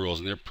following the rules,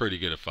 and they're pretty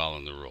good at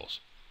following the rules.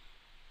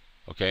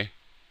 Okay?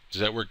 Does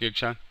that work, Gig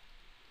Sean?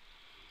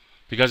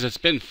 Because it's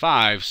been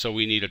 5, so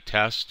we need a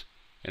test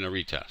and a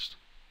retest.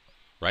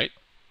 Right?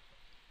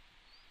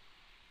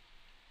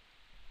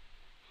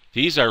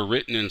 These are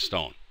written in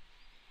stone.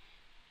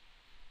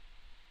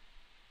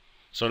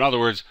 So in other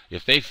words,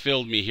 if they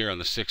filled me here on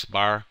the 6th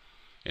bar,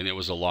 and it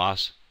was a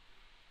loss,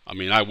 I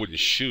mean, I wouldn't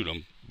shoot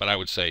them, but I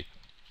would say,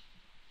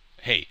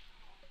 hey,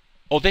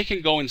 oh, they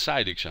can go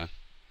inside, Ikshan.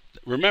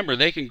 Remember,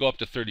 they can go up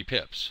to 30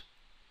 pips.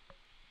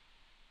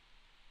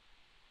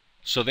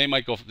 So they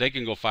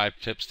can go 5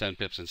 pips, 10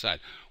 pips inside.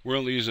 We're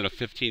only using a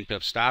 15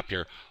 pip stop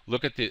here.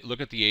 Look at the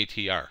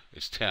ATR.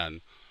 It's 10.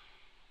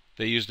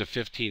 They used a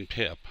 15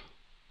 pip.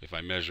 If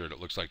I measure it, it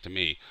looks like to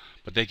me.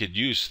 But they could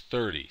use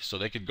 30, so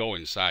they could go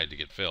inside to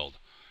get filled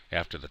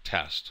after the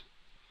test.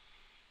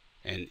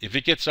 And if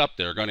it gets up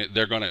there,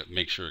 they're gonna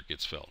make sure it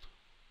gets filled.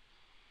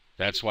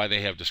 That's why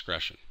they have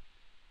discretion.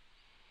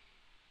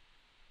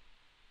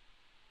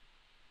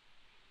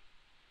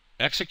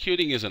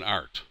 Executing is an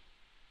art.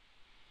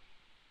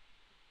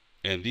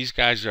 And these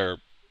guys are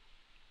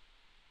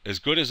as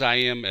good as I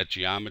am at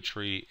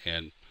geometry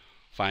and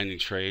finding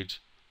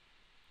trades.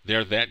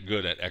 They're that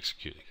good at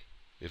executing,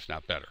 if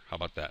not better. How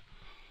about that?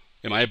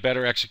 Am I a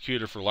better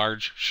executor for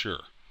large?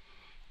 Sure.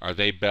 Are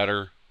they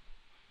better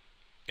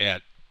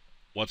at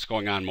what's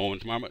going on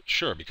moment to moment?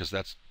 Sure, because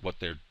that's what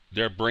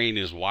their brain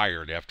is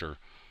wired after.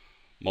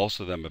 Most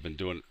of them have been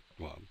doing it.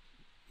 Well,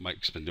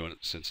 Mike's been doing it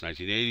since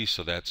 1980,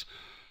 so that's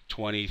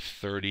 20,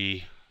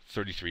 30,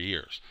 33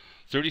 years.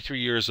 33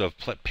 years of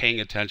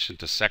paying attention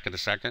to second,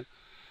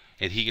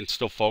 and he can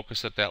still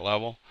focus at that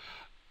level.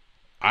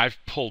 I've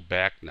pulled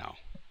back now.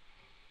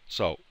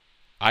 So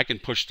I can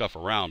push stuff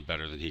around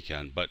better than he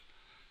can, but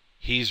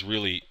he's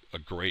really a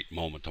great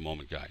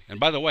moment-to-moment guy. And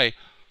by the way,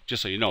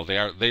 just so you know,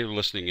 they're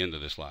listening into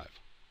this live.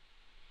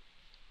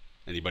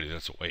 Anybody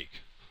that's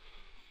awake.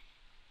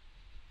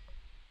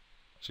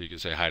 So you can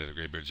say hi to the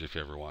Graybeards if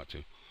you ever want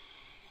to.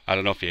 I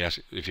don't know if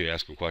you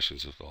ask them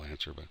questions if they'll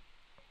answer, but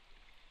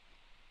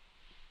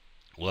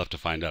we'll have to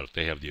find out if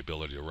they have the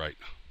ability to write.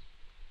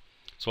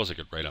 Suppose they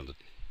could write on the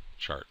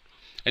chart.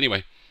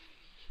 Anyway,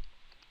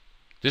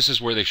 this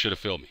is where they should have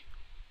filled me.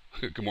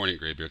 Good morning,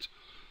 Graybeards.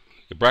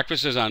 The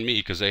breakfast is on me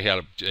because they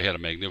had a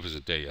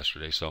magnificent day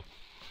yesterday. So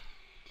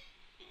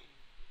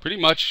Pretty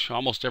much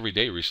almost every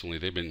day recently,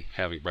 they've been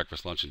having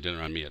breakfast, lunch, and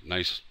dinner on me at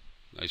nice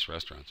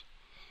restaurants.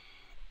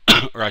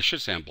 Or I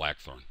should say on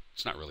Blackthorn.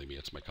 It's not really me,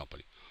 it's my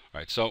company.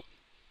 All right, so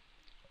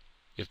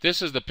if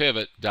this is the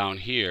pivot down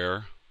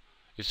here,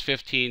 it's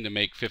 15 to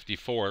make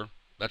 54.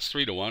 That's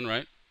 3 to 1,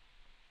 right?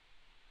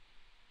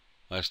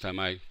 Last time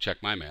I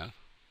checked my math.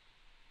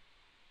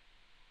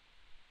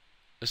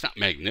 It's not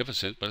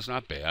magnificent, but it's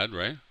not bad,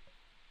 right?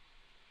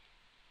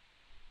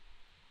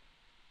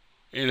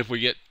 And if we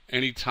get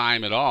any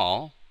time at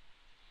all,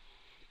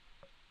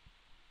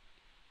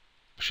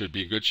 should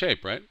be in good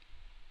shape, right?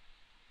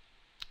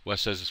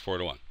 Wes says it's 4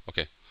 to 1.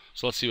 Okay,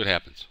 so let's see what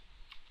happens.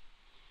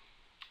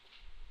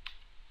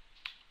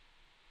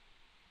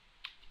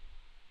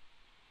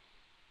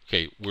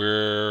 Okay,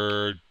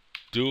 we're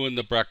doing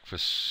the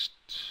breakfast.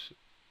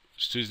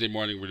 It's Tuesday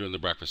morning, we're doing the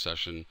breakfast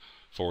session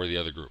for the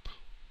other group.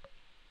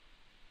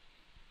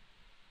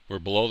 We're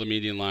below the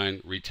median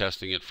line,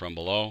 retesting it from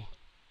below.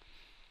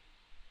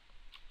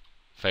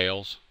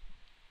 Fails.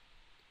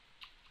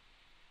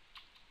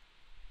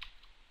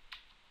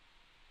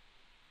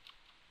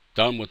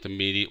 Done with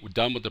the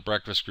done with the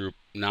breakfast group.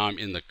 Now I'm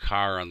in the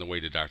car on the way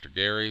to Dr.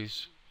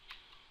 Gary's.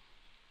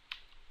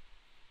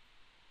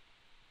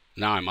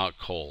 Now I'm out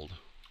cold.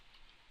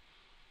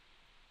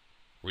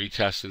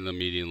 Retesting the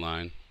median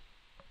line.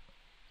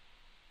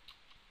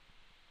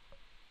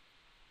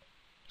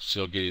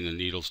 Still getting the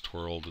needles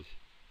twirled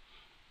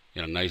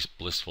in a nice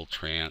blissful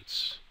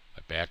trance.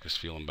 My back is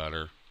feeling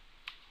better.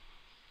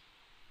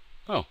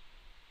 Oh.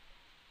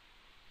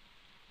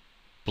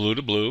 Blue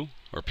to blue,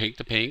 or pink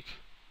to pink,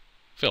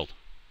 filled.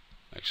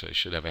 Actually, I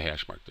should have a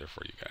hash mark there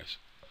for you guys.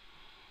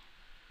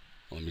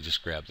 Let me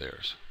just grab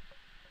theirs.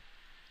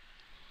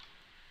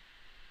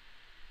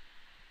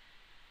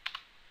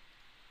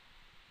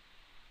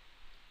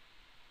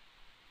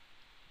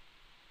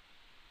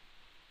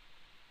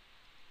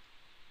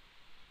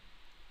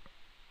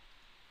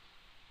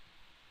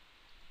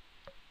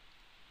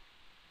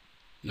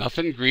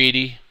 Nothing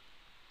greedy.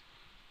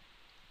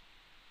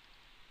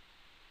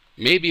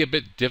 Maybe a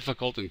bit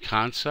difficult in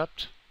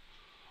concept,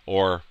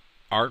 or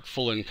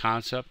artful in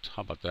concept.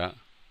 How about that?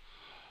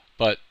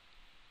 But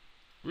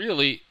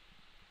really,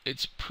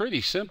 it's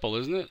pretty simple,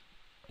 isn't it?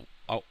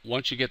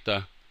 Once you get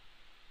the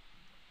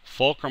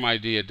fulcrum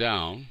idea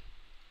down.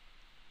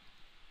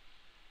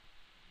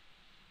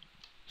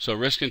 So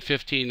risking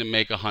 15 to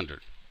make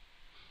 100.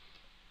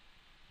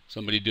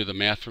 Somebody do the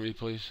math for me,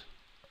 please.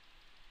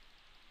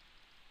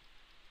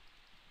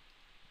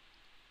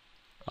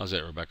 How's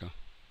that, Rebecca?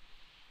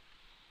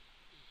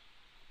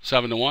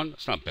 7 to 1.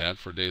 That's not bad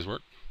for a day's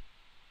work.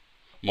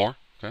 More?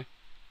 Okay.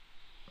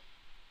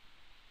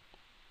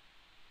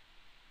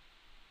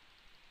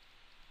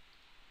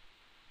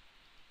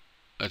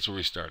 That's where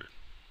we started.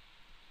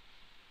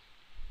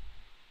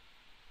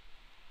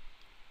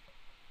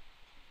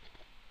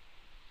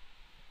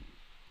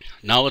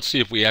 Now let's see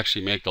if we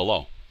actually make the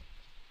low.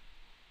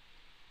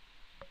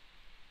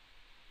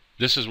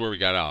 This is where we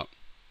got out.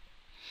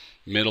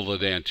 Middle of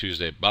the day on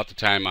Tuesday, about the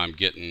time I'm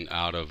getting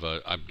out of,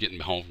 I'm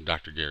getting home from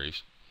Dr.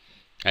 Gary's.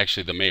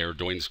 Actually, the mayor,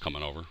 Dwayne's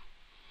coming over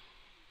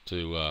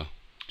to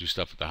do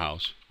stuff at the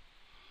house.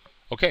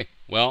 Okay,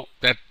 well,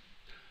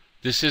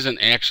 this isn't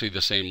actually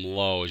the same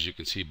low, as you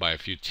can see by a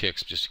few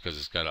ticks, just because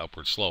it's got an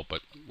upward slope.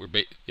 But we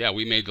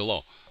made the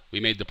low. We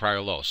made the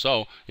prior low.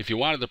 So if you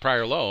wanted the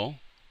prior low,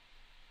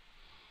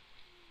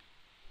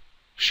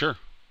 sure.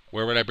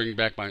 Where would I bring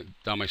back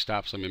down my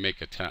stops? Let me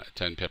make a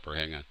 10 pipper.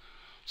 Hang on.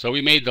 So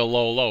we made the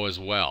low as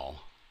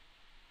well.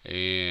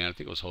 And I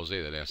think it was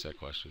Jose that asked that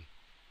question.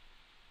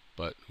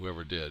 But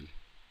whoever did,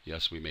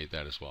 yes, we made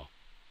that as well.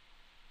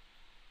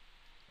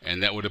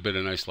 And that would have been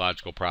a nice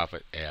logical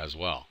profit as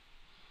well.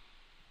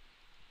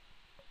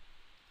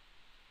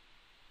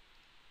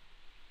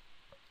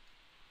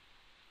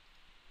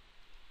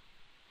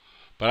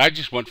 But I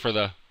just went for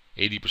the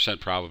 80%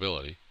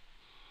 probability.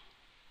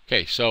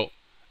 Okay, so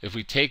if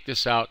we take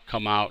this out,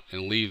 come out,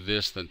 and leave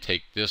this, then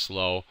take this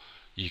low.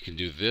 You can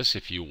do this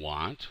if you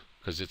want,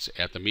 because it's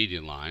at the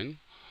median line.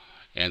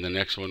 And the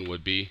next one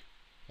would be,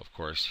 of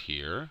course,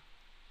 here.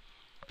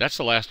 That's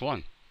the last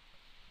one.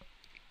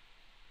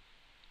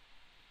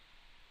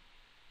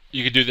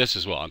 You could do this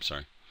as well, I'm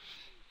sorry.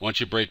 Once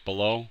you break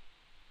below,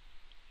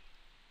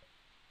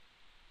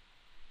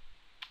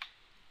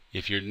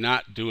 if you're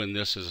not doing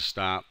this as a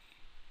stop,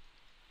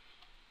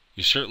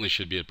 you certainly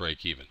should be at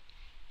break even.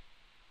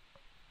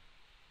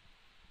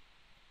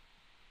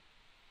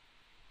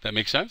 That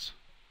makes sense?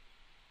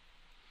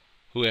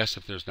 Who asked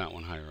if there's not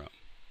one higher up?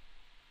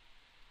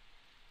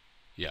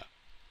 Yeah.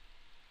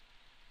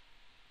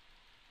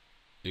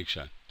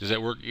 Ikshan. Does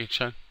that work,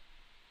 Ikshan?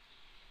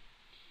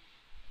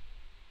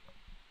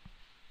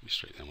 Let me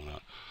straighten that one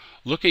out.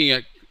 Looking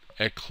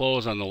at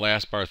close on the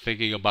last bar,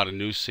 thinking about a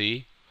new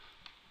C.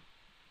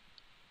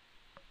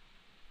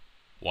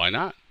 Why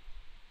not?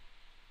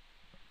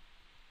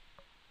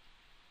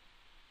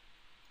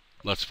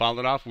 Let's follow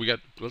it off. We got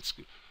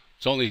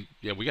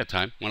we got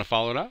time. Want to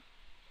follow it up?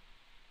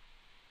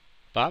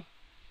 Bob?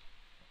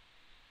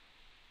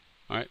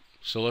 All right.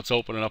 So let's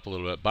open it up a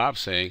little bit.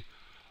 Bob's saying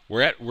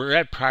we're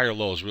at prior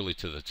lows really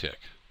to the tick.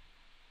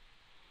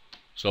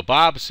 So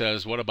Bob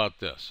says, what about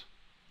this?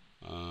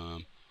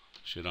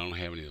 Shit, I don't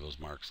have any of those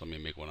marks. Let me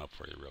make one up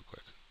for you real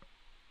quick.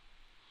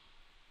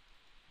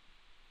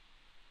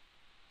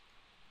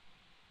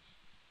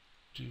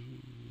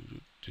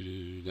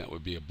 That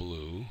would be a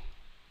blue.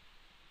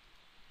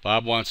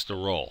 Bob wants to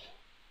roll.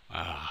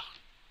 I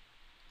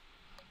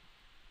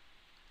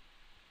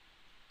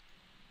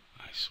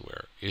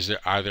swear.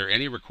 Are there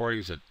any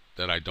recordings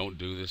that I don't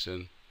do this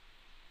in?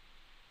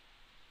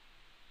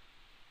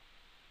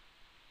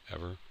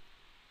 Ever?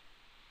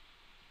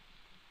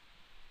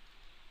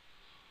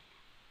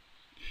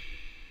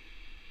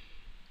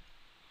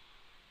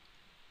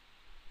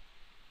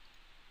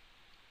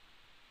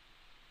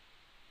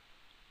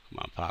 Come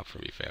on, pop for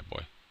me, fat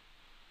boy.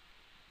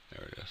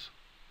 There it is.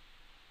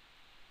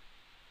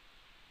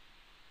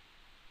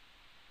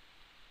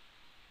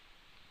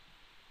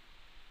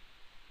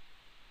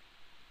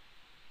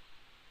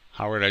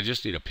 Howard, I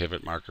just need a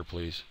pivot marker,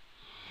 please.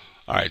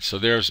 All right, so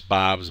there's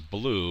Bob's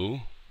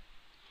blue.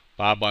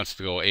 Bob wants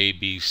to go A,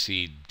 B,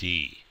 C,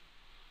 D.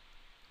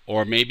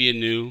 Or maybe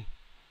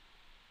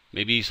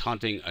maybe he's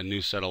hunting a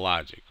new set of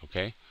logic,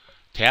 okay?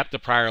 Tap the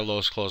prior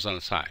lows, close on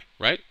its high,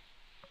 right?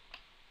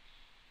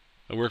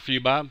 That work for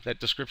you, Bob, that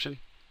description?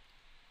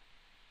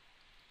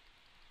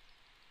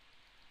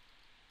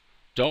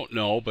 Don't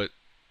know, but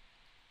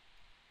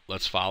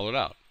let's follow it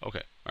out.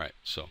 Okay, all right,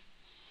 so.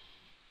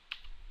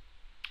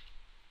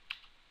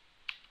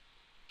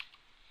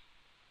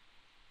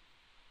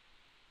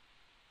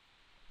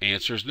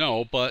 Answer is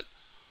no, but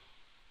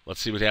let's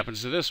see what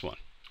happens to this one.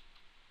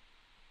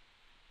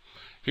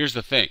 Here's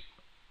the thing.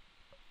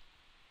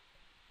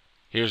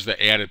 Here's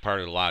the added part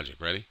of the logic.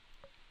 Ready?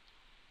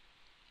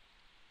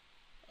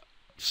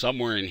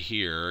 Somewhere in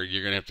here,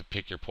 you're going to have to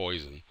pick your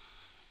poison.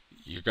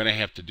 You're going to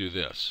have to do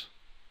this.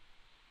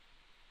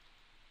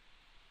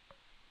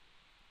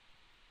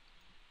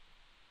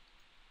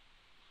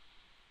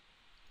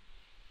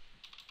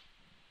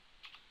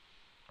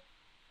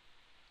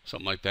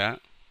 Something like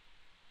that.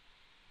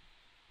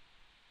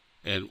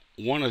 And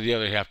one or the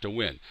other have to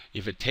win.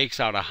 If it takes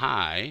out a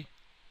high,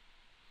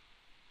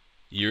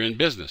 you're in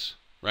business,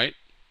 right?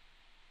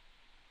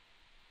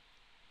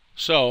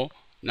 So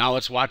now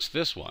let's watch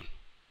this one.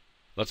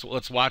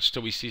 Let's watch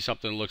till we see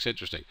something that looks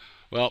interesting.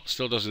 Well,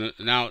 still doesn't.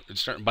 Now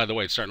it's starting. By the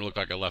way, it's starting to look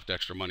like I left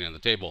extra money on the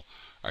table.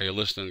 Are you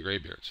listening,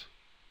 graybeards?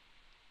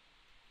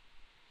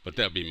 But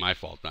that'd be my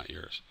fault, not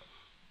yours.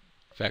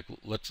 In fact,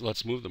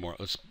 let's move the more.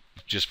 Let's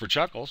just for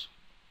chuckles.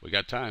 We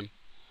got time.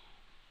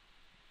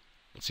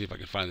 Let's see if I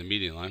can find the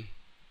median line.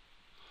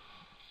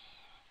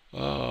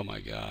 Oh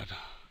my God.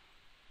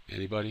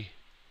 Anybody?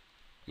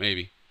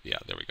 Maybe. Yeah,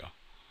 there we go.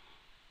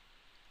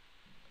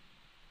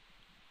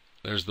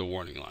 There's the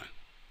warning line.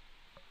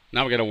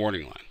 Now we got a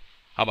warning line.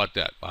 How about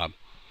that, Bob?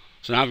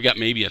 So now we've got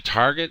maybe a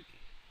target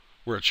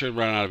where it should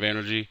run out of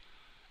energy,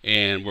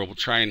 and we'll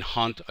try and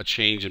hunt a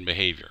change in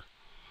behavior.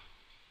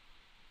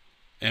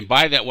 And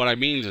by that, what I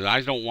mean is I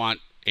don't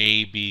want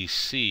A, B,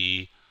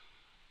 C.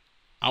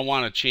 I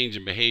want a change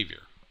in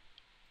behavior.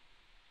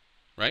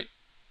 Right?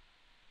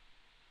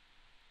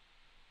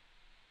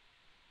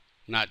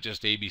 Not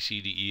just A, B,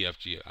 C, D, E, F,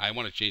 G. I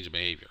want to change the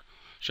behavior.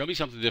 Show me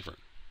something different.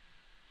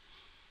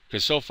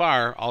 Because so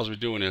far, all we're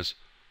doing is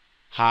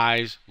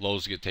highs,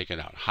 lows get taken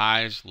out.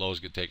 Highs, lows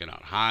get taken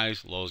out.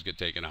 Highs, lows get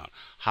taken out.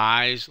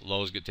 Highs,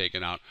 lows get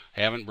taken out.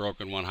 Haven't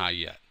broken one high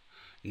yet.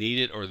 Need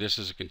it, or this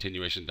is a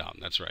continuation down.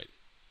 That's right.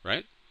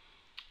 Right?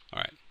 All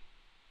right.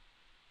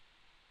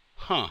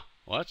 Huh.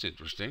 Well, that's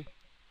interesting.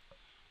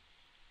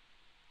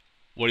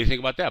 What do you think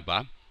about that,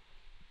 Bob?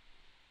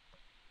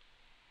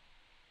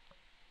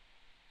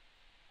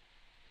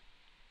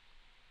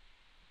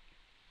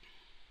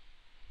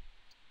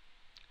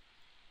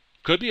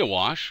 Could be a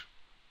wash,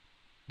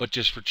 but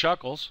just for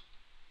chuckles.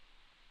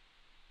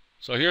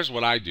 So here's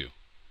what I do.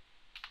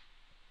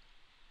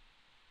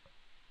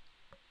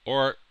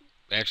 Or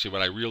actually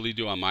what I really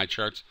do on my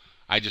charts,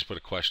 I just put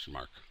a question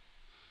mark.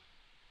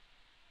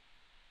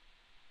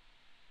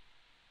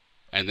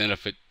 And then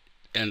if it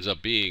ends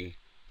up being,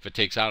 if it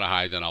takes out a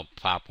high, then I'll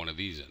pop one of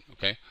these in,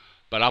 okay?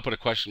 But I'll put a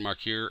question mark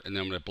here, and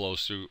then when it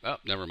blows through, oh,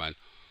 never mind.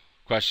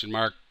 Question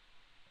mark,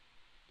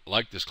 I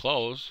like this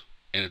close,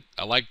 and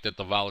I like that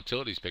the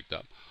volatility's picked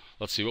up.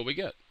 Let's see what we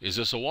get. Is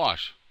this a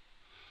wash?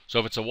 So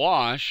if it's a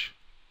wash,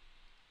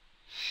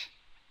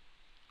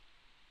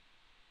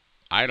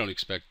 I don't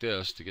expect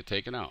this to get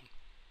taken out.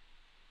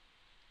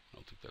 I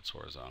don't think that's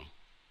horizontal.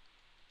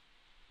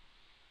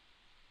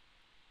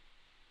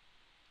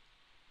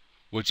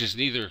 Which is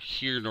neither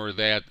here nor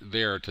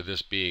there to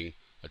this being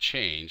a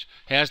change.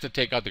 Has to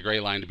take out the gray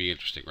line to be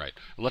interesting, right?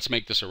 Let's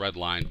make this a red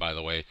line, by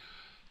the way,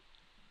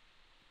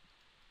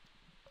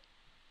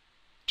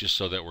 just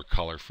so that we're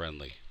color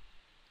friendly.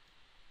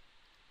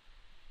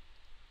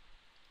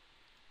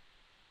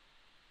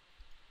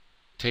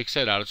 Takes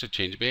that out, it's a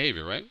change of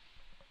behavior, right?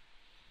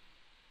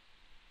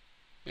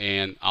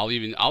 And I'll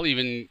even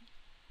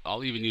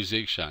use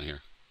Zigshon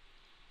here.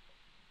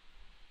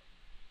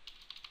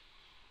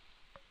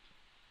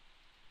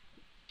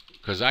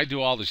 Because I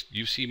do all this.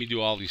 You see me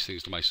do all these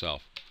things to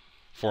myself.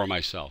 For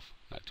myself,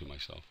 not to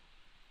myself.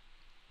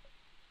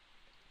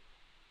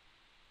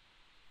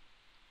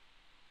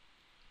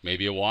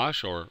 Maybe a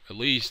wash, or at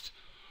least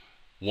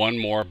one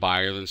more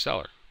buyer than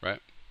seller, right?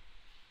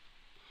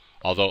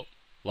 Although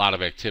a lot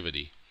of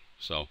activity,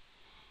 so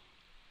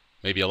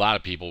maybe a lot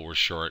of people were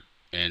short,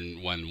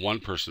 and when one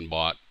person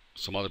bought,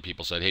 some other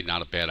people said, hey,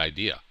 not a bad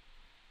idea,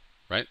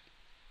 right?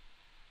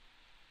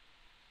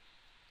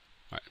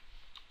 All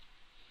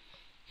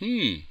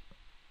right.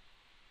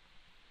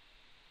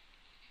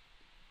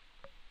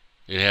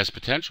 It has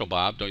potential,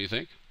 Bob, don't you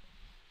think?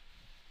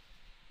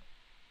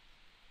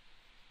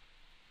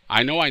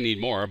 I know I need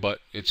more, but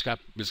it's got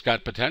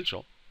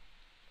potential.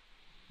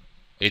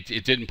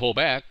 It didn't pull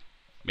back,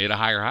 made a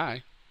higher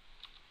high.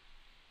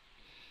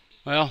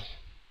 Well,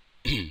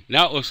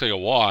 now it looks like a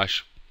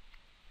wash,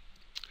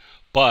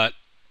 but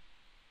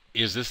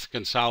is this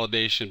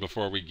consolidation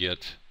before we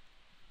get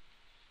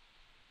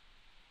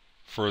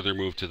further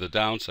move to the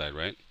downside,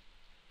 right?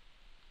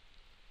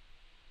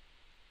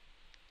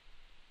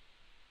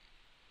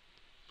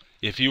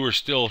 If you were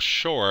still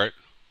short,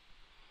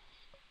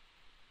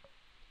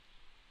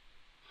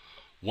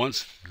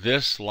 once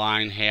this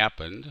line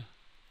happened,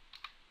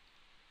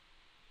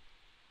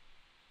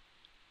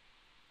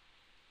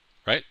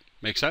 right?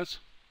 Make sense?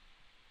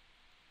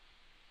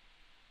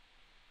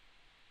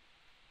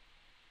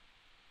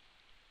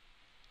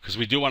 Because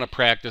we do want to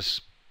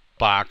practice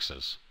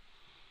boxes.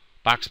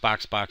 Box,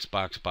 box, box,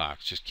 box,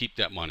 box. Just keep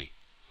that money.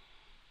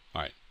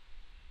 All right.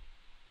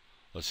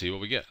 Let's see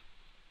what we get.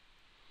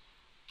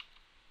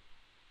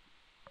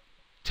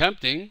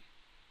 Tempting,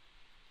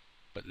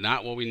 but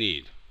not what we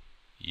need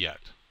yet.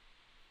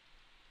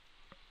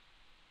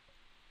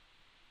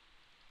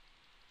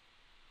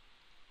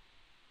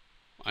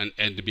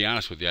 And to be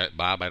honest with you,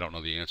 Bob, I don't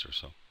know the answer,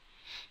 so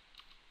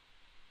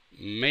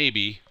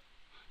maybe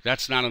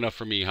that's not enough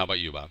for me. How about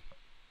you, Bob?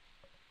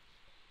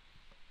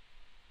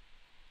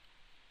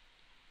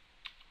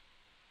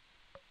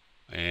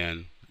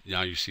 And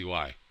now you see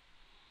why.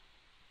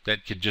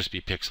 That could just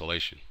be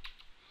pixelation.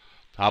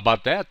 How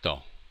about that,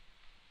 though?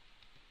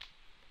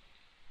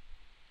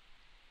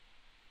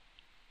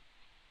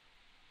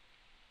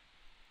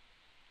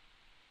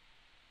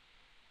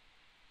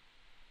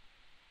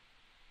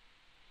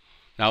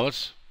 Now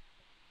let's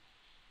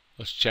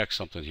check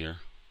something here.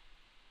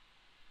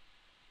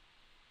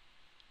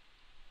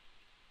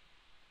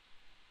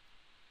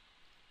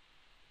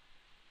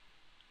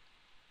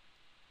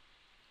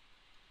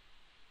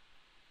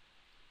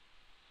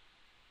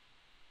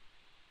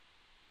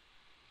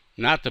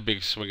 Not the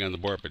big swing on the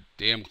board, but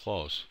damn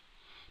close.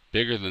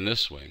 Bigger than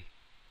this swing.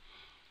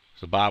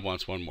 So Bob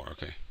wants one more.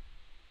 Okay.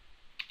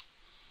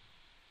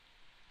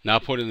 Now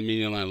put in the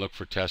median line, look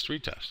for test,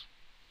 retest.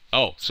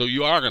 Oh, so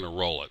you are going to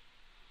roll it.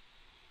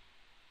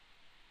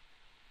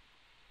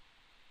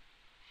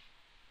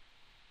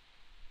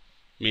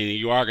 Meaning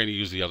you are going to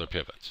use the other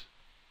pivots.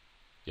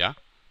 Yeah?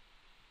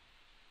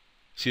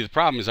 See, the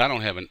problem is I don't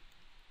have an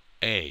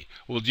A.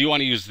 Well, do you want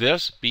to use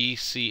this? B,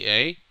 C,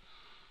 A?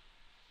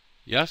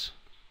 Yes?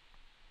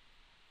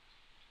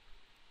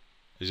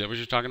 Is that what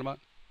you're talking about?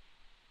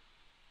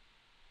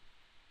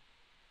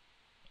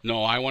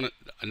 No, I want to,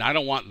 and I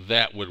don't want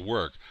that would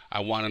work.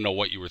 I want to know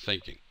what you were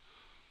thinking.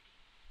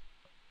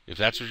 If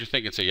that's what you're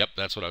thinking, say, yep,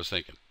 that's what I was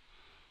thinking.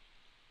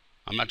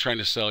 I'm not trying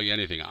to sell you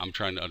anything. I'm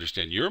trying to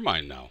understand your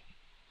mind now.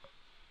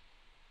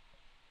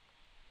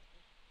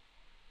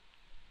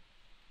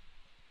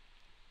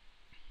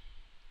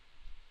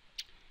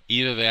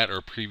 Either that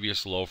or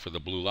previous low for the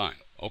blue line.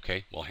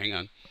 Okay, well, hang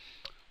on.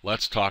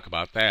 Let's talk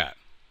about that.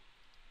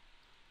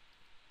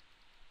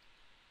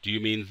 Do you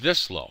mean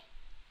this low?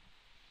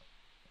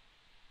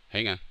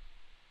 Hang on.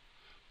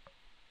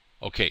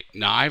 Okay,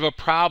 now I have a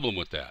problem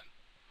with that.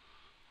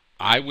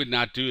 I would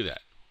not do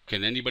that.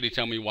 Can anybody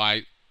tell me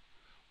why?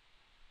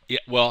 Yeah,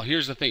 well,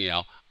 here's the thing,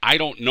 Al. I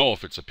don't know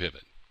if it's a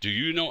pivot. Do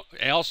you know?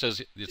 Al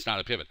says it's not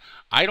a pivot.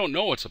 I don't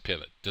know it's a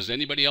pivot. Does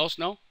anybody else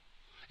know?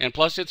 And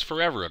plus, it's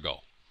forever ago.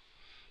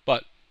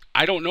 But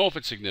I don't know if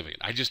it's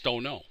significant. I just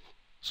don't know.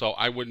 So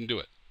I wouldn't do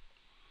it.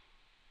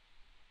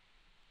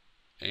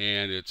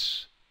 And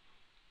it's,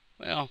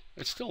 well,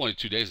 it's still only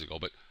 2 days ago,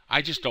 but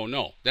I just don't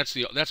know.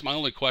 That's my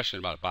only question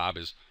about it, Bob,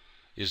 is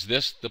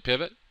this the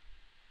pivot?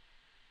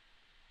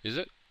 Is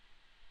it?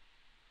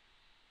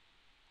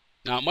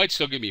 Now, it might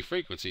still give me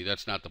frequency.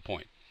 That's not the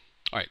point.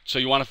 All right, so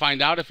you want to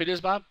find out if it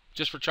is, Bob?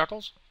 Just for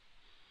chuckles?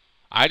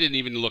 I didn't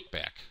even look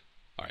back.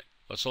 All right,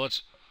 so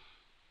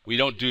we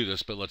don't do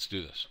this, but let's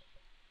do this.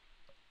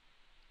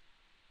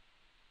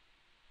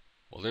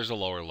 Well, there's a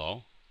lower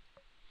low.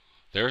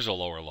 There's a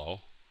lower low.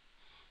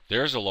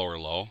 There's a lower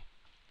low.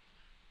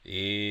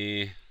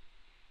 You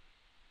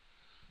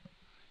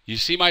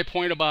see my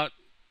point about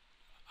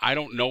I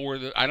don't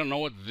know I don't know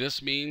what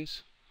this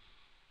means.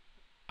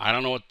 I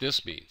don't know what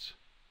this means.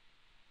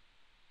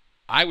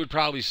 I would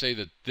probably say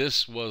that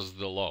this was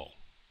the low.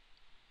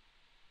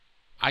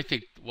 I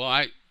think,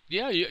 well,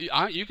 yeah,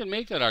 you can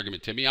make that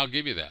argument, Timmy. I'll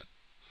give you that.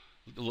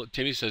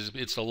 Timmy says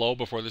it's the low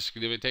before the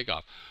significant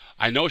takeoff.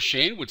 I know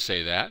Shane would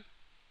say that,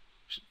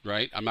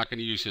 right? I'm not going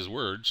to use his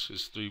words,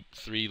 his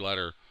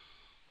three-letter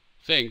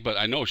thing, but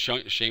I know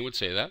Shane would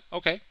say that.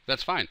 Okay,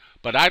 that's fine.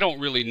 But I don't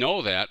really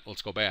know that.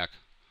 Let's go back.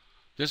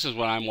 This is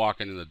when I'm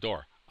walking in the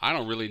door. I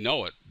don't really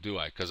know it, do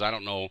I? Because I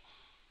don't know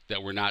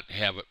that we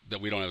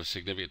don't have a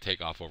significant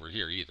takeoff over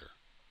here either.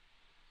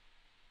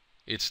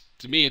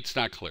 To me, it's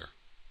not clear.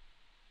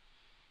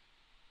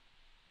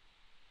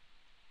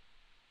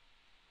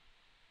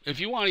 If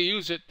you want to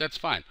use it, that's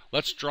fine.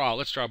 Let's draw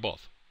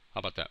both. How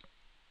about that?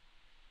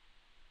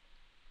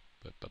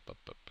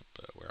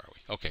 Where are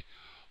we? Okay,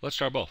 let's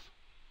draw both.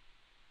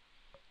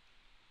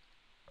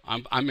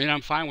 I'm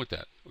fine with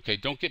that. Okay,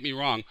 don't get me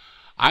wrong.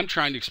 I'm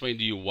trying to explain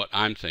to you what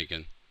I'm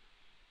thinking,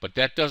 but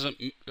that doesn't.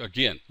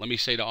 Again, let me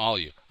say to all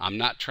of you, I'm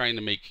not trying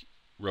to make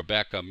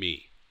Rebecca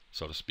me,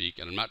 so to speak,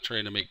 and I'm not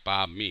trying to make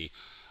Bob me.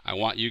 I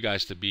want you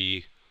guys to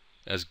be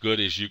as good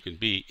as you can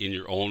be in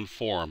your own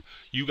form.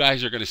 You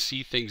guys are going to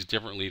see things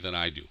differently than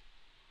I do.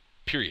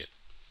 Period.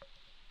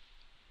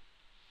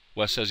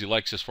 Wes says he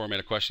likes this format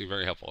of questioning.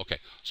 Very helpful. Okay,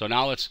 so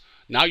now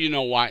you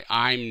know why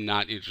I'm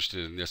not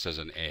interested in this as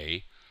an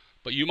A,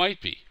 but you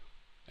might be,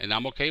 and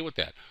I'm okay with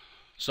that.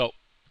 So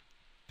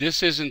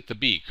this isn't the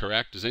B,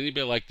 correct? Does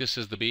anybody like this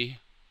as the B?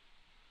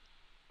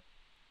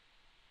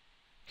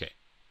 Okay.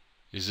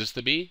 Is this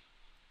the B?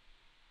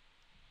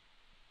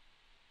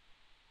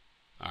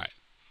 All right.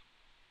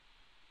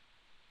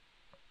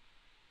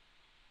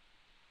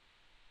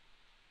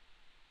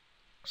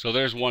 So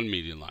there's one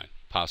median line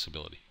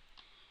possibility.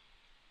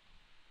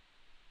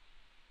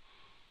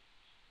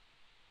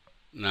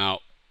 Now,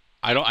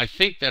 I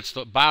think that's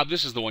Bob,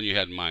 this is the one you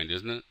had in mind,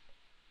 isn't it?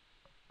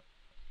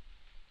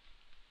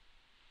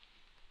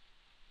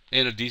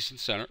 In a decent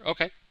center.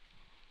 Okay.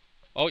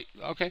 Oh,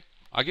 okay.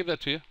 I'll give that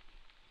to you.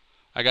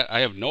 I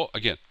have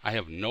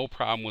no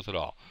problem with it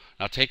all.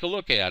 Now take a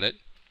look at it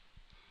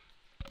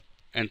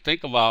and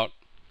think about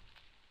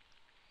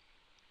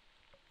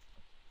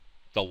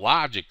the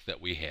logic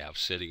that we have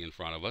sitting in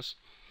front of us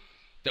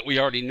that we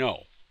already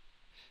know.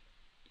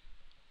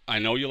 I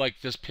know you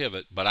like this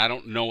pivot, but I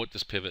don't know what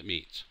this pivot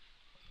means.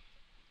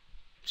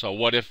 So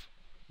what if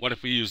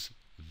we use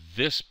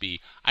this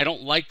B? I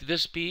don't like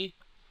this B,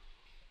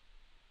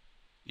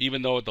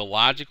 even though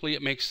logically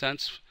it makes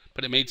sense,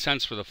 but it made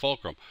sense for the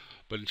fulcrum.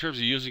 But in terms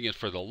of using it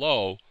for the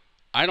low,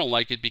 I don't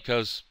like it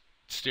because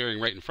staring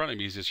right in front of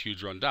me is this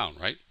huge run down,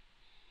 right?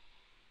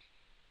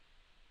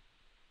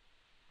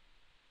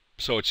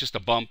 So it's just a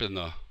bump in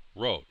the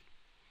road.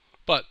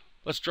 But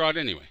let's draw it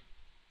anyway.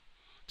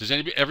 Does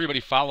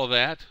everybody follow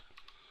that?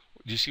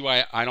 Do you see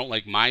why I don't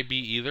like my B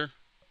either?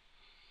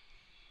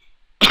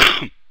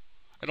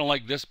 I don't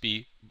like this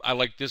B. I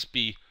like this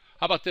B.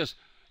 How about this?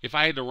 If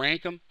I had to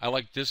rank them, I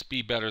like this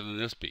B better than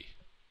this B.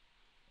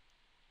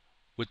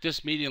 With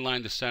this median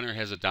line, the center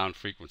has a down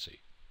frequency.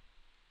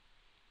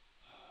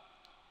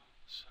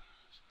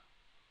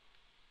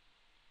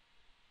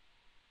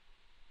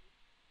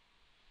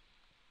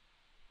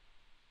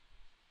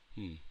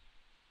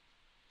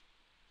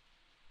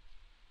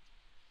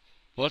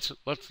 Well,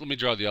 let me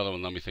draw the other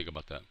one. Let me think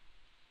about that.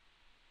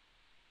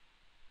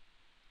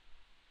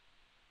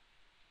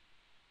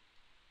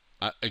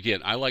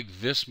 Again, I like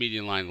this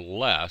median line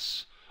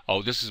less.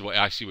 Oh, this is what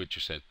I see what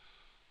you said.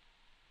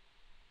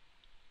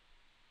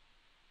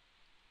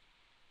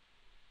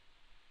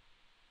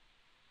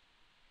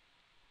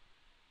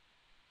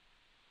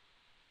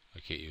 I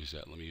can't use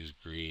that. Let me use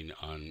green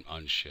on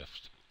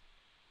unshift.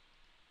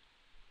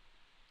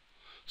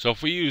 So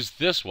if we use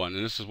this one,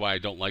 and this is why I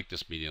don't like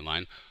this median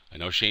line. I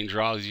know Shane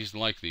draws used to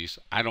like these.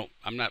 I'm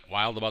not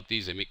wild about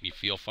these. They make me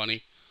feel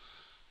funny.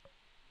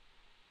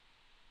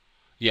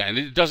 Yeah, and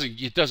it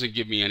doesn't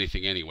give me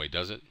anything anyway,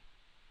 does it?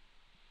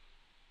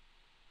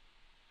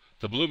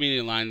 The blue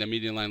median line, the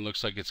median line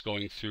looks like it's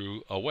going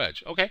through a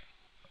wedge. Okay.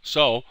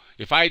 So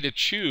if I had to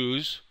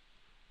choose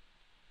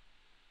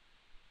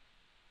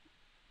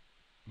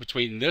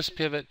between this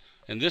pivot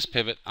and this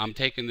pivot, I'm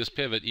taking this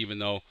pivot even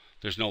though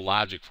there's no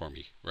logic for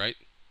me, right?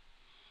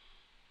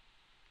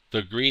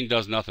 The green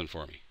does nothing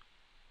for me.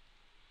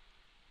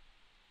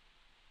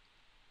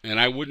 And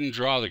I wouldn't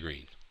draw the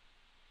green.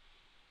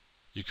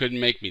 You couldn't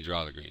make me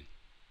draw the green.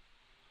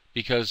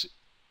 Because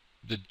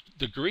the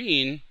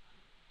green,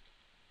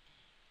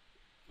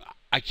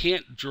 I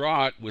can't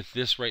draw it with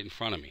this right in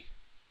front of me.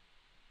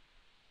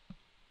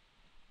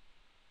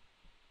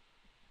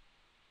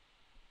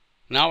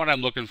 Now what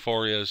I'm looking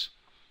for is,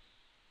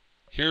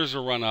 here's a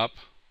run up,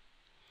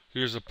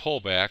 here's a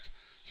pullback,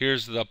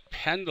 here's the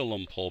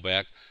pendulum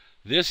pullback.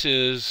 This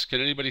is, can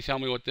anybody tell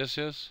me what this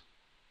is?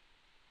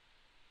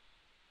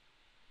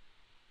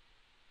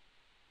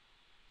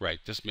 Right,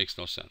 this makes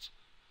no sense.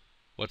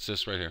 What's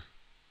this right here?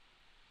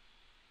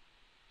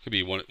 Could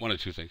be one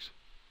of two things.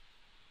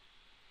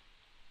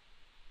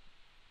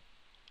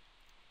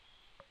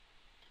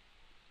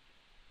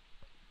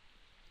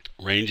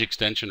 Range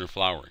extension or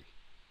flowering.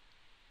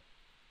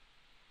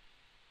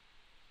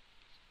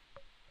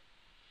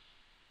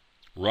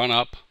 Run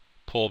up,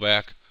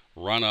 pullback,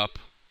 run up,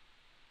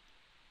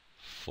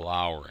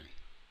 flowering.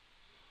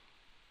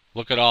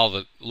 Look at all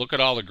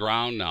the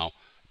ground now.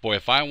 Boy,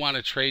 if I want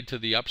to trade to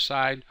the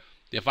upside,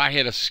 if I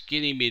had a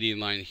skinny median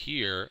line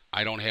here,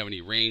 I don't have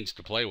any range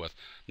to play with.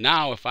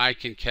 Now, if I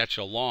can catch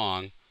a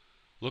long,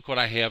 look what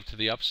I have to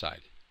the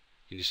upside.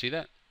 Can you see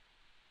that?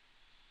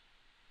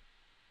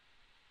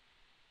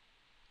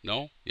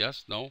 No?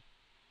 Yes? No?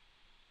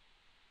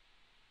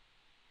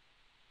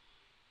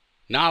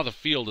 Now the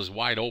field is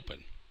wide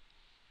open.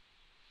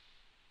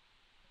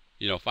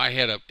 You know, if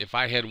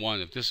I had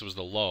one, if this was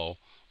the low,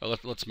 well,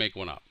 let's make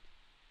one up.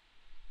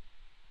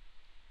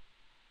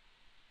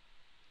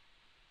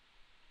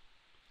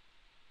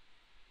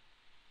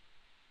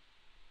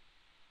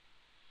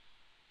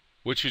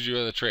 Which would you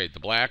rather trade, the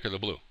black or the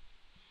blue?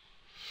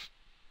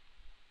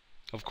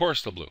 Of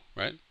course the blue,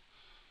 right?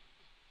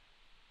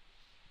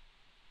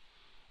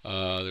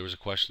 There was a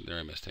question there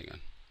I missed. Hang on.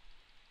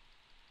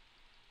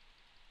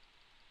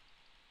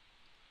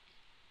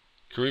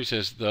 Kareem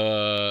says,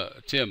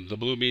 Tim, the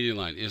blue median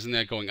line, isn't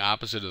that going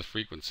opposite of the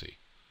frequency?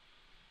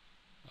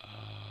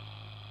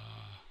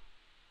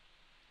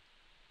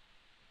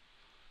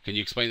 Can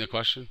you explain the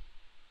question?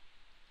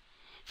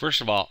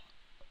 First of all,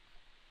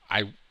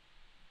 I'd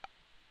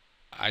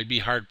be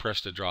hard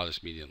pressed to draw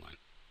this median line.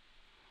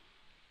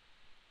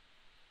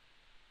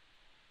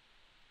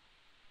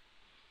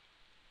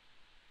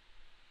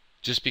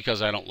 Just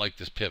because I don't like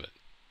this pivot.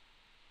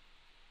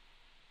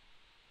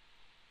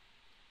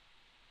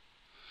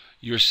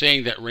 You're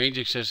saying that range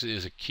extension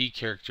is a key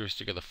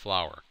characteristic of the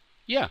flower.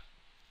 Yeah.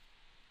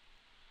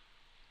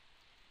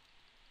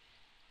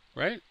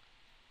 Right?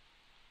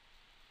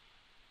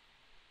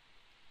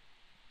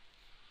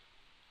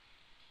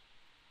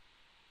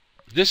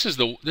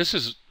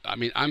 I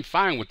mean, I'm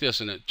fine with this,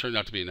 and it turned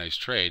out to be a nice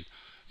trade,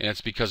 and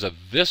it's because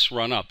of this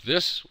run up.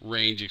 This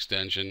range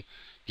extension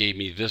gave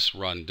me this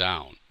run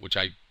down, which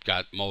I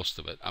got most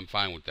of it. I'm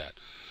fine with that.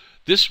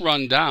 This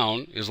run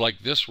down is like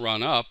this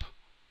run up.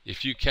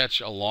 If you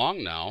catch a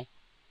long now,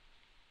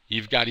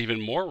 you've got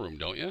even more room,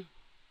 don't you?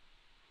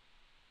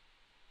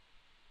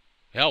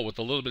 Hell, with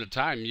a little bit of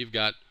time, you've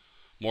got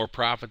more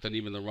profit than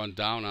even the run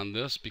down on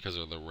this because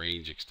of the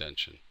range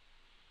extension.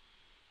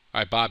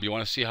 All right, Bob, you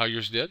want to see how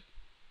yours did?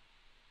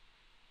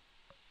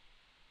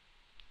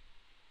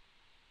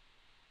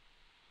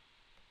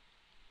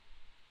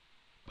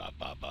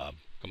 Bob.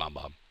 Come on,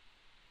 Bob.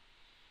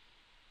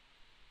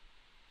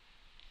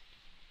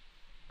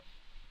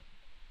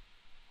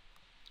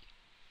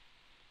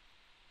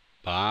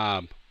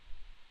 Bob,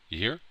 you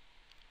here?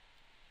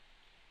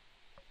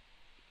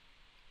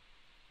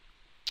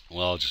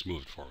 Well, I'll just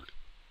move it forward.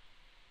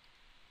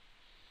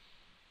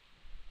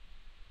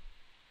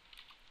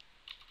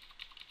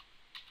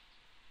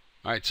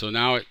 All right, so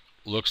now it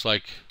looks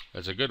like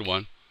that's a good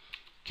one.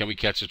 Can we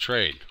catch a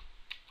trade?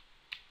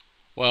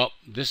 Well,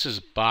 this is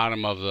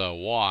bottom of the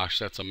wash.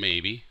 That's a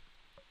maybe.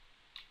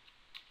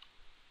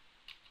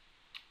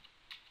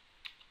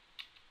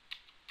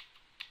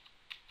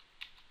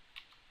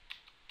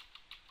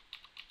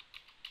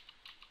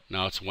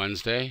 Now it's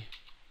Wednesday.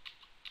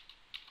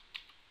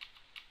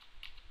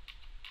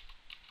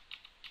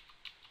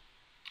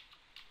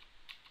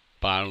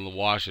 Bottom of the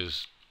wash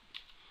is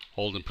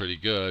holding pretty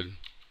good.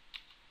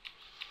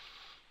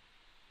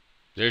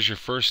 There's your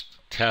first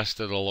test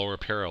at a lower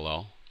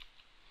parallel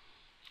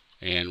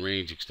and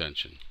range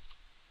extension.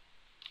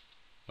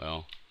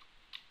 Well,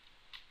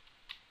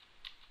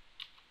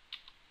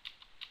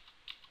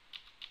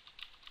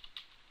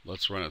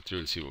 let's run it through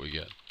and see what we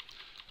get.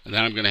 And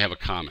then I'm going to have a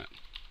comment.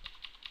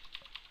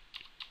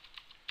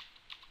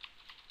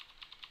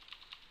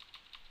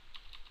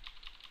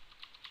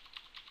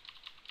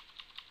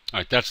 All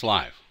right, that's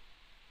live.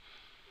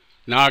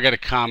 Now I got a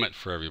comment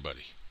for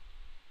everybody.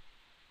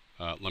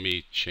 Let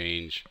me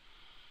change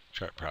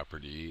chart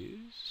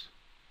properties.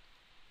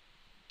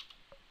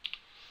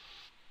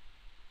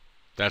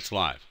 That's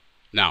live.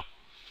 Now,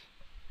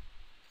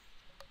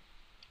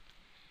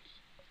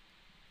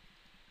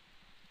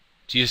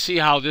 do you see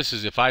how this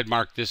is? If I'd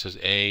marked this as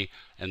A,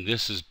 and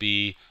this is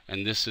B,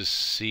 and this is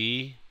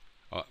C.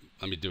 Oh,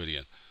 let me do it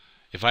again.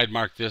 If I'd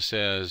marked this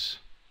as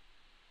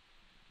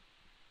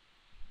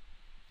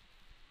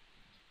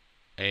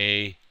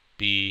A,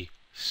 B,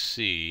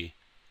 C,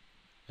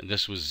 and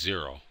this was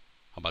 0.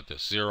 How about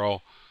this?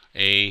 0,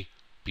 A,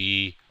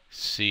 B,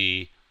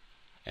 C,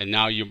 and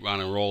now you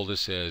want to roll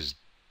this as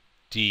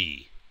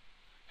D.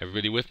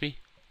 Everybody with me?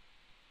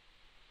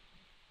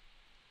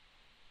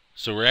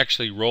 So we're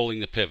actually rolling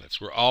the pivots.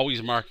 We're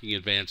always marking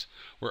advance.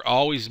 We're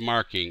always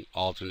marking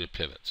alternate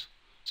pivots.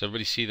 Does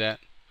everybody see that?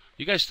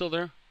 You guys still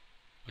there? Am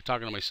I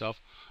talking to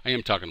myself? I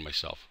am talking to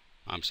myself.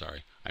 I'm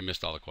sorry. I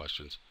missed all the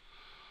questions.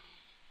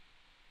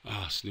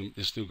 Oh,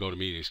 this new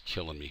GoToMeeting is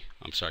killing me.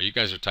 I'm sorry. You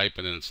guys are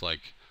typing and it's like...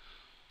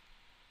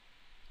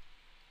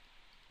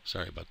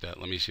 Sorry about that.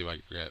 Let me see if I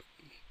can grab...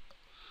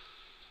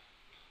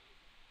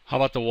 How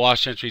about the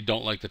wash entry?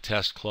 Don't like the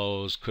test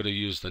close. Could have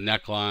used the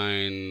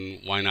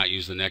neckline. Why not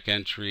use the neck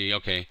entry?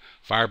 Okay.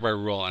 Fire by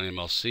rule on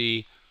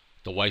MLC.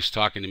 The wife's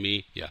talking to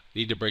me. Yeah.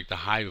 Need to break the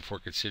high before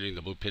considering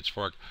the blue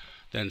pitchfork.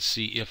 Then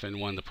see if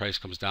and when the price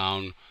comes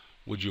down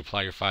would you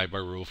apply your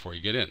 5-bar rule before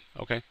you get in?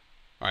 Okay.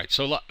 All right.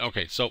 So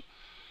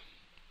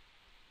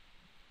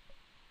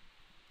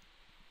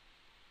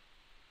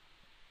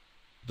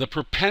the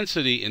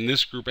propensity in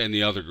this group and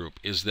the other group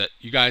is that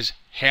you guys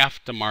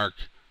have to mark.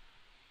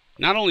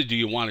 Not only do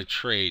you want to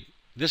trade,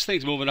 this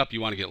thing's moving up, you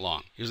want to get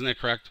long. Isn't that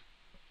correct?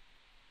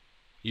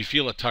 You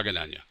feel it tugging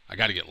on you. I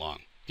got to get long.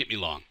 Get me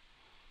long.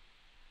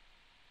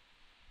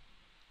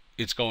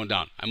 It's going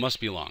down. I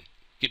must be long.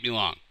 Get me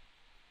long.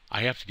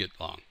 I have to get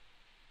long.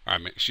 All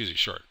right, excuse me,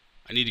 short.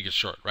 I need to get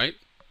short, right?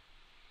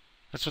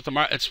 That's what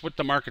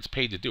the market's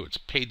paid to do. It's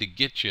paid to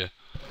get you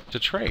to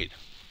trade.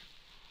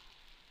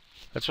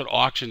 That's what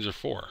auctions are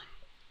for.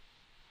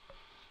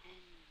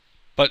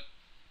 But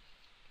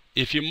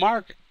if you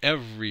mark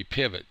every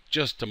pivot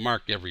just to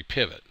mark every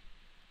pivot,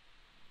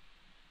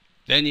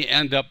 then you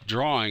end up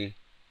drawing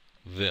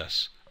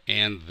this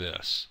and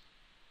this.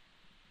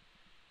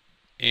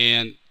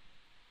 And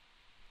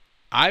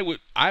I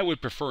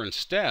would prefer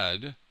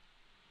instead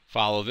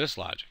follow this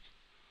logic.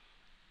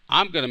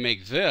 I'm going to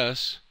make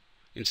this,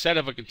 instead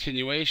of a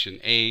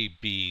continuation A,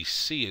 B,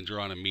 C, and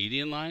draw on a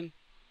median line,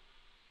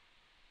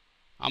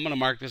 I'm going to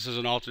mark this as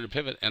an alternate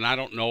pivot, and I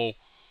don't know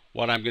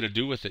what I'm going to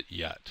do with it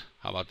yet.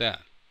 How about that?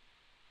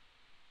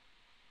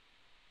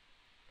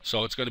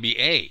 So it's going to be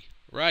A,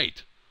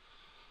 right?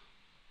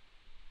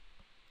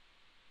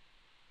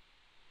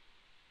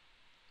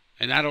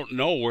 And I don't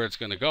know where it's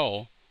going to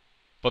go,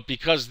 but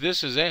because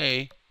this is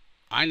A,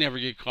 I never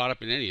get caught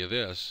up in any of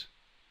this.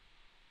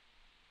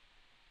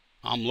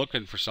 I'm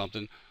looking for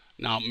something.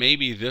 Now,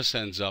 maybe this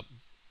ends up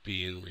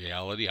being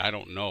reality. I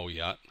don't know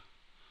yet.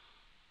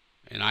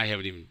 And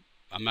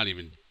I'm not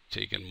even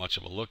taking much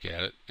of a look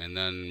at it. And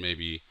then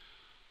maybe,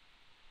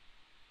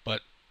 but,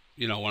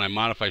 you know, when I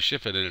modify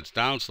shift it and it's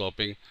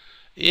downsloping,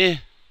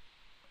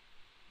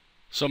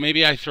 so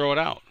maybe I throw it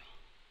out.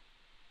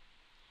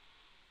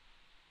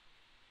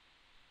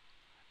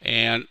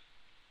 And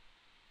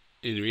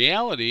in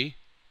reality,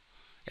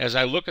 as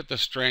I look at the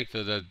strength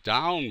of the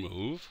down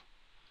move,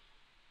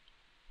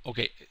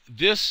 okay,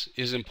 this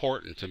is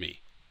important to me.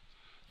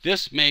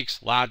 This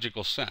makes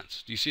logical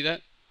sense. Do you see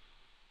that?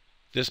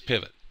 This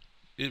pivot.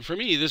 For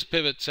me, this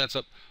pivot sets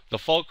up the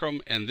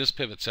fulcrum, and this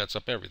pivot sets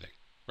up everything,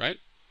 right?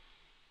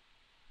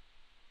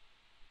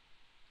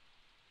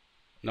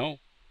 No?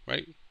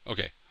 Right?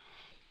 Okay.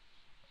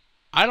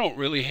 I don't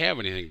really have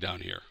anything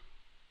down here.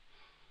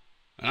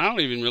 And I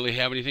don't even really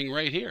have anything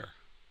right here.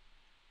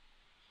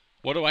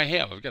 What do I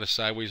have? I've got a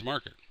sideways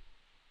market.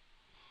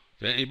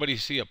 Did anybody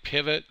see a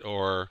pivot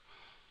or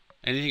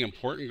anything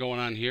important going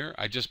on here?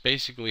 I just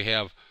basically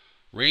have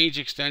range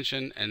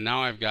extension, and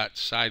now I've got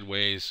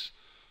sideways.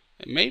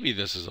 Maybe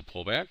this is a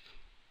pullback.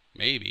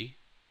 Maybe.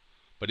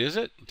 But is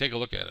it? Take a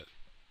look at it.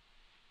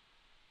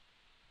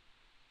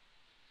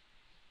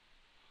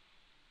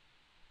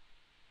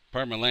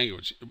 Pardon my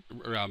language.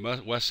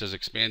 Wes says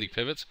expanding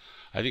pivots.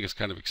 I think it's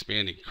kind of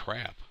expanding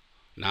crap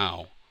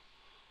now.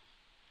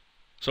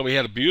 So we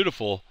had a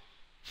beautiful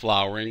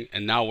flowering,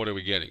 and now what are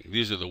we getting?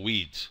 These are the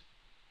weeds.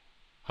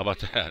 How about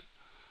that?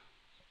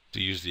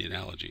 To use the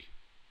analogy.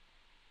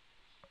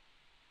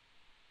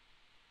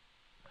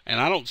 And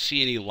I don't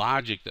see any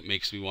logic that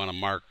makes me want to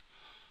mark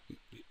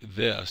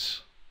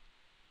this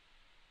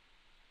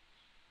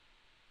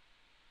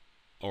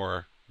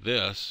or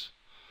this.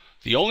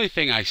 The only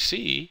thing I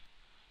see,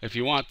 if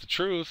you want the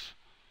truth,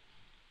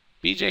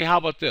 BJ, how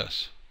about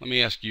this? Let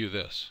me ask you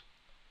this.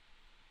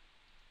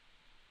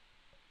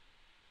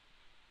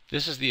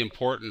 This is the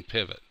important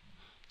pivot.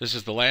 This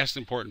is the last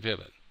important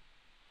pivot.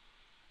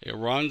 It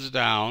runs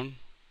down.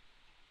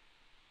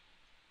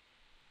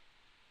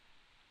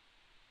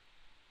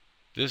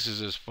 This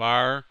is as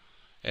far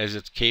as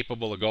it's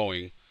capable of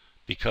going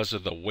because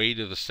of the weight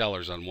of the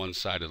sellers on one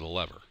side of the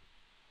lever.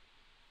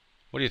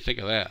 What do you think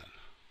of that?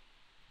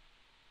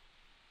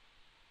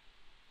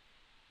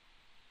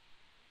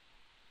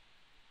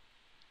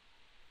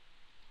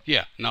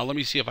 Yeah, now let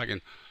me see if I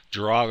can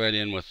draw that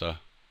in with the...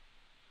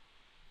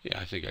 Yeah,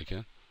 I think I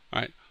can.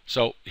 All right,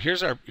 so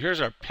here's our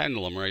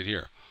pendulum right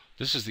here.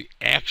 This is the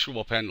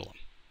actual pendulum.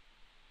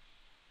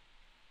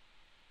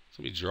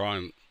 So let me draw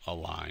in a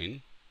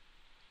line.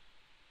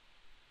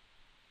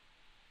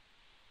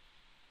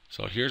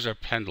 So here's our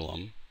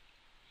pendulum.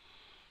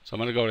 So I'm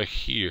going to go to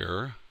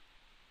here,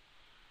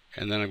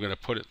 and then I'm going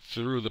to put it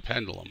through the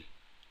pendulum.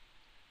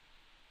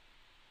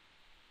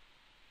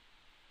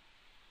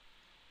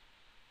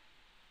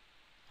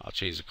 I'll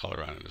change the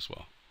color on it as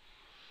well.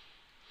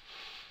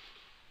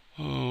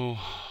 Oh.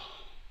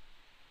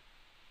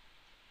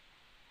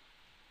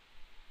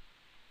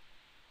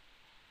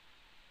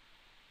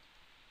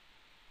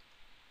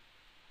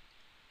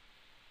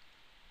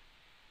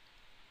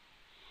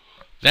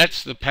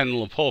 That's the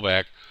pendulum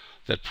pullback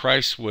that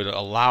price would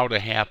allow to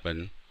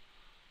happen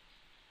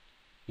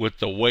with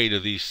the weight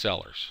of these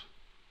sellers.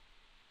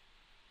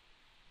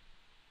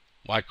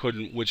 Why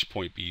couldn't which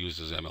point be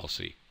used as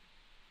MLC?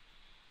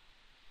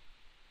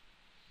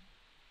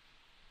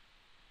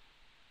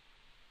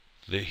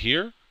 The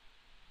here?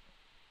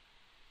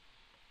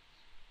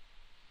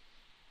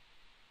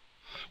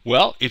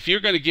 Well, if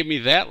you're going to give me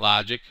that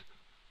logic,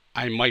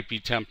 I might be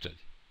tempted.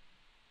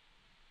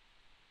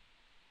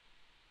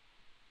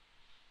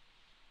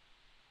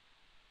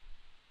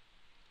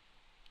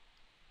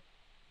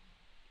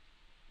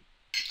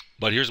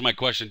 But here's my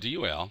question to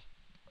you, Al.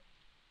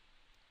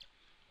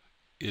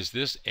 Is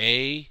this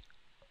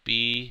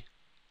B,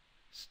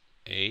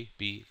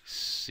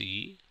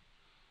 C?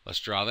 Let's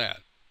draw that.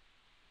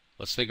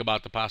 Let's think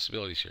about the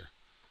possibilities here.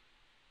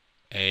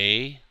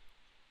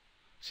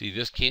 See,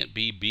 this can't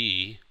be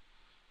B.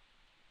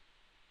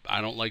 I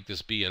don't like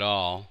this B at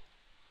all.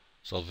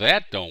 So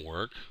that don't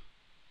work.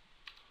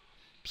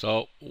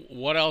 So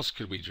what else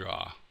could we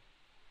draw?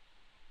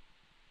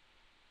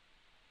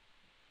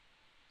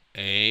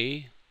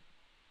 A,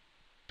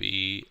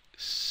 B,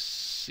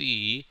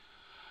 C.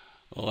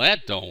 Well,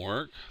 that don't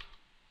work.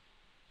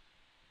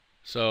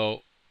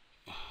 So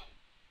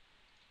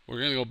we're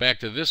going to go back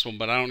to this one,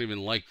 but I don't even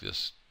like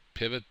this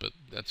pivot, but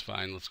that's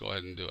fine. Let's go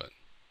ahead and do it.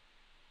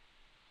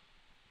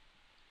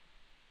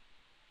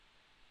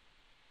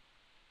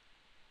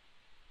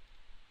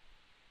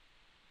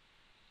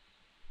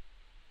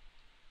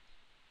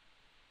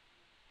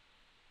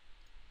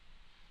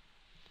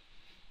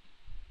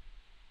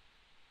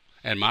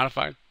 And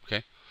modified?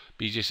 Okay.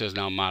 BJ says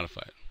now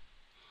modified.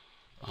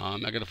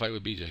 I'm not going to fight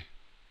with BJ.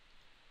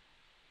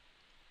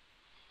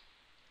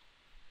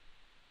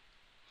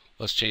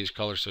 Let's change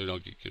color so we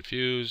don't get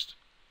confused.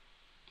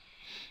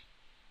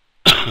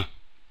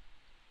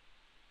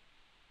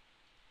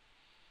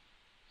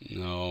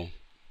 No.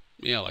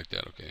 Yeah, I like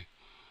that. Okay.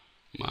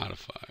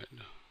 Modified.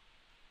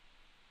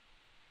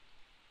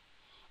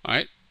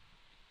 Alright.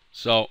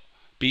 So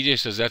BJ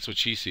says that's what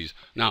she sees.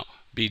 Now,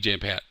 BJ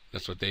and Pat,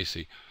 that's what they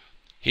see.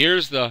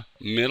 Here's the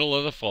middle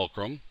of the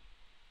fulcrum.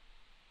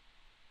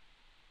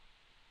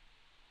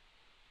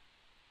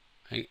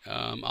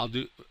 I'll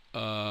do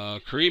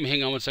Kareem,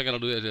 hang on one second, I'll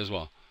do that as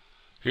well.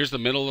 Here's the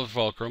middle of the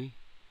fulcrum.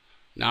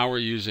 Now we're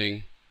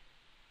using,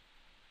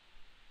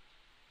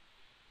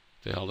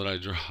 the hell did I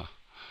draw?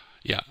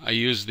 Yeah, I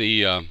used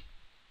the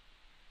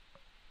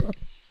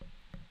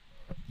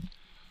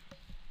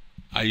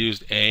I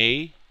used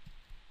A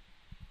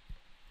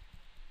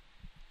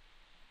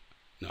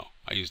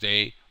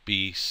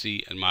B,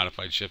 C, and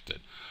modified shifted.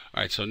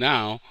 All right, so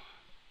now,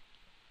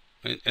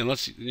 and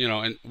let's,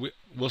 and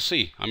we'll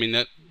see. I mean,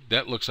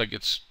 that looks like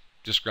it's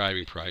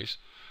describing price.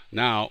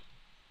 Now,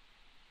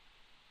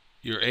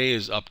 your A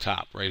is up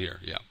top right here.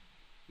 Yeah,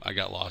 I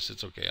got lost.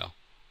 It's okay, Al.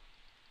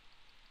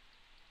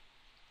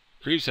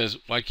 Green says,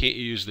 why can't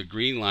you use the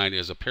green line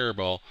as a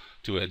parabol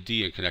to a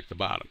D and connect the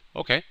bottom?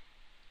 Okay,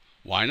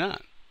 why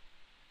not?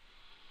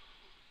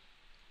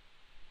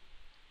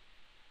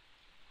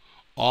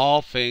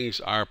 All things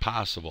are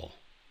possible,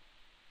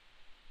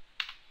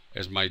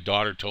 as my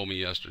daughter told me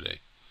yesterday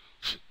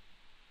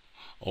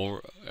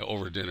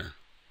over dinner.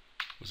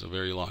 It was a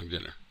very long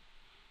dinner.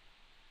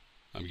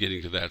 I'm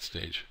getting to that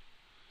stage.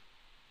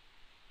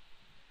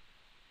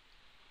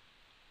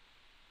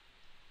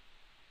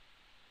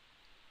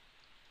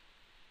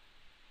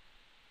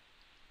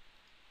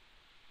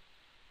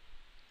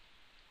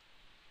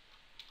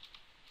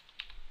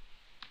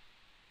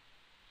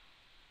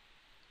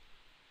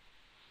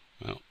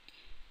 Well,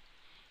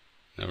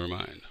 never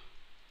mind.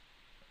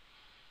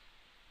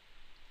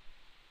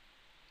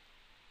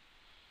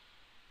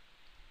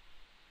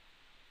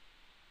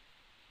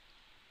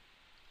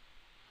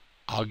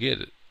 I'll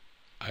get it.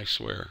 I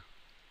swear.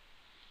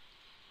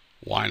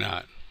 Why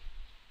not?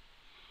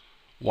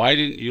 Why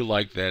didn't you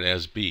like that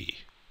as B?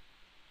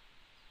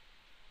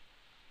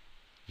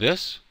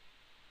 This?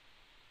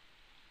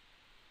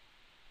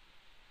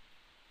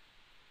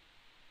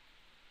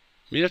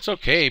 I mean, it's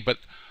okay, but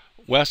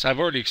Wes, I've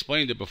already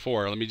explained it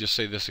before. Let me just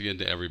say this again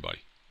to everybody.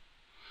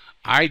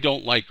 I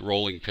don't like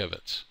rolling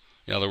pivots.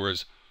 In other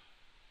words,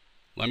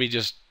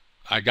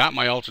 I got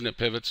my alternate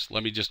pivots.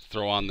 Let me just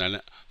throw on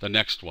the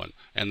next one,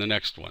 and the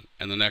next one,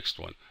 and the next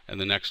one, and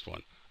the next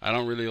one. I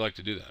don't really like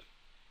to do that.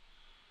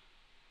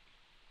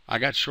 I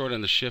got short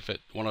on the shift at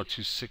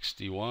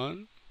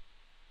 102.61,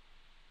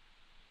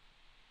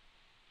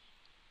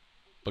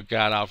 but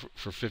got out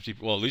for 50.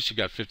 Well, at least you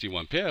got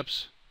 51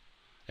 pips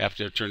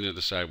after it turned into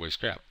the sideways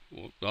crap.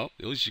 Well,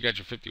 at least you got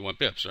your 51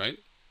 pips, right?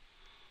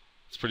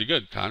 It's pretty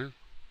good, Connor.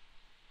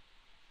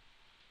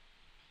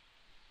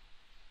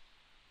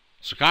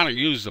 So Connor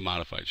used the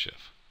modified shift.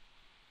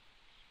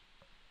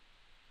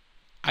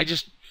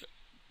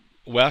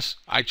 Wes,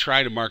 I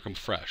try to mark them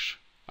fresh.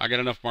 I got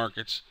enough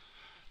markets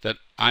that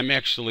I'm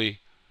actually,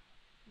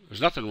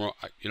 there's nothing wrong,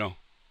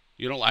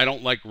 I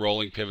don't like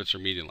rolling pivots or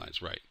median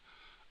lines, right?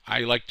 I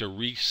like to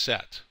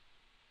reset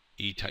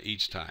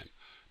each time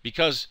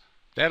because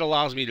that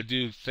allows me to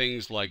do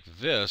things like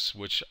this,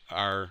 which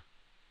are,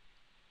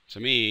 to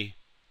me,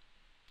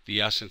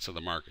 the essence of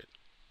the market.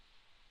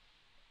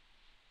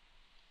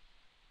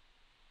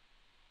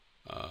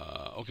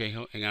 Okay,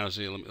 hang on,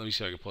 Jose. Let me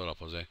see if I can pull it up,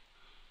 Jose.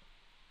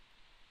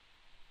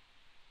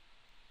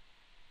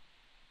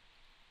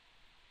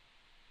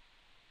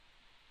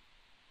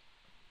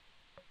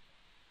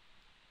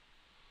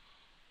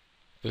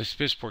 This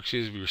Pitchfork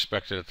seems to be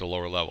respected at the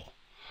lower level.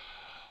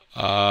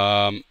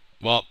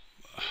 Well,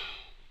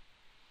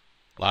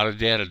 a lot of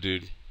data,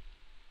 dude.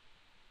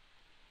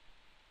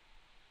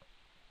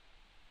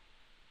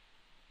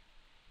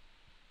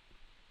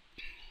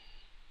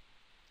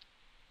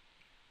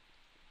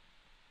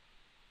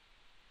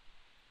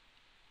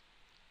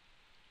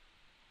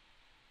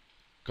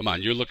 Come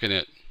on, you're looking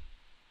at,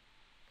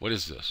 what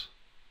is this?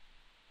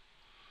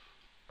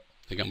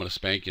 I think I'm going to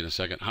spank you in a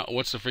second.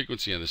 What's the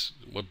frequency on this?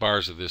 What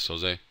bars are this,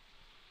 Jose?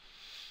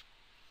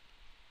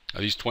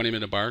 Are these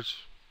 20-minute bars?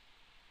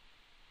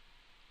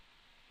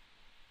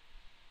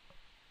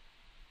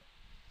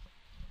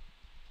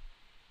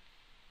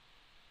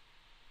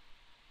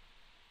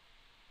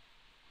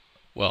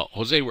 Well,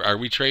 Jose, are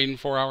we trading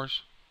 4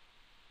 hours?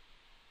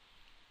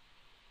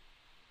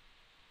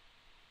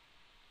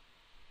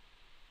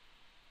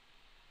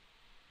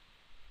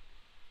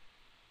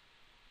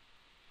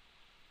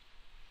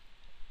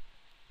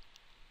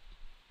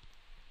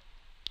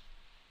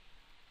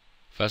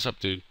 Fess up,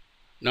 dude.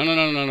 No.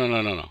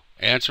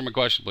 Answer my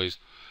question, please.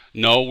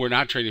 No, we're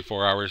not trading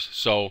 4 hours,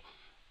 so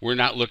we're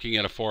not looking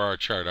at a 4-hour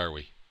chart, are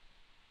we?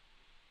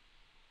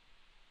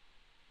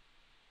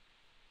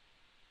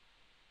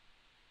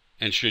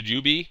 And should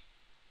you be?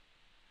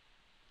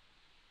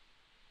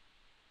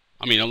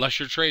 I mean, unless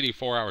you're trading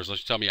 4 hours,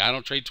 unless you tell me I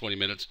don't trade 20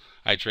 minutes,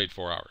 I trade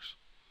 4 hours.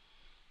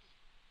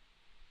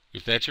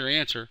 If that's your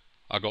answer,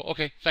 I'll go,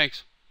 okay,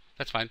 thanks.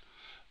 That's fine.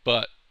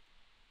 But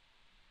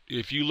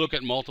if you look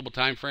at multiple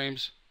time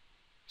frames,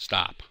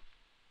 stop.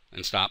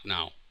 And stop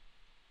now.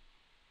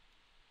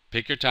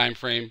 Pick your time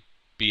frame,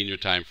 be in your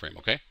time frame,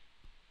 okay?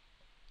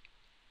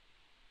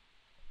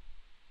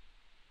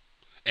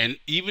 And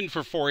even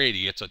for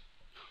 480, it's a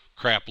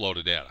crap load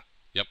of data.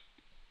 Yep.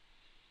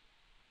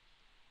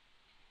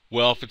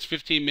 Well, if it's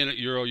 15-minute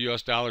euro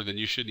US dollar, then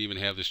you shouldn't even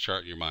have this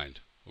chart in your mind,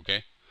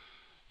 okay?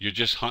 You're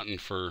just hunting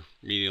for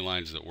median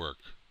lines that work.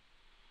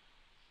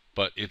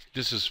 But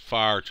this is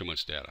far too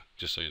much data,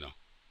 just so you know.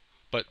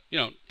 But, you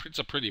know, it's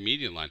a pretty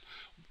median line.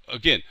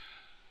 Again,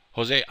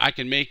 Jose, I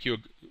can make you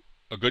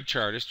a good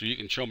chartist, or you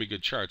can show me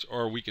good charts,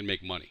 or we can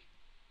make money.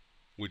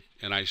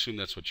 And I assume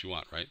that's what you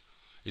want, right?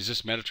 Is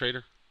this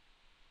MetaTrader?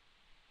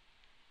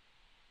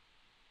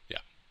 Yeah.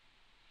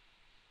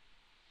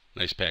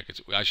 Nice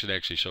package. I should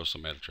actually show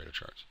some MetaTrader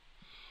charts.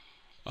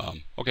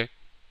 Okay.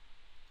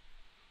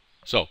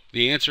 So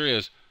the answer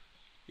is,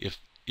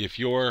 if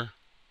you're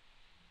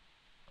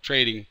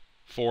trading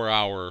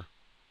 4-hour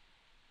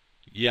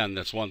yen,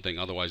 that's one thing.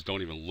 Otherwise,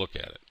 don't even look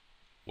at it.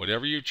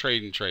 Whatever you're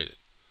trading, trade it.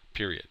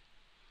 Period.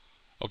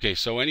 Okay,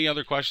 so any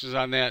other questions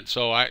on that?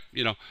 So I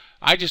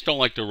just don't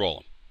like to roll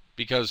them,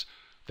 because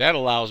that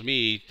allows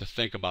me to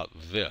think about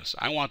this.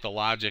 I want the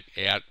logic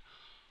at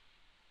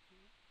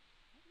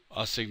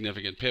a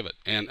significant pivot.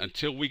 And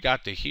until we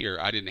got to here,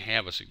 I didn't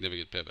have a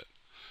significant pivot.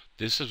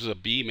 This is a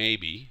B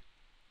maybe,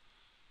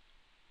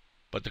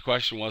 but the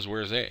question was,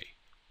 where's A?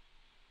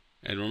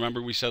 And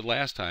remember we said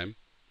last time,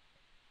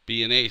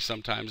 B and A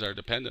sometimes are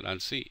dependent on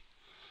C.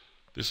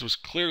 This was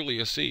clearly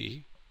a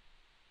C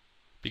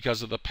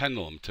because of the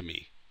pendulum to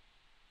me.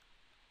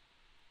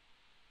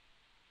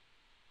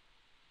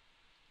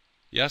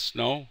 Yes,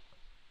 no?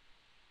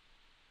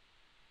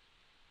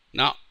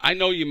 Now, I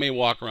know you may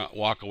walk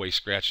away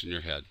scratching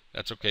your head.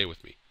 That's okay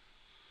with me.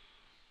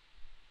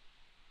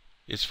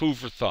 It's food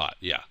for thought,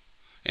 yeah.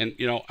 And,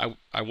 you know,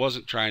 I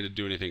wasn't trying to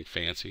do anything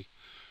fancy.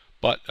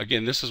 But,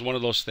 again, this is one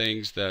of those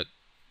things that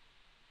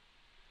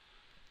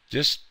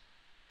this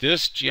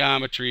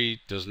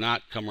geometry does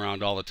not come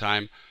around all the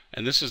time.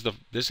 And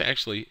this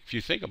actually, if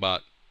you think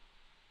about,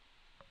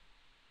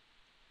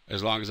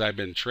 as long as I've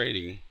been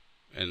trading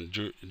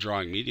and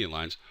drawing median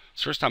lines,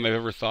 it's the first time I've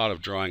ever thought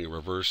of drawing a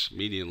reverse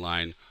median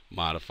line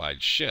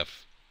modified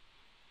shift.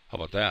 How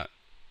about that?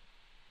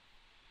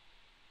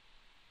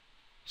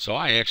 So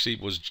I actually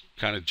was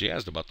kind of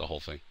jazzed about the whole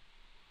thing.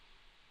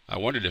 I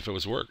wondered if it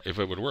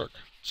would work.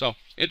 So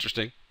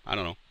interesting. I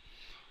don't know.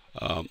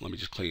 Let me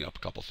just clean up a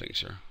couple things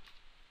here.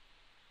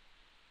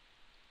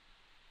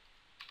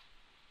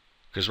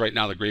 Because right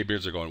now the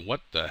graybeards are going,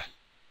 what are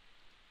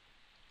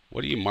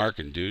you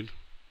marking, dude?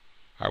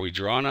 Are we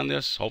drawing on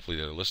this? Hopefully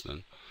they're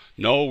listening.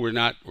 No, we're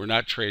not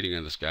trading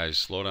on this, guys.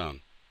 Slow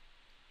down.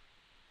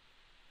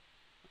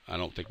 I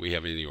don't think we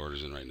have any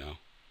orders in right now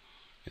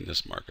in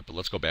this market. But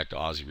let's go back to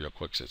Aussie real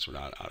quick since we're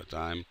not out of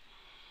time.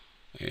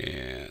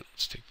 And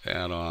let's take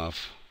that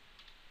off.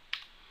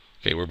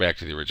 Okay, we're back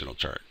to the original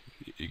chart.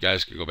 You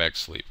guys can go back to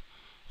sleep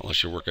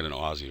unless you're working an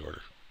Aussie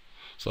order.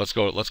 So let's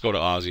go to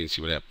Aussie and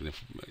see what happens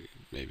if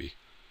maybe.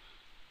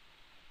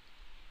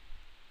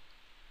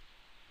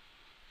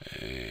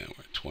 And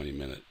we're at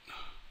 20-minute.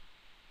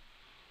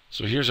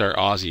 So here's our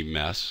Aussie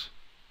mess.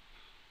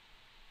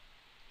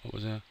 What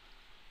was that?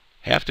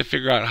 Have to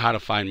figure out how to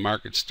find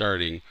market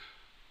starting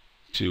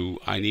to,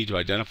 I need to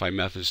identify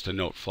methods to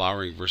note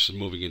flowering versus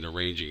moving into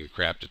ranging and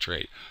crap to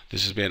trade.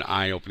 This has been an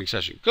eye-opening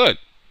session. Good.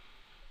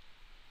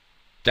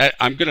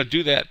 I'm going to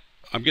do that.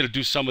 I'm going to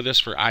do some of this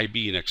for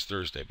IB next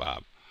Thursday,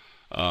 Bob.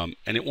 And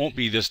it won't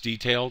be this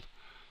detailed,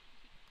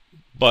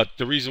 But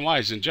the reason why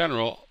is, in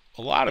general,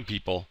 a lot of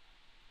people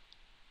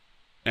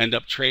end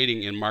up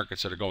trading in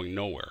markets that are going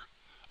nowhere.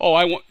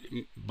 Oh,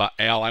 but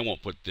Al, I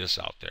won't put this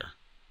out there.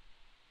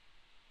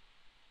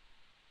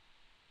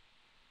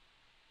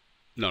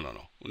 No.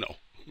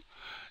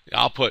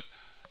 I'll put,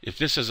 if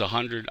this is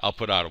 100, I'll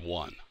put out a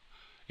 1.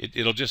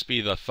 It'll just be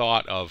the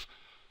thought of,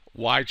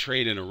 why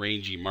trade in a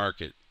rangy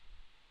market,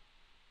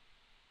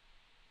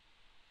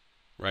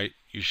 right?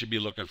 You should be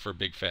looking for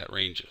big fat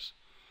ranges,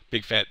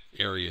 big fat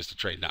areas to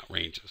trade, not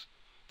ranges.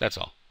 That's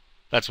all.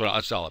 That's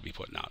all I'll be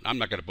putting out. I'm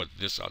not going to put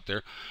this out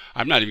there.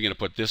 I'm not even going to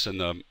put this in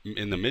the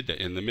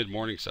mid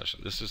morning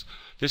session. This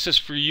is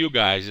for you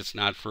guys. It's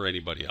not for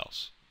anybody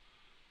else.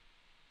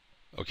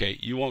 Okay,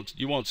 you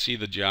won't see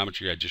the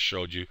geometry I just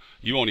showed you.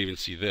 You won't even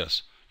see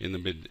this in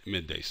the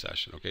midday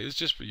session. Okay, it's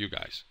just for you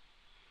guys.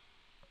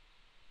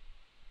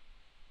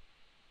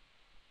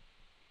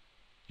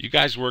 You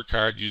guys work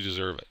hard, you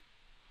deserve it.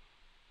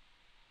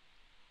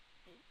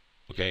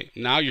 Okay,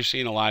 now you're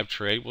seeing a live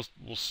trade.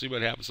 We'll see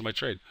what happens to my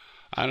trade.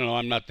 I don't know,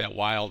 I'm not that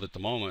wild at the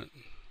moment.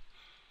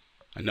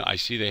 I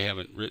see they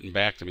haven't written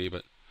back to me,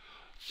 but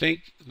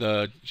think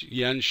the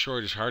yen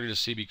short is harder to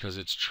see because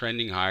it's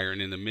trending higher,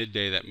 and in the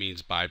midday that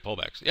means buy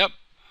pullbacks. Yep,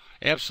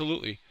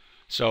 absolutely.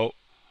 So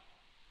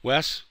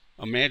Wes,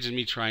 imagine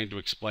me trying to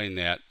explain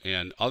that,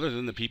 and other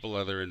than the people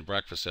that are in the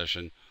breakfast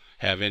session,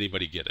 have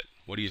anybody get it?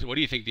 What do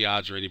you think the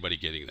odds are anybody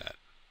getting that?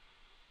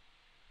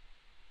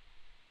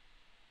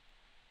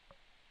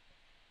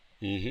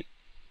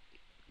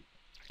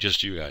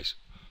 Just you guys.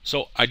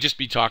 So I'd just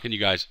be talking to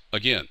you guys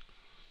again,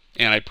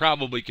 and I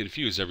probably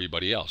confuse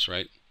everybody else,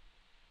 right?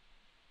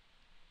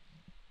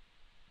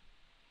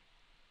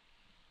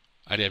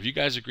 I'd have you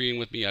guys agreeing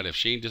with me, I'd have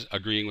Shane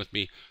agreeing with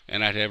me,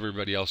 and I'd have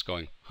everybody else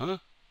going, huh?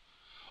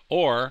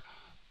 Or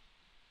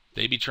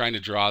they'd be trying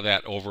to draw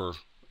that over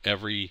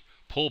every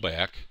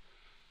pullback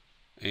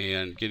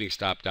and getting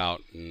stopped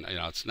out, and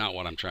it's not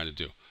what I'm trying to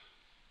do.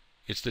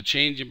 It's the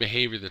change in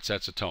behavior that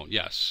sets a tone,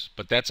 yes,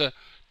 but that's a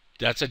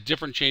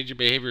different change in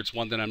behavior. It's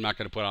one that I'm not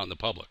going to put out in the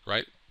public,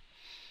 right?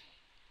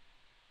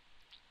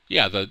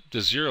 Yeah, the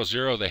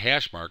 00, the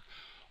hash mark,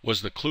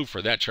 was the clue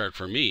for that chart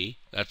for me.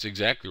 That's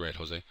exactly right,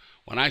 Jose.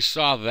 When I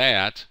saw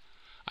that,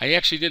 I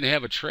actually didn't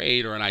have a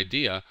trade or an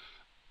idea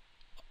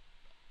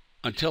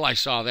until I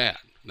saw that.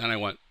 Then I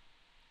went,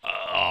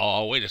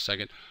 oh, wait a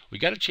second. We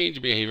got a change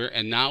in behavior,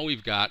 and now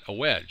we've got a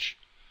wedge.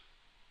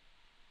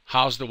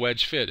 How's the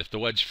wedge fit? If the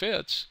wedge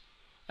fits,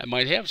 I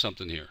might have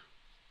something here.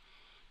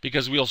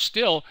 Because we'll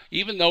still,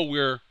 even though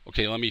we're,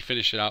 okay, let me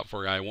finish it out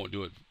for you. I won't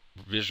do it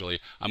visually.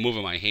 I'm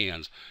moving my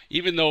hands.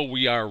 Even though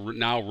we are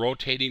now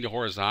rotating to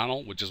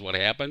horizontal, which is what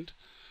happened,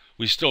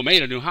 we still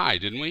made a new high,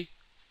 didn't we?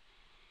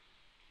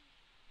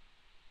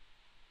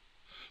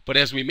 But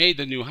as we made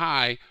the new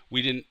high,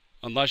 we didn't,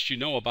 unless you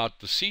know about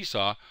the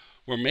seesaw,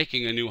 we're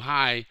making a new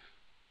high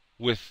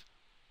with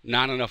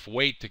not enough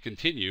weight to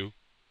continue.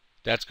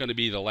 That's going to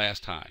be the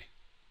last high.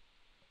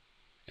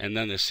 And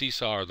then the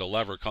seesaw or the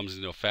lever comes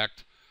into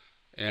effect,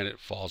 and it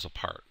falls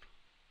apart.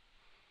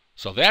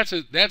 So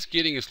that's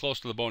getting as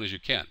close to the bone as you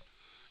can.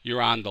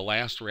 You're on the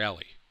last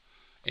rally.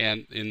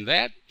 And in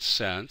that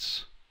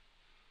sense,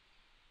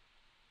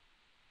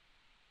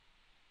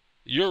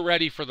 you're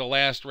ready for the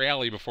last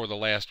rally before the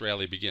last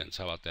rally begins.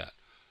 How about that?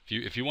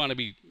 If you want to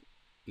be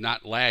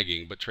not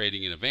lagging but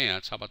trading in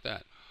advance, how about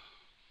that?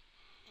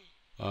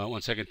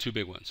 1 second, 2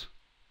 big ones.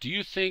 Do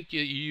you think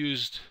you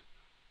used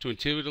to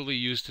intuitively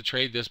use to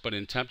trade this, but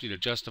in attempting to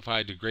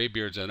justify to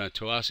graybeards and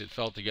to us, it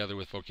fell together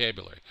with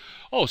vocabulary?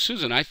 Oh,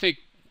 Susan, I think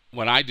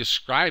when I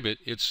describe it,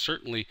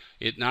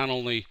 it not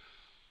only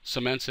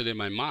cements it in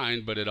my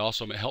mind, but it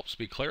also helps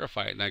me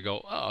clarify it. And I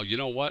go, oh, you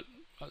know what?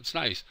 It's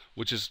nice.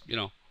 Which is,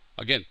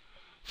 again,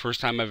 first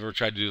time I've ever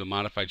tried to do the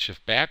modified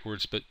shift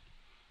backwards, but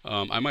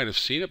I might have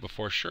seen it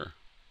before, sure.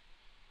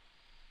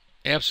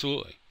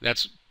 Absolutely.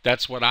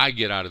 That's what I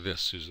get out of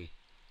this, Susan.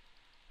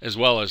 As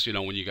well as,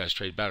 when you guys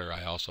trade better,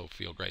 I also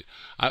feel great.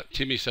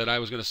 Timmy said I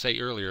was going to say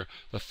earlier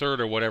the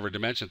third or whatever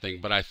dimension thing,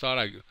 but I thought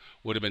I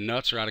would have been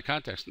nuts or out of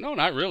context. No,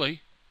 not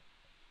really.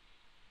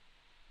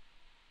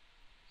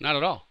 Not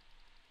at all.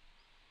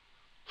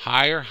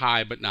 Higher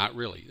high, but not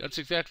really. That's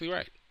exactly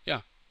right.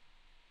 Yeah.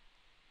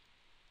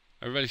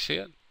 Everybody see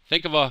it?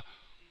 Think of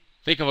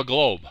a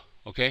globe,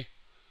 okay?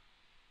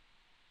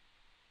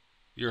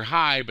 You're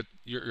high, but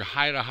you're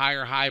high at a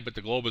higher high, but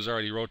the globe is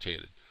already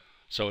rotated.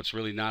 So it's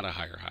really not a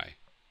higher high.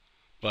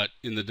 But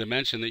in the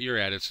dimension that you're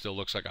at, it still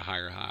looks like a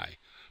higher high.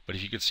 But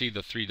if you could see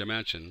the 3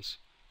 dimensions,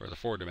 or the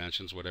 4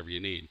 dimensions, whatever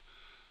you need,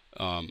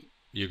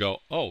 you go,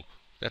 oh,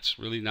 that's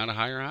really not a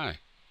higher high.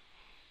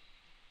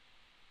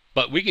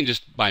 But we can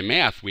just, by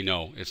math, we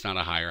know it's not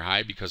a higher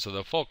high because of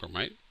the fulcrum,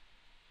 right?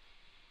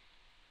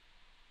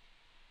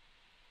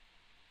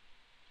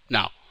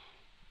 Now,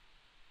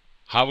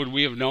 how would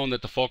we have known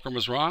that the fulcrum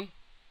was wrong?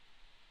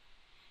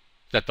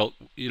 That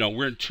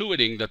we're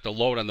intuiting that the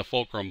load on the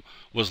fulcrum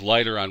was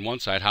lighter on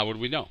one side. How would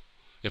we know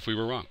if we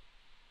were wrong?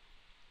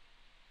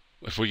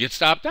 If we get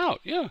stopped out,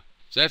 yeah,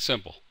 it's that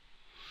simple.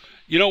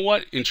 You know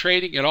what? In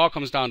trading, it all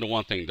comes down to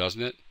one thing,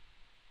 doesn't it?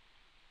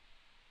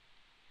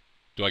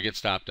 Do I get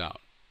stopped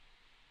out?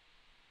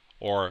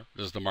 Or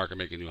does the market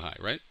make a new high,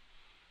 right?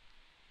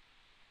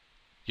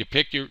 You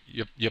pick your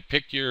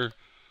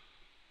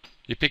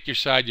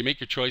side, you make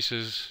your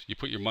choices, you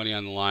put your money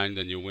on the line,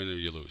 then you win or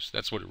you lose.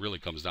 That's what it really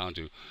comes down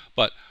to.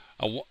 But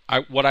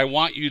what I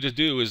want you to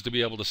do is to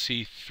be able to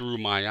see through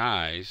my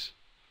eyes.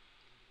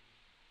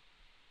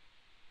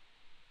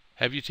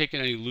 Have you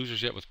taken any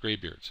losers yet with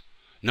graybeards?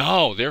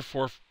 No, they're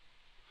four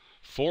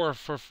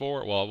for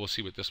four. Well, we'll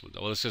see what this one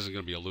does. Well, this isn't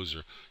going to be a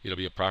loser. It'll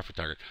be a profit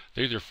target.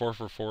 They're either 4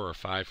 for 4 or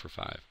 5 for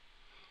 5.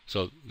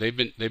 So they've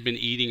been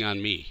eating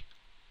on me.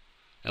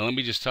 And let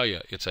me just tell you,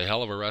 it's a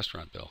hell of a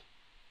restaurant, Bill.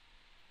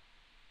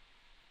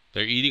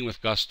 They're eating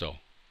with gusto,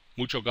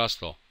 mucho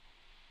gusto.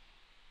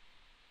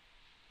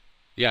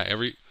 Yeah,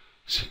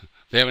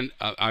 they haven't.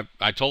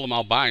 I told them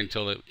I'll buy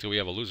until we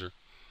have a loser.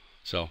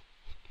 So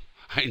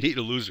I need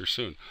a loser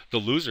soon. The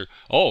loser.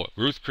 Oh,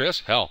 Ruth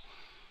Chris. Hell,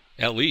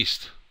 at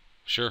least.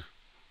 Sure.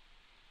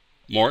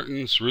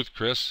 Morton's, Ruth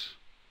Chris.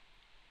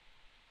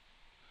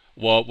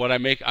 Well, what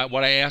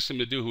I asked them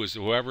to do was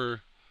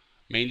whoever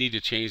may need to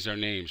change their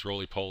names,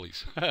 roly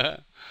polies.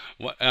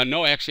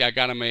 No, actually, I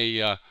got them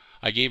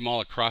I gave them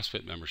all a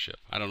CrossFit membership.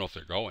 I don't know if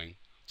they're going.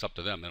 It's up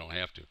to them. They don't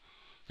have to.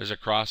 There's a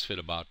CrossFit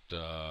about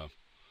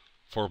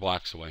 4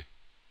 blocks away.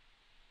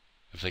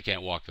 If they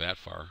can't walk that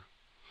far.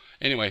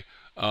 Anyway,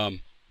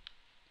 I'm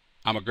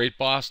a great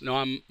boss.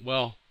 No,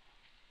 well.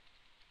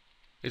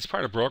 It's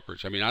part of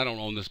brokerage. I mean, I don't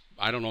own this.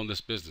 I don't own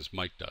this business.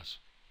 Mike does.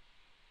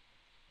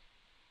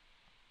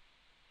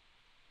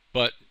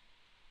 But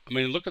I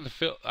mean, look at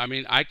the I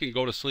mean, I can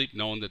go to sleep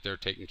knowing that they're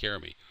taking care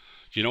of me.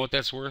 Do you know what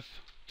that's worth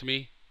to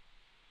me?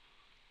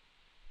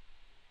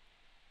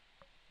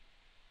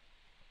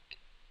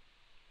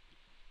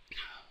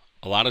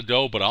 A lot of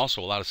dough, but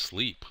also a lot of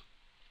sleep.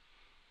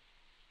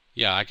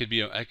 Yeah, I could be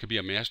a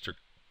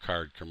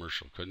MasterCard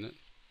commercial, couldn't it?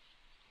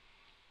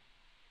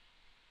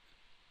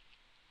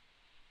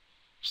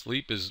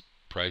 Sleep is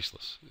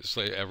priceless. It's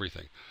like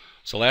everything.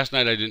 So last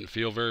night I didn't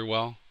feel very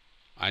well.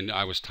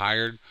 I was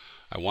tired.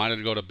 I wanted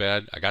to go to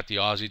bed. I got the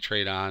Aussie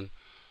trade on,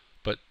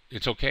 but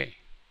it's okay.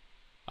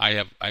 I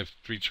have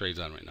 3 trades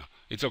on right now.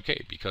 It's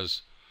okay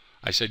because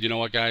I said, you know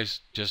what, guys,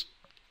 just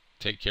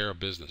take care of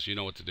business. You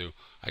know what to do.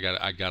 I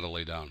got to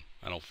lay down.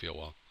 I don't feel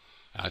well.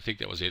 I think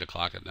that was 8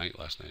 o'clock at night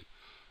last night.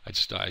 I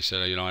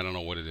said, you know, I don't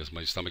know what it is.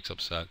 My stomach's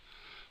upset.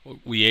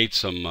 We ate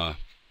some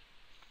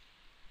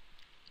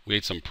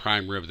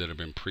prime rib that had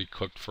been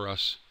pre-cooked for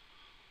us,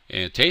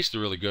 and it tasted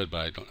really good, but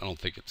I don't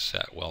think it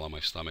sat well on my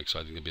stomach. So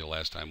I think it'll be the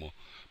last time we'll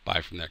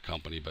buy from that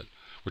company. But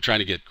we're trying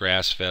to get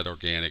grass-fed,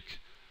 organic,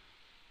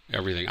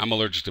 everything. I'm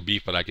allergic to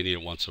beef, but I can eat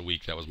it once a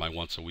week. That was my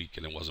once a week,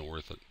 and it wasn't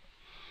worth it.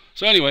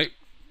 So anyway,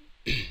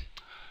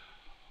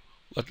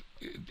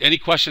 any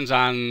questions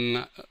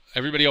on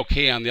everybody?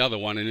 Okay on the other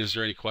one, and is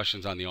there any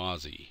questions on the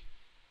Aussie?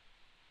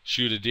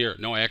 Shoot a deer?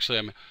 No,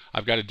 actually,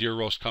 I've got a deer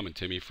roast coming,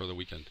 Timmy, for the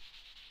weekend.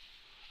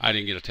 I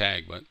didn't get a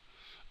tag, but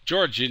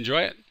George, you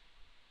enjoy it?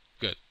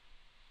 Good.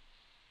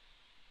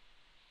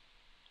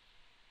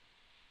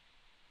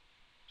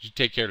 You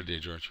take care today,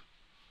 George.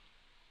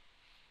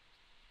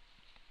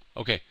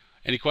 Okay.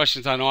 Any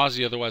questions on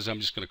Aussie? Otherwise, I'm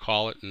just going to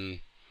call it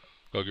and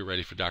go get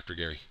ready for Dr.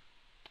 Gary.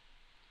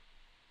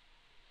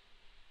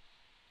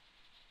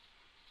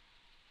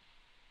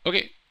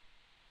 Okay.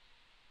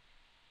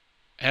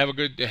 Have a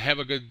good, I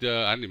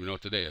don't even know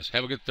what today is.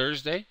 Have a good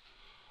Thursday.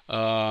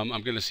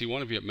 I'm going to see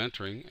one of you at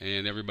mentoring,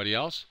 and everybody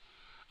else,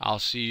 I'll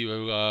see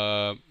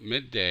you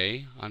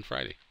midday on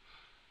Friday.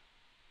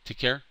 Take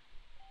care.